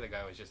 Whereas the other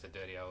guy was just a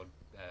dirty old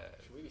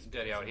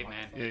hitman.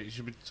 yeah, you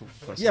should be talking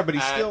closer. Yeah, but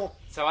he's still.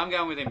 So I'm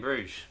going with In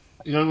Bruges.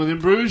 You're going with In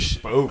Bruges?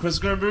 Chris is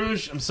going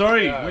Bruges. I'm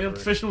sorry, Leon the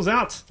Professional's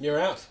out. You're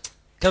out.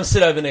 Come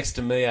sit over next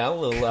to me, Al.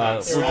 We'll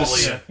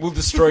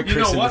destroy Chris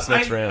You know in what? this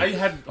next round. I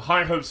had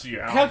high hopes for you,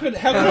 Al. How could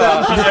that?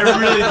 I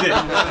really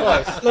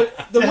did. Look,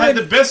 the They had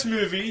way the best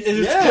movie. it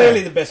is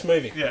clearly the best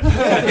movie. Yeah.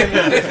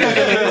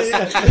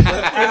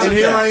 And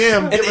here I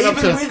am And giving up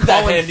even to with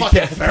that Colin fucking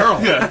handicap, Farrell.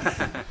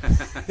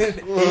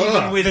 even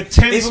with The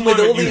tense even with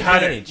moment, all the you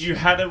had it. advantage. You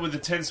had it with the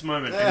tense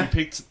moment, and you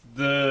picked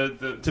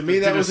the To me,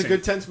 that dinner was a scene.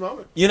 good tense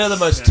moment. You know, the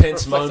most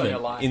tense Reflect on your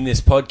moment life. in this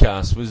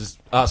podcast was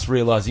us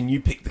realizing you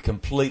picked the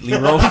completely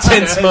wrong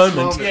tense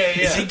moment.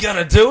 Is he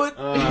gonna do it?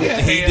 He I'm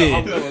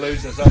did. going to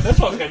lose this. That's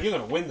why I was going. You're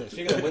going to win this.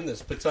 You're going to win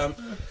this. But All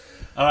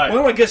right.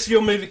 well, I guess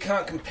your movie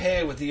can't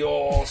compare with the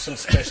awesome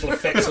special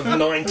effects of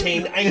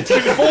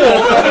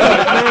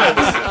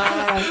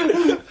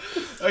 1984.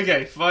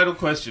 Okay, final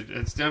question.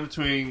 It's down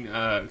between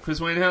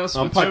Chris Wainhouse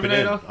I'm with piping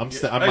in. Terminator. I'm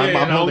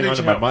I'll holding need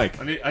onto your my help.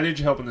 mic. I need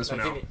your help on this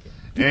one, Al.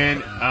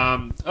 And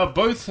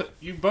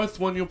you both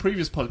won your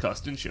previous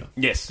podcast, didn't you?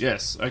 Yes.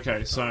 Yes.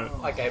 Okay. So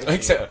I gave it I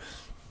think to you. so.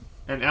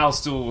 And Al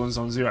still was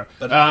on 0.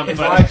 But if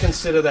I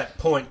consider that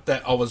point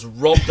that I was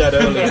robbed at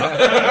earlier,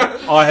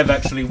 I have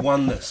actually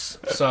won this.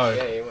 So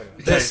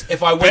this,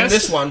 if I win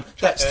this one,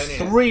 that's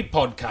 3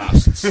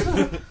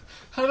 podcasts.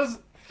 How does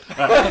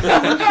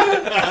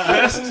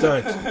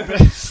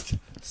best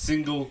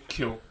single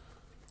kill?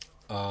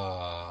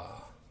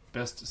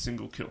 Best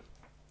single kill.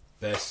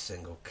 Best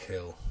single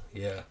kill.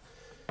 Yeah.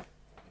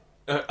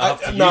 I'll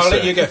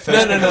let you go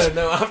first.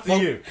 No. After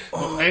you.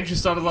 Andrew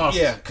started last.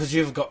 Yeah, because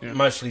you've got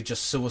mostly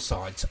just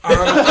suicides.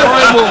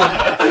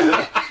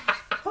 I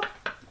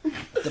will.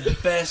 The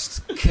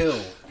best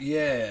kill.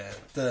 Yeah.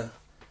 I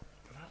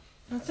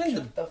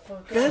think the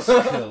best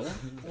kill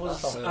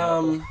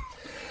was.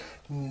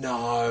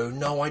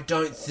 No, I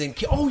don't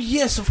think. Oh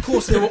yes, of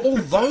course there were all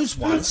those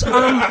ones.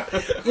 I'm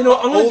going to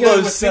go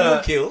with single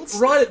kills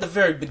right at the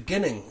very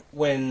beginning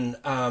when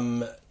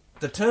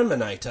the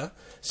Terminator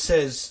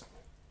says,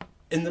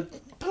 in the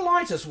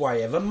politest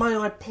way ever, "May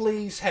I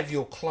please have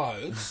your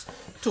clothes?"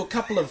 to a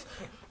couple of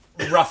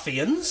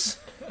ruffians.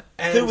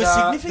 And, who were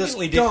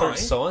significantly this guy, different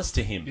size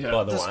to him,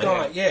 by the this way.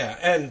 guy,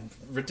 and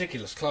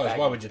ridiculous clothes.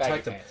 Why would you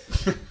take them?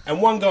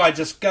 And one guy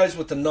just goes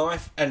with the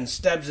knife and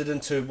stabs it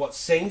into what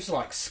seems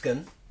like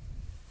skin.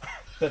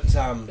 But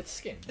It's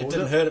skin. it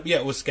didn't hurt him. Yeah,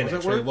 it was skin,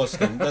 actually. It was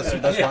skin. That's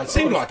why it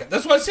seemed like it.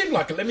 That's why it seemed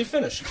like it. Let me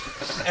finish.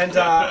 And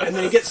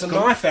then he gets the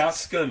knife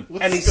out,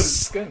 and he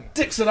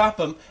sticks it up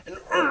him,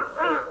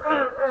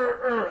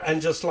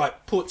 and just like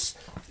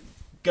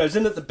goes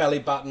in at the belly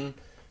button,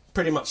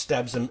 pretty much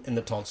stabs him in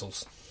the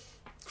tonsils.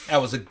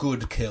 That was a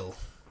good kill.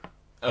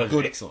 A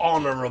good, excellent.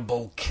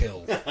 honourable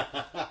kill.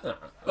 I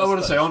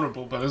wouldn't say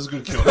honourable, but it was a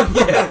good kill.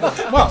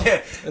 Well,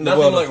 in the Nothing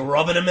world like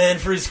robbing a man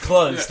for his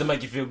clothes to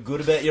make you feel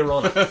good about your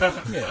honour.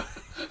 yeah.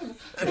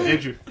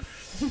 Andrew.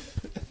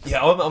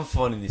 Yeah, I'm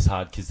finding this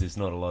hard because there's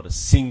not a lot of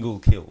single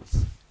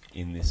kills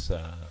in this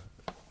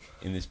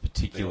They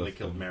particular. only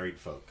killed married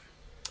folk.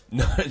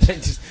 No,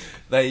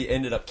 they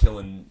ended up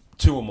killing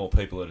 2 or more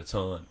people at a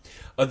time.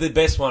 The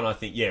best one, I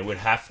think, would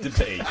have to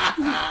be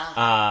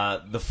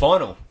the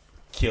final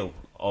kill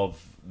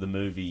of the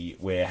movie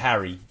where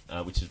Harry,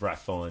 which is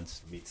Ralph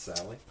Fiennes, Meet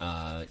Sally.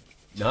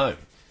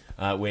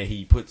 where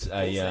he puts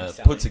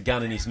a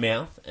gun in his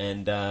mouth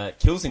and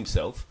kills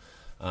himself.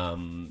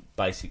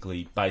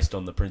 Basically, based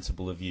on the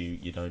principle of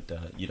you don't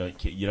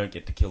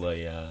get to kill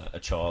a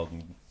child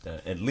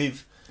and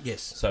live.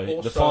 Yes. So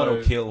Also, the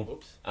final kill.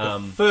 The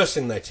first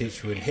thing they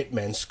teach you in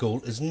Hitman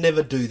school is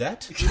never do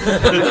that.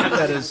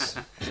 That is.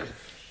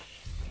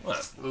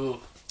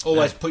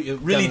 Always put your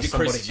Really gun to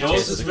somebody. decreases your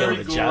chances of going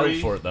to jail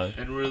gory for it, though.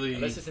 And really,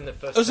 This is in the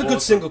first. It was a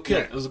good single kill.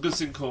 Yeah, it was a good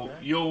single kill.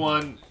 Your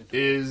one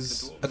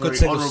is A very good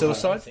single honourable.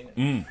 suicide.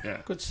 Yeah,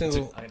 Good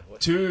single.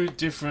 2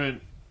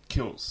 different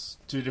kills,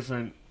 2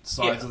 different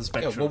sides of the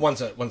spectrum. well,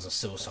 one's a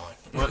suicide.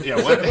 One's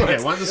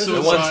a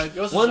suicide.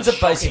 One's a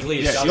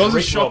basically a Yours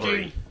is street shocking.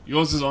 robbery.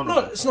 Yours is No,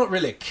 honourable. it's not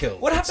really a kill.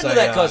 What happened It's to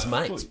that a, guy's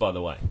mates, by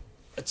the way?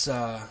 It's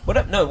What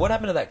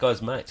happened to that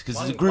guy's mates? Because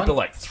there's a group of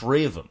like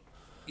 3 of them.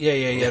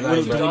 Yeah.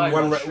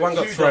 One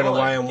got thrown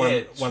away and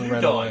one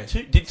ran away.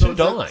 Did 2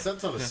 die?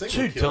 That's not a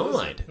single 2 kill, is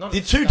died. it? Not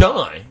Did a 2 star.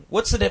 die?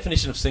 What's the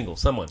definition of single?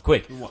 Someone,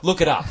 quick,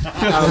 look it up.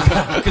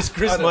 Because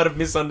Chris might have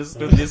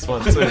misunderstood this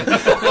one too.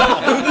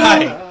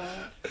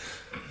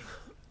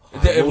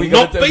 Hey, We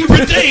not be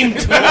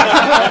redeemed.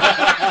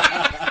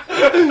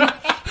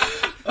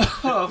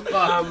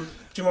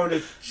 Do you want me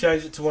to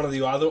change it to one of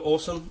the other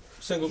awesome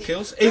single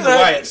kills? Either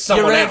way, it's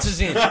someone Your else.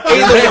 answer's in.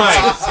 Either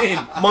way,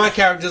 my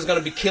character's going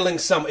to be killing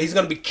someone. He's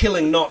going to be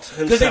killing not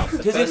himself.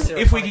 Because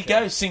if we could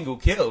go single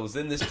kills,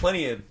 then there's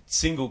plenty of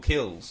single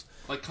kills.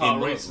 Like car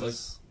in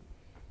races.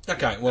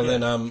 Okay, well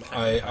then, I'm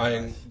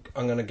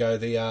going to go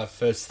the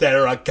first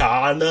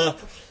Theragana,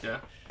 Yeah.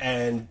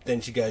 and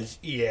then she goes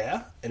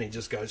and he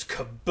just goes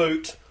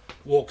kaboot.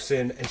 Walks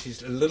in, and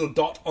she's a little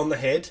dot on the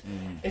head,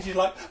 and she's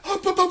like,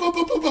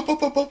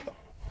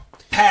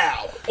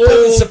 pow!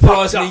 Doesn't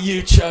surprise me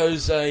you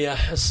chose a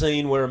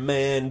scene where a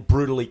man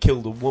brutally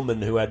killed a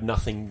woman who had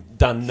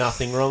done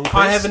nothing wrong. Chris.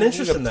 I have an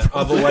interest in that.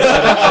 I've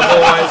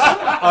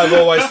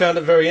always found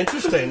it very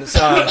interesting.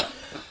 So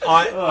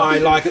I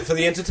like it for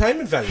the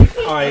entertainment value.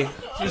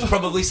 She was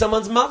probably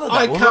someone's mother.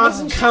 I That woman, can't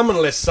wasn't she? come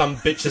unless some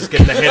bitch is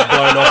getting the head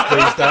blown off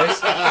these days.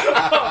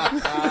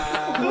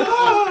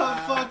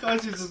 Oh, fuck, I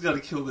just got to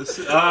kill this.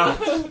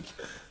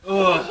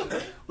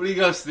 What do you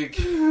guys think?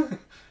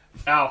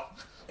 Ow.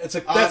 That's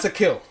a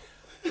kill,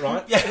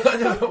 right?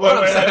 Are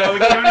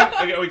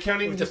we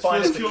counting the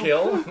Define first it the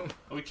kill? kill.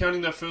 Are we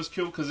counting that first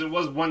kill? Because it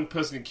was one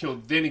person he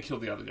killed, then he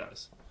killed the other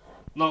guys.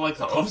 Not like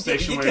the top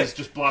station where he's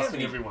just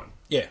blasting everyone.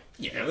 Yeah.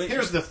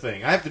 Here's the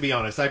thing. I have to be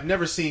honest. I've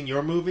never seen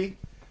your movie,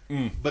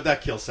 but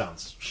that kill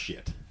sounds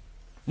shit.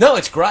 No,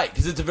 it's great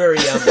because it's a very.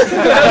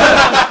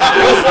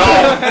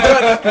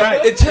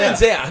 It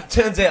turns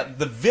out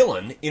the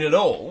villain in it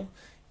all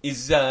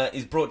is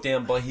brought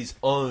down by his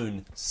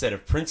own set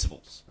of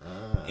principles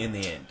in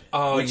the end.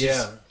 Oh, Which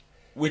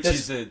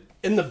is a.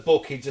 In the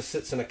book, he just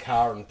sits in a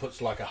car and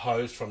puts like a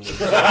hose from the.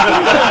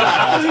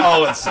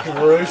 Oh, it's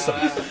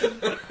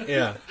gruesome.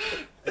 Yeah.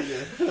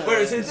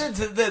 Whereas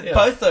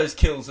both those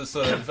kills are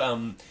sort of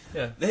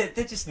Yeah. they're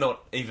just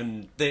not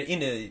even they're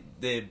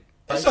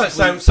So,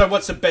 basically, so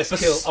what's the best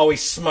kill? Oh, he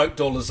smoked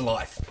all his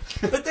life.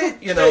 but they're,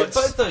 You know, it's-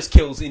 both those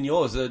kills in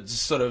yours are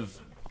just sort of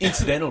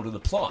incidental to the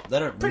plot. They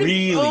don't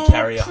really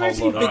carry a whole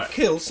pretty lot big of.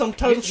 kill. Some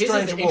total Here's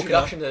stranger the walking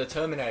up, introduction to the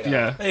Terminator.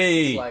 Yeah.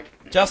 Hey, Like,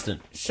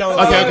 Justin. showing.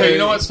 Okay. You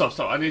know what? Stop.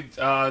 I need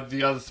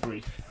the other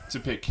three to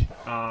pick.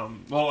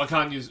 Well, I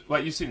can't use.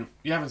 Wait, you've seen him?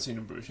 You haven't seen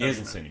him, Bruce. He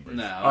hasn't seen him, Bruce.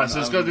 No. All right, so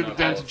let's go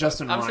down to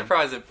Justin. I'm Ryan.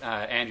 surprised that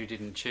Andrew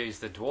didn't choose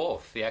the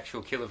dwarf, the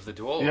actual kill of the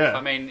dwarf. Yeah.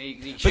 I mean,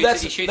 he shoots, But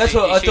he shoots that's it-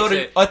 what he I shoots thought.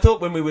 it- I thought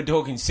when we were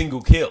talking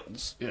single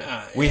kills,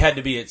 Yeah. we had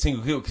to be at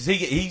single kill because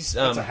he's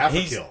That's a half a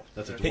he's, kill.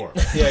 That's a dwarf.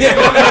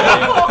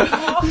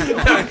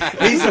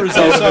 He's the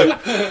result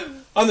of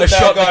I'm the a bad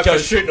shot guy that for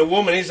goes- shooting a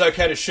woman. He's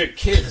okay to shoot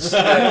kids.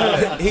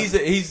 he's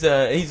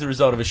the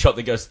result of a shot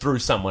that goes through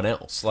someone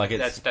else. Like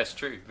it's That's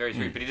true, very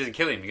true. But he doesn't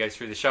kill him. He goes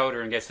through the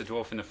shoulder and gets the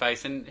dwarf in the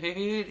face. And who all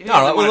right. doesn't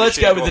Well, want to let's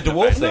shoot go a with the in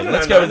dwarf face? then.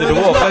 Let's go with the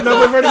dwarf.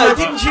 No,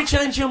 didn't you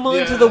change your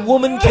mind to the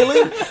woman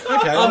killing?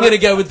 Okay, I'm going to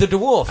go with the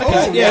dwarf.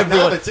 Oh, yeah,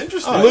 now that's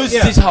interesting. Loses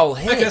yeah. his whole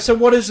head. Okay, so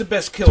what is the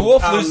best kill?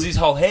 Dwarf loses his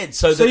whole head.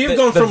 So So you've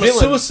gone the from a villain,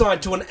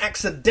 suicide to an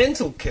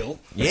accidental kill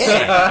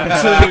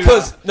Yeah,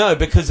 because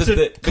of to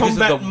the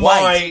combat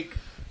weight.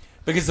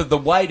 Because of the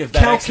weight of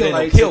that accidental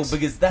Calculated. kill,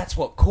 because that's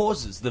what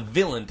causes the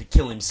villain to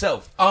kill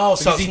himself. Oh,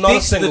 so Because it's he not a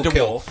thinks the single dwarf.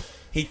 kill.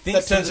 He That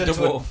thinks turns the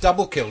into dwarf. a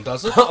double kill,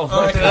 does it? Oh,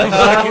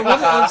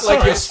 Okay.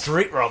 like a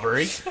street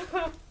robbery.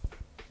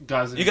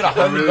 Guys, You got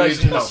a home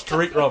invasion of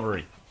street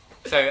robbery.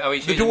 So are we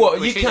choosing, dwarf-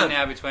 we're you choosing can't-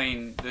 now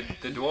between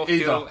the dwarf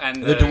Either. kill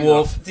and The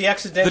dwarf, The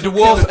accidental the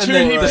dwarf, kill. and two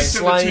then he the picks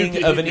and the two slaying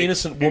he of an picks.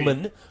 innocent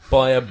woman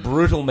by a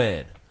brutal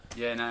man.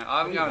 Yeah, no,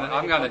 I'm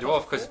going the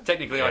dwarf because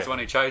technically I was the one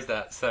who chose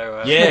that.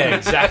 So Yeah,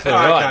 exactly Okay,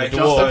 right. The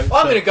just dwarf. so-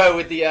 I'm going to go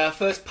with the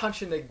first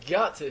punch in the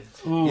gut.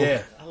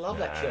 Yeah, I love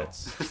that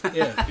kill.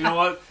 yeah. You know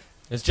what?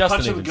 Has Justin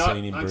Punch in the even gut,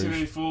 seen in Bruges?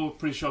 1984,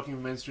 pretty shocking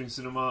in mainstream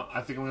cinema.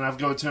 I think I'm going to have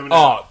to go with Terminator.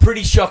 Oh,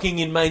 pretty shocking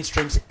in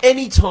mainstreams.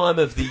 Any time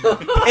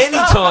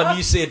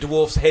you see a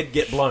dwarf's head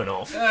get blown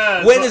off,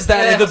 Yeah, when it's has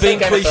that yeah, ever it's been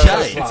like Game of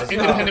cliched? Thrones. It's an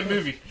independent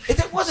movie.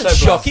 It wasn't So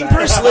shocking.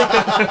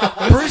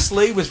 blasé. Bruce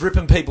Lee was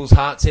ripping people's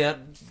hearts out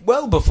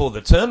well before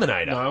the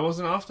Terminator. No, it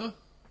wasn't after.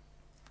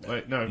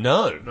 Wait, no.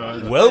 No,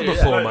 No. well Yeah,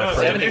 before, no, my no,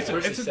 friend.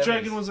 it's- It's a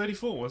Dragon was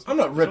 84, wasn't it? I'm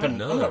not ripping.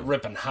 No. I'm not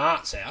ripping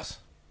hearts out.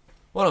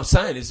 What I'm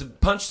saying is a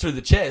punch through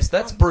the chest.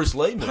 That's Bruce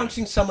Lee move.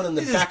 Punching someone in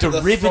the This is back of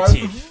the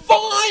derivative. throat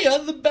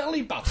via the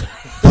belly button.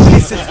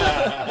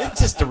 It's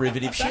just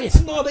derivative shit.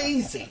 That's not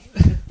easy.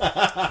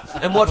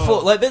 And what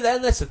for? Like, and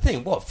that's the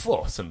thing. What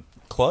for? Some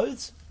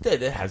clothes?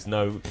 That has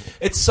no.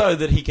 It's so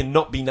that he can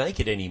not be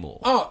naked anymore.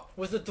 Oh,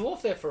 Was the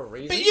dwarf there for a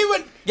reason? but you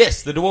would.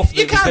 Yes, the dwarf.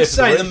 You that was can't there for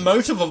say the reason.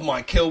 motive of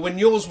my kill when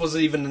yours was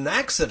even an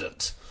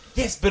accident.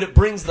 Yes, but it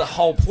brings the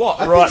whole plot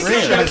I right think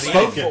you should round. have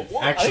spoken,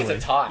 I think it's actually. a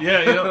tie. Yeah,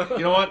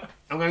 you know what?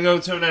 I'm going to go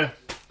with Terminator.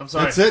 I'm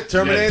sorry. That's it.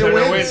 Terminator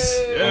wins.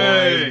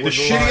 Yay. The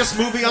shittiest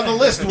movie on the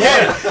list.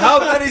 Yeah, how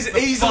that is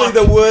easily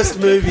the worst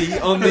movie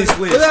on this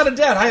list. Without a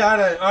doubt. Hey,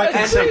 I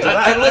can accept that.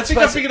 I let's think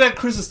I face it- figured out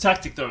Chris's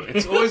tactic though.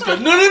 It's always go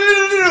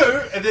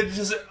no, and then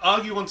just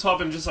argue on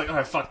top and just like,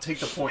 alright, fuck, take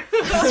the point.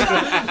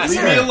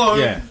 Leave me alone.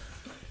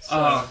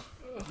 Yeah.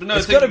 But no,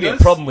 There's thank got to you be a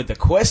guys. problem with the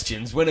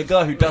questions when a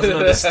guy who doesn't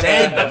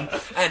understand them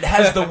and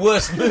has the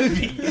worst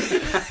movie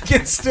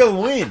can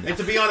still win. And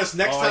to be honest,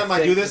 next time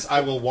I do this,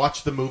 I will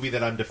watch the movie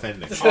that I'm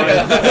defending.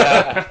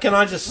 Can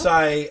I just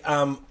say,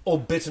 all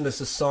bitterness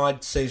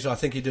aside, Caesar, I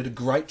think you did a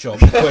great job.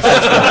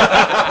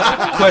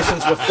 The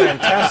questions were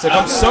fantastic.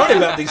 I'm sorry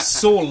about these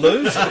sore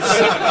losers.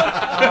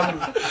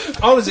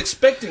 I was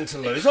expecting to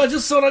lose. I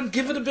just thought I'd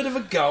give it a bit of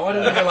a go. I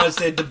didn't realise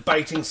their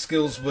debating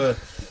skills were...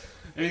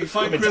 And you can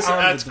find I mean, Chris it's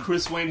armed at with the-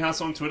 Chris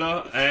Wainhouse on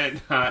Twitter,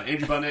 and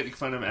Andrew Barnett, you can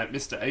find him at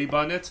Mr. A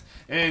Barnett,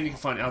 and you can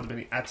find Al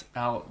Delbenny at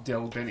Al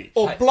Delbenny.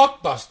 Or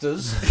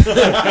Blockbusters.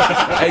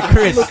 Hey,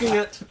 Chris, Looking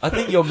at... I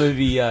think your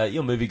movie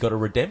got a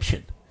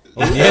redemption.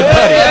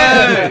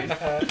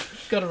 Yeah,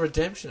 Got a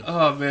redemption.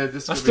 Oh man,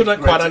 this is I gonna still be don't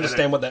great quite to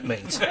understand what that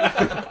means. You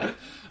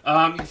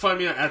can find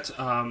me at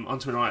on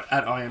Twitter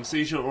at I Am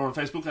Seizure or on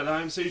Facebook at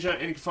I Am Seizure,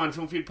 and you can find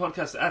Film Feud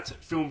Podcast at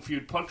Film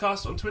Feud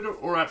Podcast on Twitter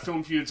or at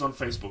Film Feuds on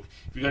Facebook.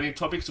 If you've got any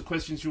topics or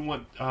questions you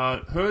want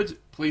heard,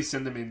 please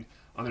send them in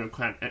on the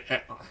account.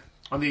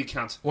 On the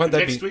account. Won't they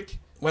Next be- week,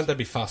 Won't they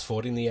be fast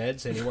forwarding the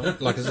ads anyway?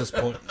 Like, at this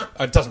point,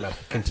 it doesn't matter.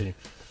 Continue.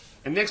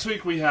 and next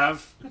week we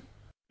have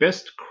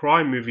Best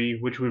Crime Movie,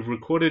 which we've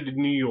recorded in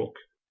New York.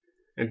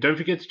 And don't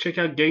forget to check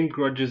out Game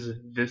Grudges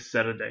this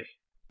Saturday.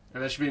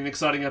 And that should be an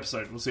exciting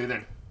episode. We'll see you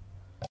then.